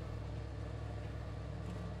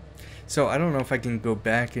 So I don't know if I can go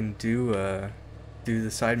back and do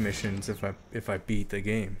the side missions if I beat the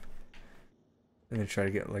game. And then try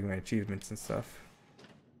to get like my achievements and stuff.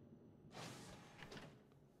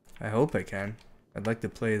 I hope I can. I'd like to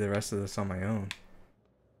play the rest of this on my own.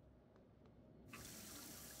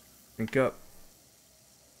 Think up.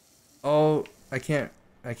 Oh, I can't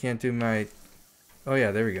do my... Oh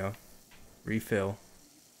yeah, there we go. Refill.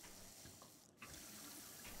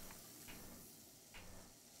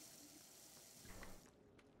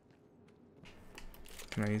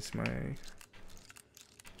 Can I use my...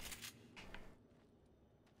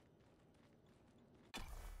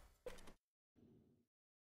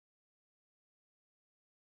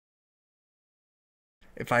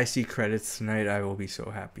 If I see credits tonight, I will be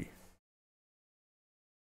so happy.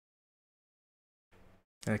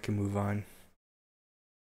 I can move on.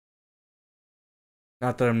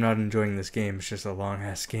 Not that I'm not enjoying this game, it's just a long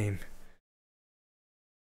ass game.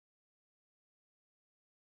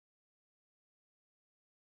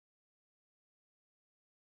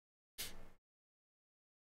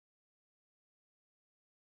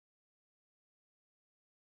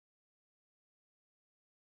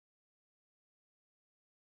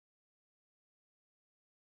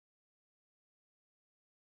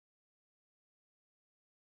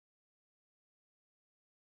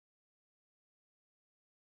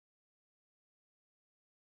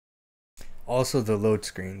 Also the load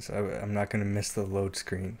screens. I'm not gonna miss the load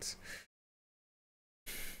screens.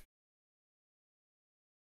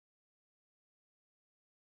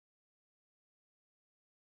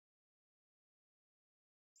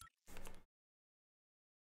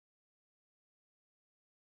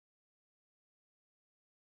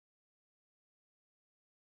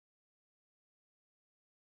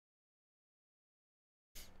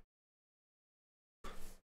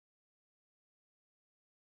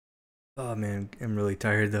 Oh man, I'm really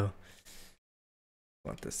tired though. I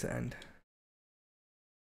want this to end.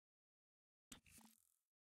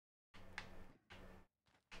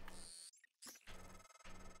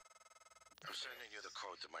 I'm sending you the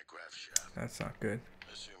code to my graph shaft. That's not good.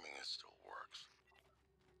 Assuming it still works.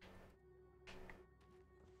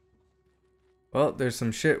 Well, there's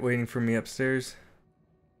some shit waiting for me upstairs.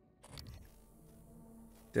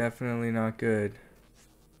 Definitely not good.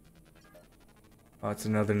 Oh, it's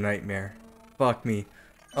another nightmare. Fuck me.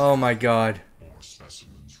 Oh my god. More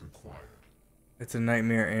specimens required. It's a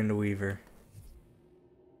nightmare and a weaver.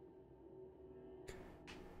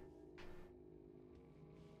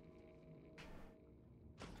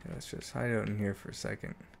 Okay, let's just hide out in here for a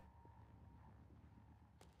second.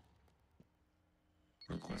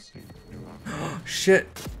 Requesting new option. Shit!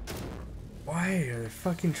 Why are there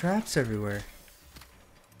fucking traps everywhere?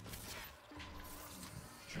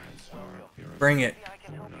 Bring it.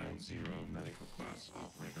 490 medical class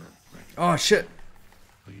operator ready. Oh shit!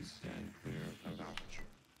 Please stand clear of aperture.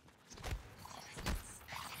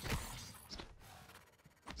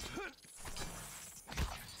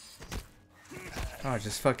 Oh,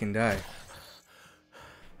 just fucking die.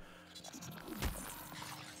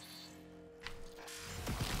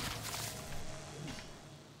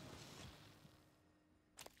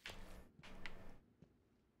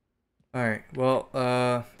 Alright, well,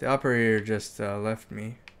 the operator just left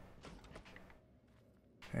me.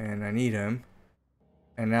 And I need him.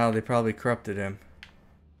 And now they probably corrupted him.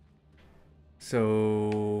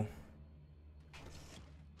 So...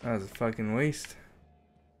 that was a fucking waste.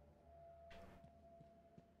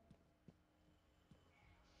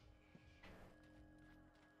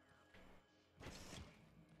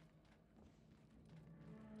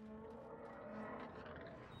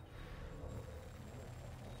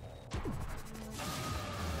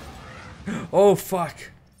 Oh fuck.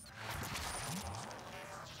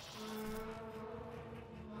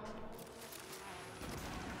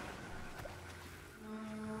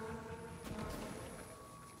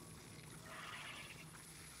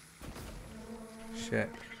 Shit.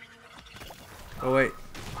 Oh wait.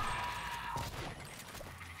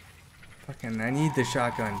 Fucking I need the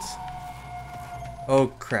shotguns. Oh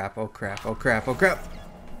crap, oh crap, oh crap, oh crap.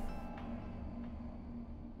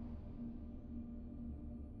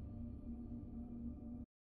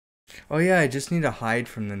 Oh yeah, I just need to hide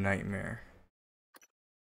from the nightmare.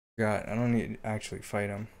 God, I don't need to actually fight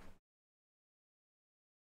him.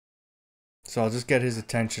 So I'll just get his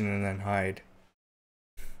attention and then hide.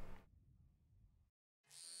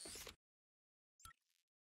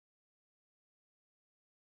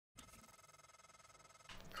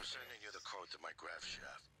 I'm sending you the code to my graph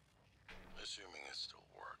shaft. Assuming it still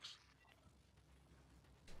works.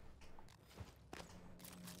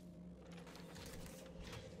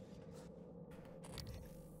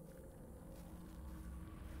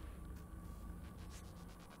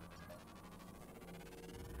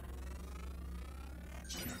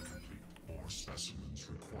 Scan complete. More specimens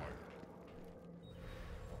required.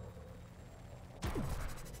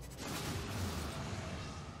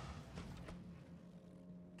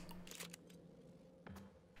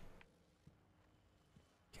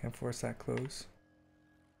 Can't force that close.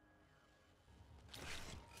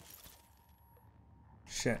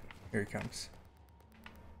 Shit, here he comes.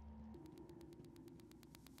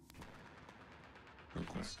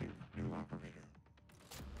 Requesting new operator.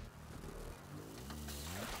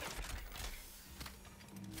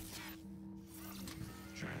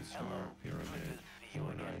 Transfer pyramid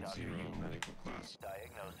 490 medical class.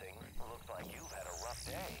 Diagnosing. Looks like you've had a rough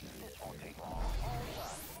day. This won't take long. All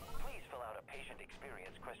done. Please fill out a patient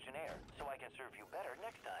experience questionnaire so I can serve you better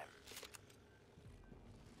next time.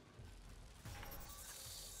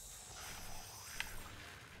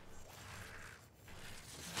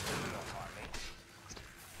 Don't harm me.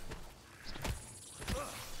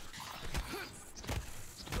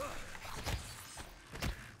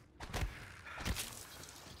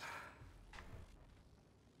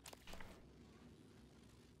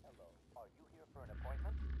 Hello. Are you here for an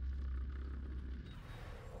appointment?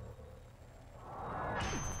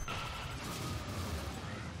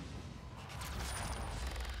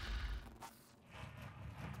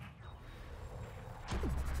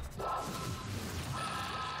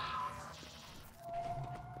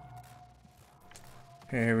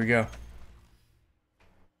 Okay, here we go.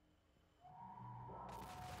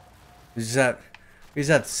 We just have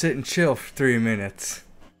to sit and chill for 3 minutes.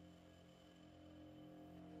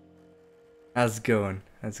 How's it going?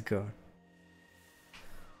 How's it going?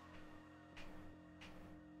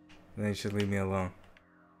 Then you should leave me alone.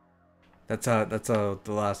 That's how the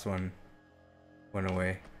last one went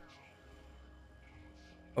away.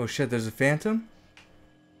 Oh shit, there's a phantom?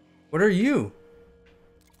 What are you?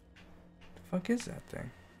 The fuck is that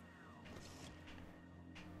thing?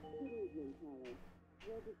 Good evening, Tyler.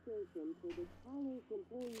 Registration for the Tyler's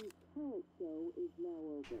Employees Talent Show is now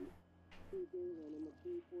open. See Galen in the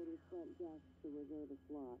three-quarter front desk to reserve a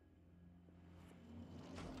slot.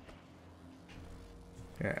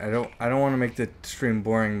 Yeah, I don't want to make the stream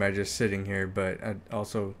boring by just sitting here, but I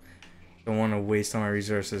also don't want to waste all my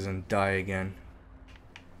resources and die again.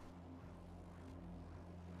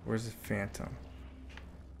 Where's the phantom?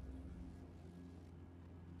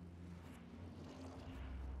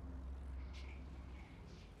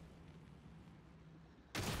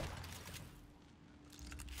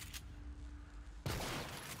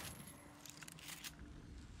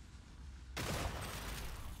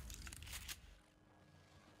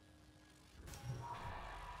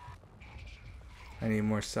 I need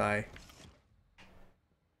more psi.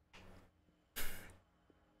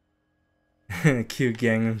 Cute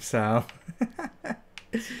Gangnam Style.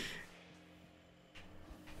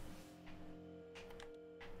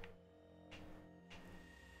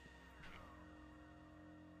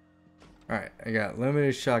 Alright, I got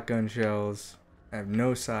limited shotgun shells. I have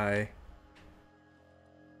no psi.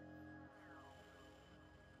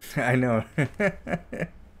 I know.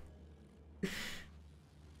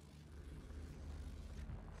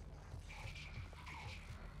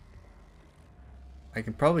 I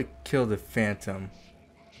can probably kill the phantom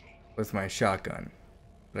with my shotgun,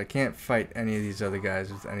 but I can't fight any of these other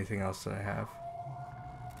guys with anything else that I have.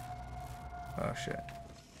 Oh shit.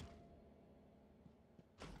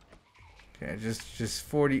 Okay, just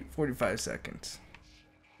 45 seconds.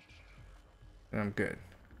 And I'm good.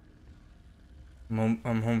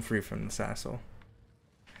 I'm home free from this asshole.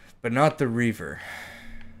 But not the Reaver.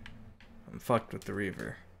 I'm fucked with the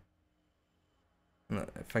Reaver.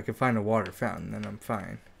 If I could find a water fountain, then I'm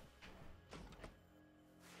fine.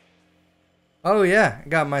 Oh yeah, I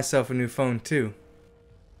got myself a new phone too.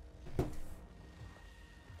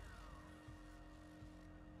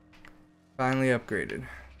 Finally upgraded.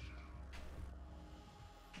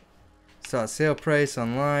 Saw a sale price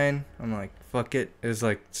online. I'm like, fuck it. It was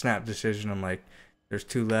like snap decision. I'm like, there's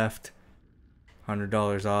 2 left.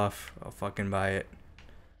 $100 off. I'll fucking buy it.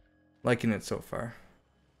 Liking it so far.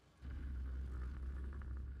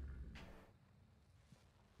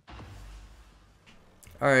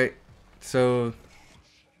 Alright, so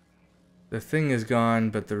the thing is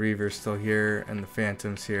gone, but the Reaver's still here, and the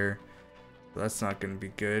Phantom's here. So that's not going to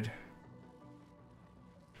be good.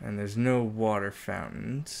 And there's no water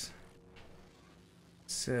fountains.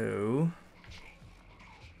 So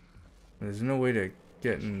there's no way to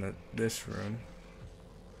get in this room.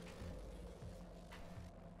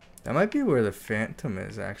 That might be where the Phantom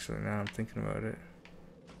is, actually, now I'm thinking about it.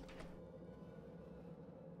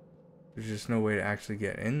 There's just no way to actually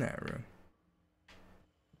get in that room.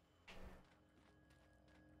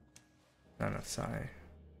 Not enough psi.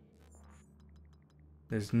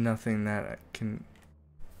 There's nothing that can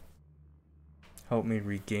help me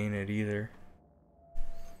regain it either.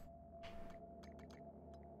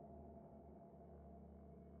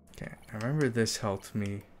 Okay, I remember this helped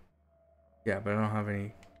me. Yeah, but I don't have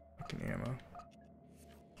any fucking ammo.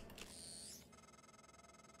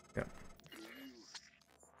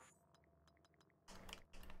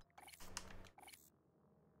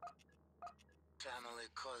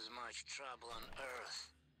 cause much trouble on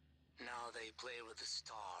Earth. Now they play with the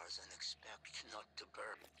stars and expect not to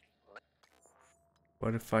burn.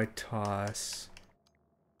 What if I toss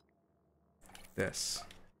this?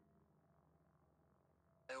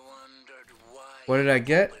 I wondered why. What did I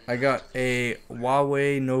get? I got a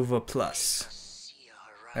Huawei Nova Plus.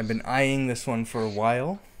 I've been eyeing this one for a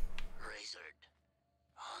while.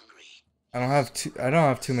 I don't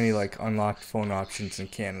have too many like unlocked phone options in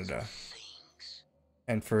Canada.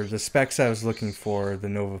 And for the specs I was looking for, the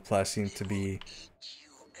Nova Plus seemed to be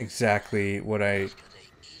exactly what I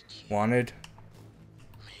wanted.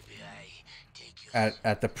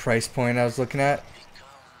 At the price point I was looking at.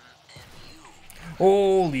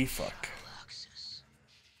 Holy fuck.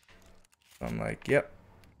 So I'm like, yep,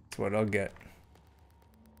 that's what I'll get.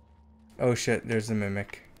 Oh shit, there's the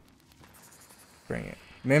Mimic. Bring it.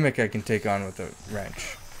 Mimic I can take on with a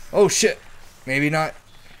wrench. Oh shit! Maybe not.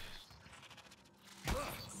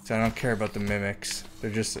 So I don't care about the Mimics.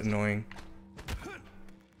 They're just annoying.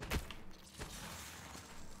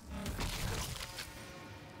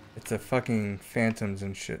 It's the fucking phantoms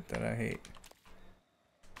and shit that I hate.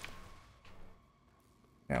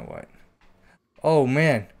 Now what? Oh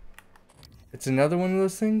man! It's another one of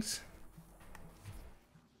those things?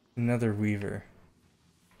 Another Weaver.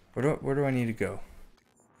 Where do I need to go?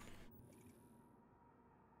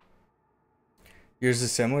 Yours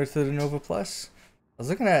is similar to the Nova Plus? I was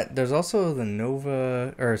looking at, there's also the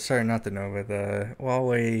Nova, or sorry, not the Nova, the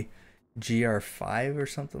Huawei GR5 or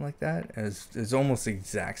something like that. It's almost the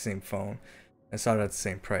exact same phone. I saw it at the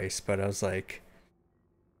same price, but I was like,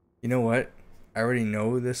 you know what? I already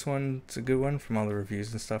know this one's a good one from all the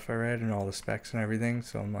reviews and stuff I read and all the specs and everything,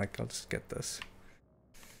 so I'm like, I'll just get this.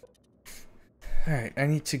 Alright, I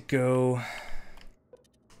need to go...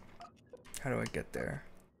 How do I get there?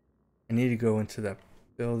 I need to go into that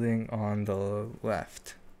building on the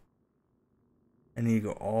left. I need to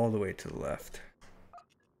go all the way to the left.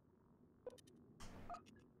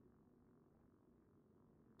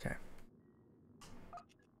 Okay.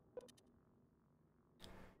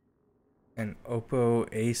 An Oppo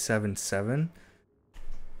A77.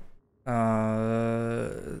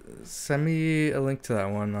 Send me a link to that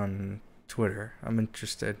one on Twitter. I'm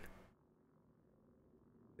interested.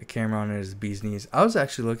 The camera on it is bee's knees. I was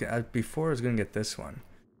actually looking at, before I was going to get this one,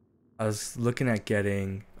 I was looking at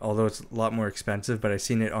getting, although it's a lot more expensive, but I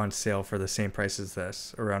seen it on sale for the same price as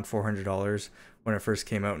this, around $400 when it first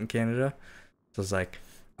came out in Canada. So I was like,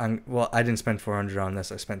 well, I didn't spend $400 on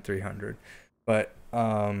this. I spent $300. But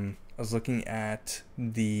I was looking at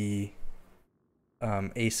the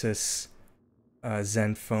Asus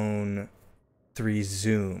Zenfone 3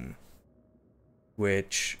 Zoom,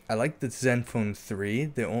 which I like the Zenfone 3,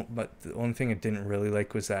 but the only thing I didn't really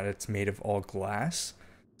like was that it's made of all glass.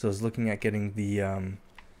 So I was looking at getting the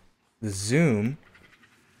Zoom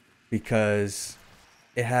because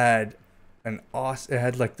it had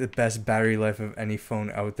like the best battery life of any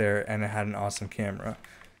phone out there, and it had an awesome camera,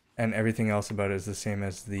 and everything else about it is the same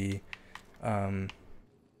as the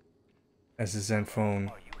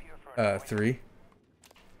Zenfone 3.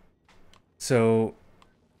 So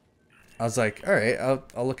I was like, all right,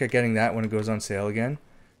 I'll look at getting that when it goes on sale again.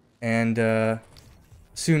 And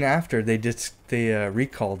soon after, they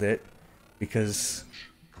recalled it because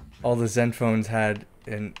all the Zenphones had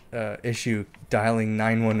an issue dialing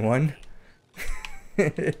 911.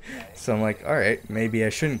 So I'm like, all right, maybe I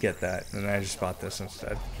shouldn't get that, and I just bought this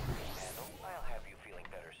instead.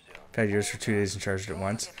 I've had yours for 2 days and charged it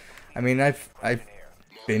once. I mean, I've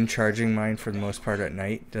been charging mine for the most part at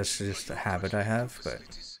night. That's just a habit I have, but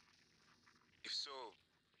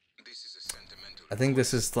I think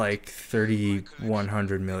this is like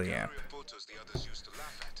 3100 milliamp.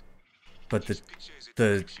 But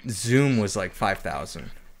the Zoom was like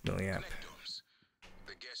 5000 milliamp.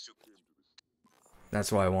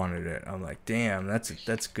 That's why I wanted it. I'm like, damn,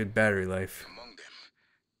 that's good battery life.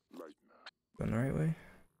 Going the right way?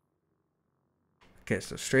 Okay,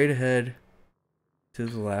 so straight ahead, to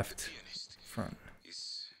the left, front.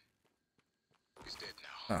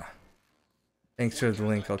 Ah. Thanks for the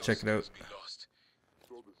link, I'll check it out.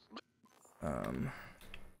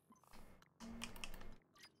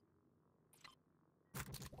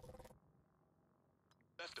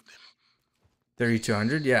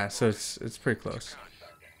 $3,200? Yeah, so it's pretty close.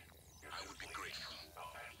 I would be grateful.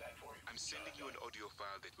 I'm sending you an audio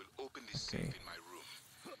file that will open this safe in my room.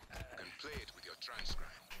 You can play it with your transcribe.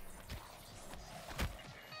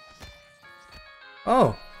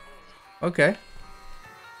 Oh. Okay.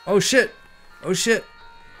 Oh shit. Oh shit.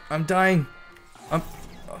 I'm dying.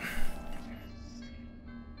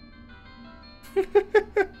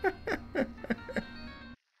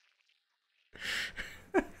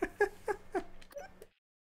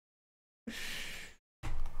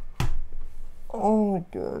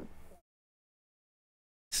 god.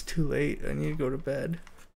 It's too late. I need to go to bed.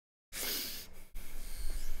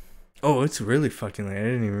 Oh, it's really fucking late. I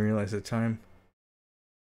didn't even realize the time.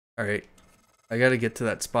 Alright. I gotta get to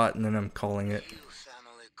that spot and then I'm calling it.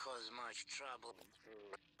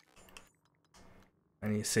 I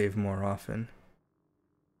need to save more often.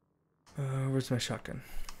 Where's my shotgun?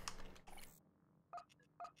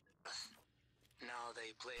 Now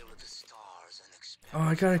they play with the stars and expect. Oh,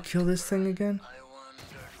 I gotta kill this thing again? I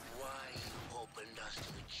wondered why you opened us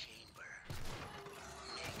to the chamber.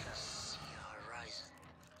 Make us see a horizon.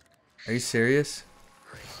 Are you serious?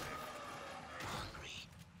 Hungry,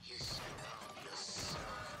 you said yourself.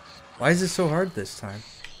 Why is it so hard this time?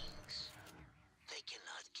 They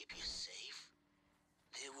cannot keep you safe.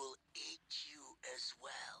 They will eat you as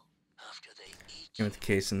well after they eat Came with the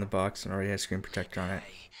case in the box and already has screen protector on it.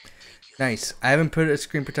 Nice. I haven't put a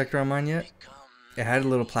screen protector on mine yet. It had a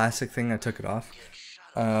little plastic thing. I took it off.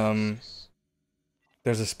 There's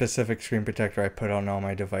a specific screen protector I put on all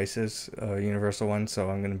my devices, a universal one,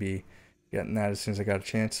 so I'm going to be getting that as soon as I got a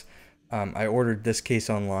chance. I ordered this case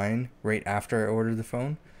online right after I ordered the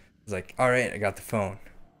phone. I was like, alright, I got the phone.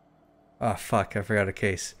 Oh, fuck, I forgot a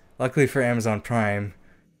case. Luckily for Amazon Prime,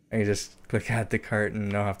 I can just click add to cart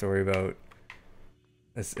and don't have to worry about...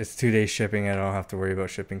 It's 2 days shipping, I don't have to worry about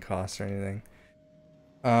shipping costs or anything.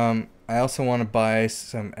 I also want to buy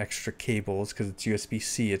some extra cables because it's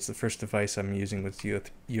USB-C. It's the first device I'm using with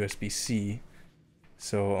USB-C.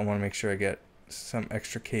 So I want to make sure I get some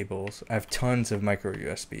extra cables. I have tons of micro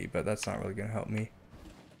USB, but that's not really going to help me.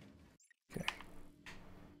 Okay.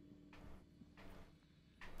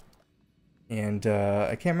 And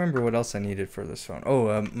I can't remember what else I needed for this phone.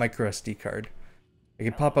 Oh, micro SD card. I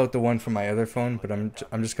could pop out the one from my other phone, but I'm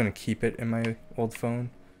just gonna keep it in my old phone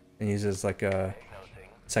and use it as like a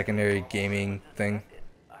secondary gaming thing.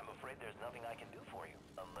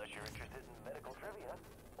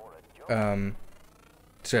 So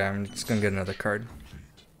yeah, I'm just gonna get another card.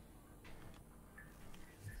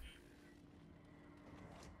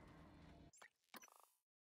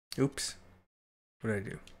 Oops. What did I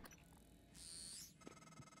do?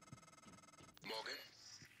 Morgan,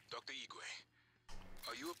 Dr. Igwe,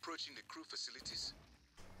 are you approaching the crew facilities?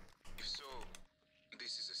 If so,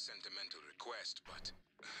 this is a sentimental request, but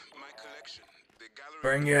my collection, the gallery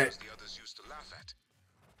Bring of it. photos the others used to laugh at.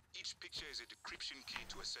 Each picture is a decryption key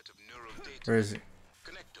to a set of neural data. Where is it?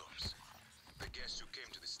 Connectomes. The guests who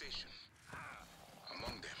came to the station.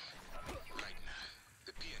 Among them, Leitner,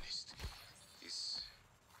 the pianist, is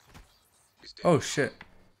dead. Oh shit.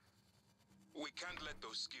 We can't let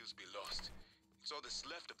those skills be lost. It's all that's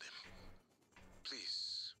left of them.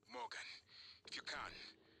 Please, Morgan, if you can,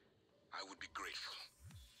 I would be grateful.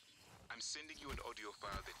 I'm sending you an audio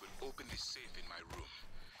file that will open this safe in my room.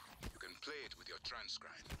 You can play it with your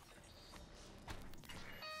transcribe.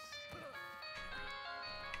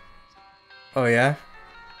 Oh yeah?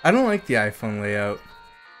 I don't like the iPhone layout.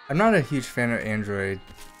 I'm not a huge fan of Android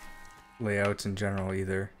layouts in general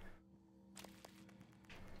either.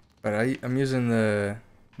 But I'm using the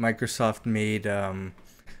Microsoft made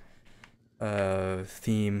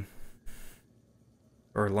theme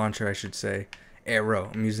or launcher, I should say.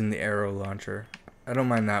 Arrow. I'm using the Arrow launcher. I don't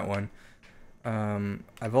mind that one.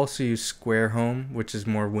 I've also used Square Home, which is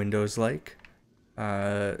more Windows-like.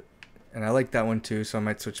 And I like that one too, so I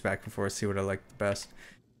might switch back and forth, see what I like the best.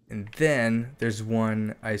 And then there's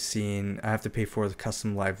one I've seen. I have to pay for the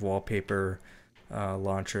custom live wallpaper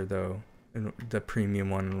launcher though, the premium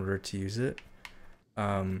one, in order to use it.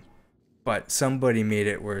 But somebody made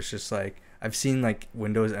it where it's just like, I've seen like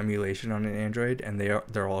Windows emulation on an Android, and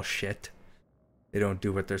they're all shit. They don't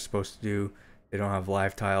do what they're supposed to do. They don't have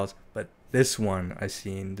live tiles. But this one I've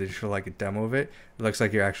seen, they show like a demo of it. It looks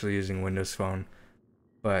like you're actually using Windows Phone,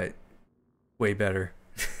 but way better.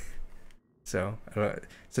 So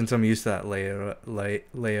since I'm used to that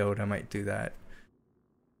layout, I might do that.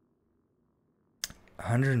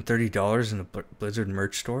 $130 in the Blizzard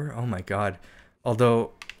merch store? Oh my god.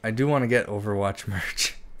 Although I do want to get Overwatch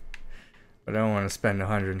merch, but I don't want to spend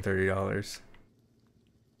 $130.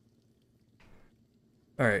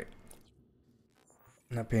 Alright.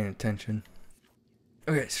 Not paying attention.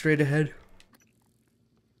 Okay, straight ahead.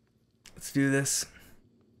 Let's do this.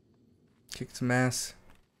 Kick some ass.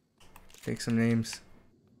 Take some names.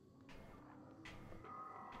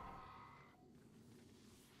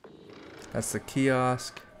 That's the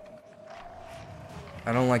kiosk.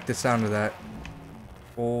 I don't like the sound of that.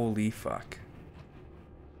 Holy fuck.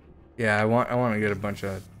 Yeah, I want to get a bunch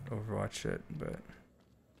of Overwatch shit, but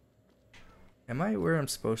am I where I'm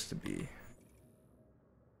supposed to be?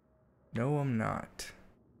 No, I'm not.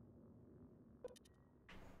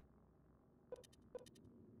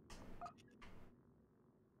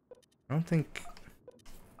 I don't think...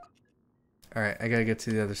 Alright, I gotta get to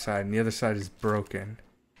the other side, and the other side is broken.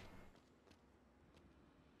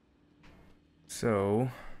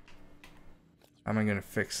 So... how am I gonna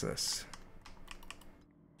fix this?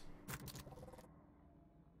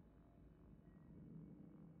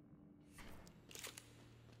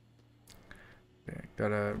 Okay,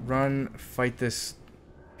 gotta run, fight this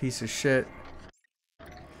piece of shit.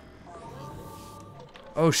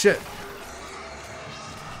 Oh shit!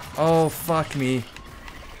 Oh fuck me.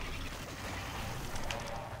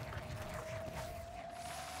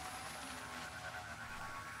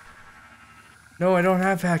 No, I don't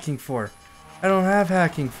have hacking 4. I don't have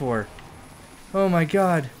hacking 4. Oh my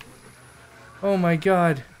god. Oh my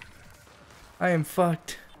god. I am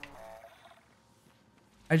fucked.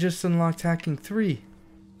 I just unlocked hacking 3.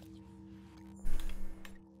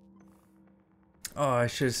 Oh, I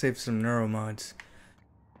should have saved some neuromods.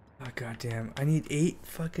 Oh goddamn. I need 8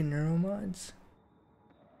 fucking neuromods?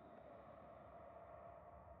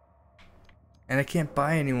 And I can't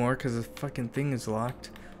buy anymore because the fucking thing is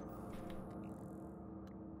locked.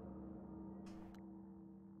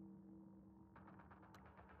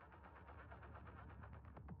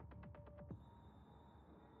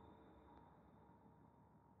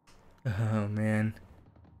 Oh man.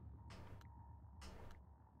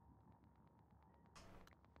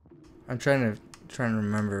 I'm trying to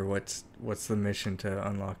remember what's the mission to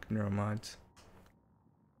unlock neuromods.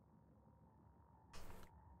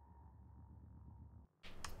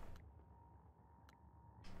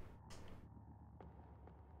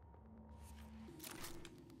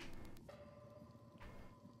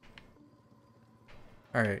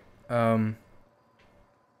 Alright,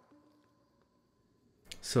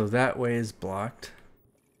 so that way is blocked.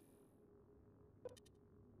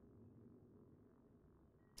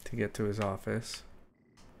 To get to his office.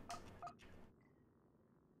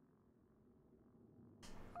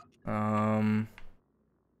 I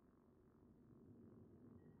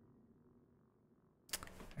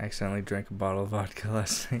accidentally drank a bottle of vodka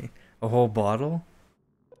last night. A whole bottle?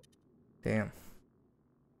 Damn.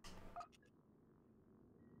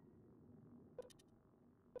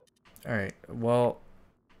 Alright, well,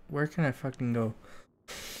 where can I fucking go?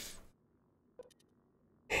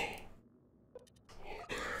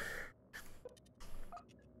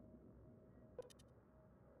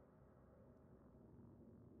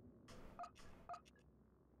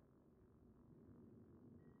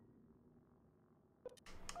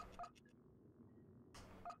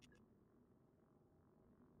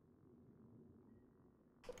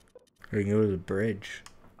 I can go to the bridge.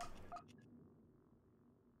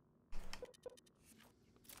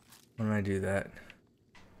 When I do that.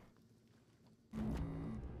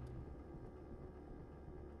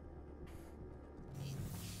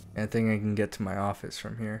 I think I can get to my office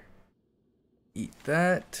from here. Eat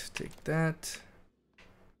that, take that.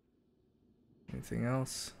 Anything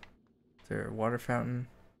else? Is there a water fountain?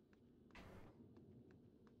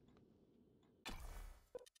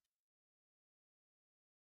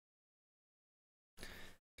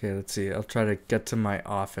 Okay, let's see. I'll try to get to my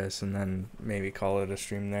office and then maybe call it a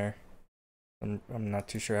stream there. I'm not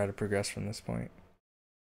too sure how to progress from this point.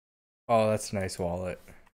 Oh, that's a nice wallet.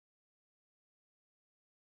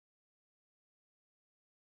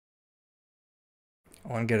 I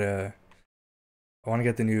want to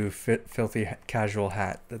get the new filthy casual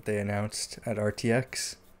hat that they announced at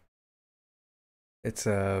RTX. It's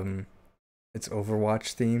Overwatch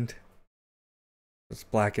themed. It's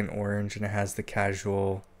black and orange, and it has the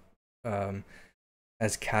casual,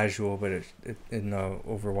 as casual, but it in the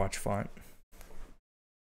Overwatch font.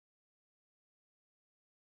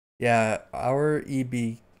 Yeah, our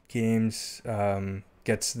EB Games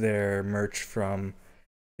gets their merch from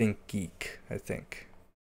Think Geek, I think,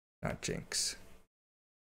 not Jinx.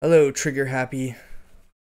 Hello, Trigger Happy.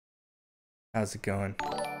 How's it going?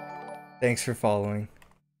 Thanks for following.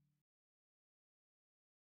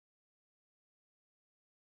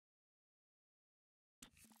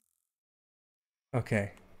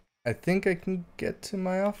 Okay, I think I can get to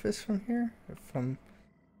my office from here.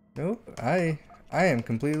 Nope, I am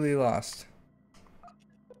completely lost.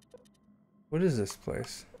 What is this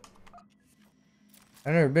place?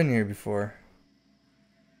 I've never been here before.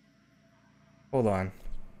 Hold on.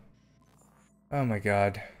 Oh my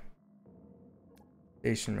god.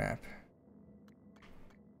 Station map.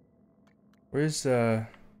 Where's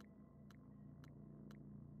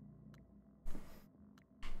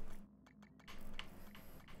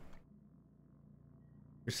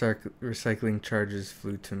recycling charges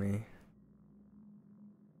flew to me.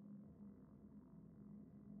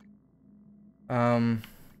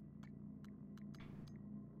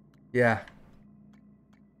 Yeah.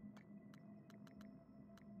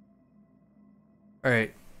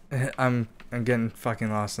 Alright. I'm getting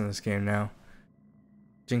fucking lost in this game now.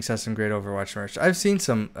 Jinx has some great Overwatch merch. I've seen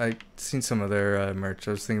some of their merch.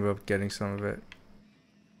 I was thinking about getting some of it.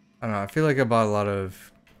 I don't know, I feel like I bought a lot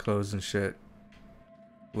of clothes and shit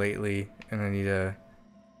lately, and I need to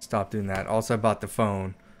stop doing that. Also, I bought the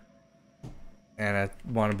phone, and I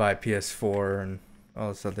want to buy a PS4 and all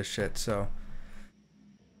this other shit, so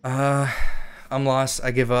I'm lost.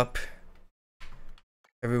 I give up.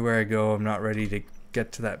 Everywhere I go, I'm not ready to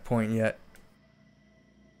get to that point yet.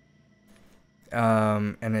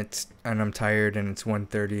 And I'm tired, and it's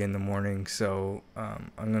 1:30 in the morning, so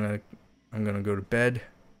I'm gonna go to bed.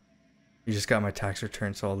 You just got my tax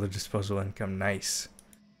return, so all the disposable income, nice.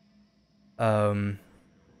 Okay.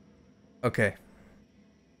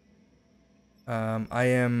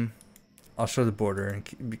 I'll show the border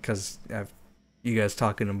because I have you guys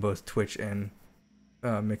talking on both Twitch and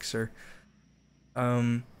Mixer.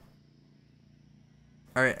 Alright,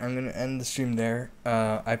 I'm gonna end the stream there.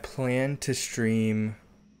 I plan to stream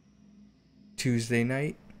Tuesday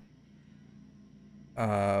night.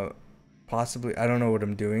 Possibly, I don't know what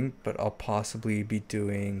I'm doing, but I'll possibly be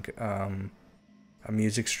doing a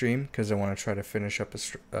music stream because I want to try to finish up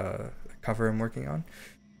a cover I'm working on.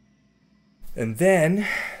 And then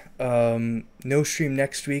no stream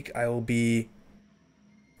next week. I'll be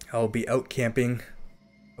out camping.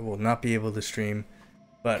 I will not be able to stream,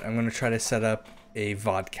 but I'm gonna try to set up a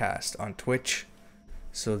vodcast on Twitch,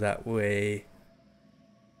 so that way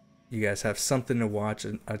you guys have something to watch.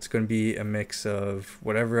 And it's gonna be a mix of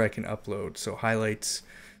whatever I can upload, so highlights,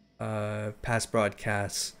 past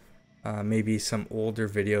broadcasts, maybe some older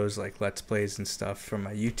videos like Let's Plays and stuff from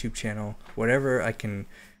my YouTube channel, whatever I can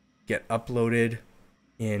get uploaded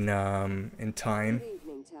in time.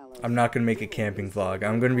 I'm not gonna make a camping vlog.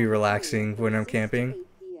 I'm gonna be relaxing when I'm camping.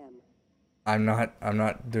 I'm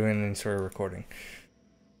not doing any sort of recording.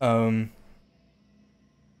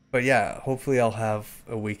 But yeah, hopefully I'll have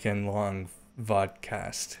a weekend long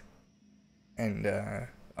vodcast, and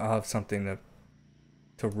I'll have something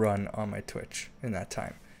to run on my Twitch in that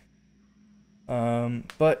time.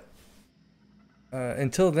 But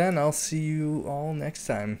until then, I'll see you all next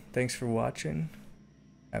time. Thanks for watching.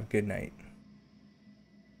 Have a good night.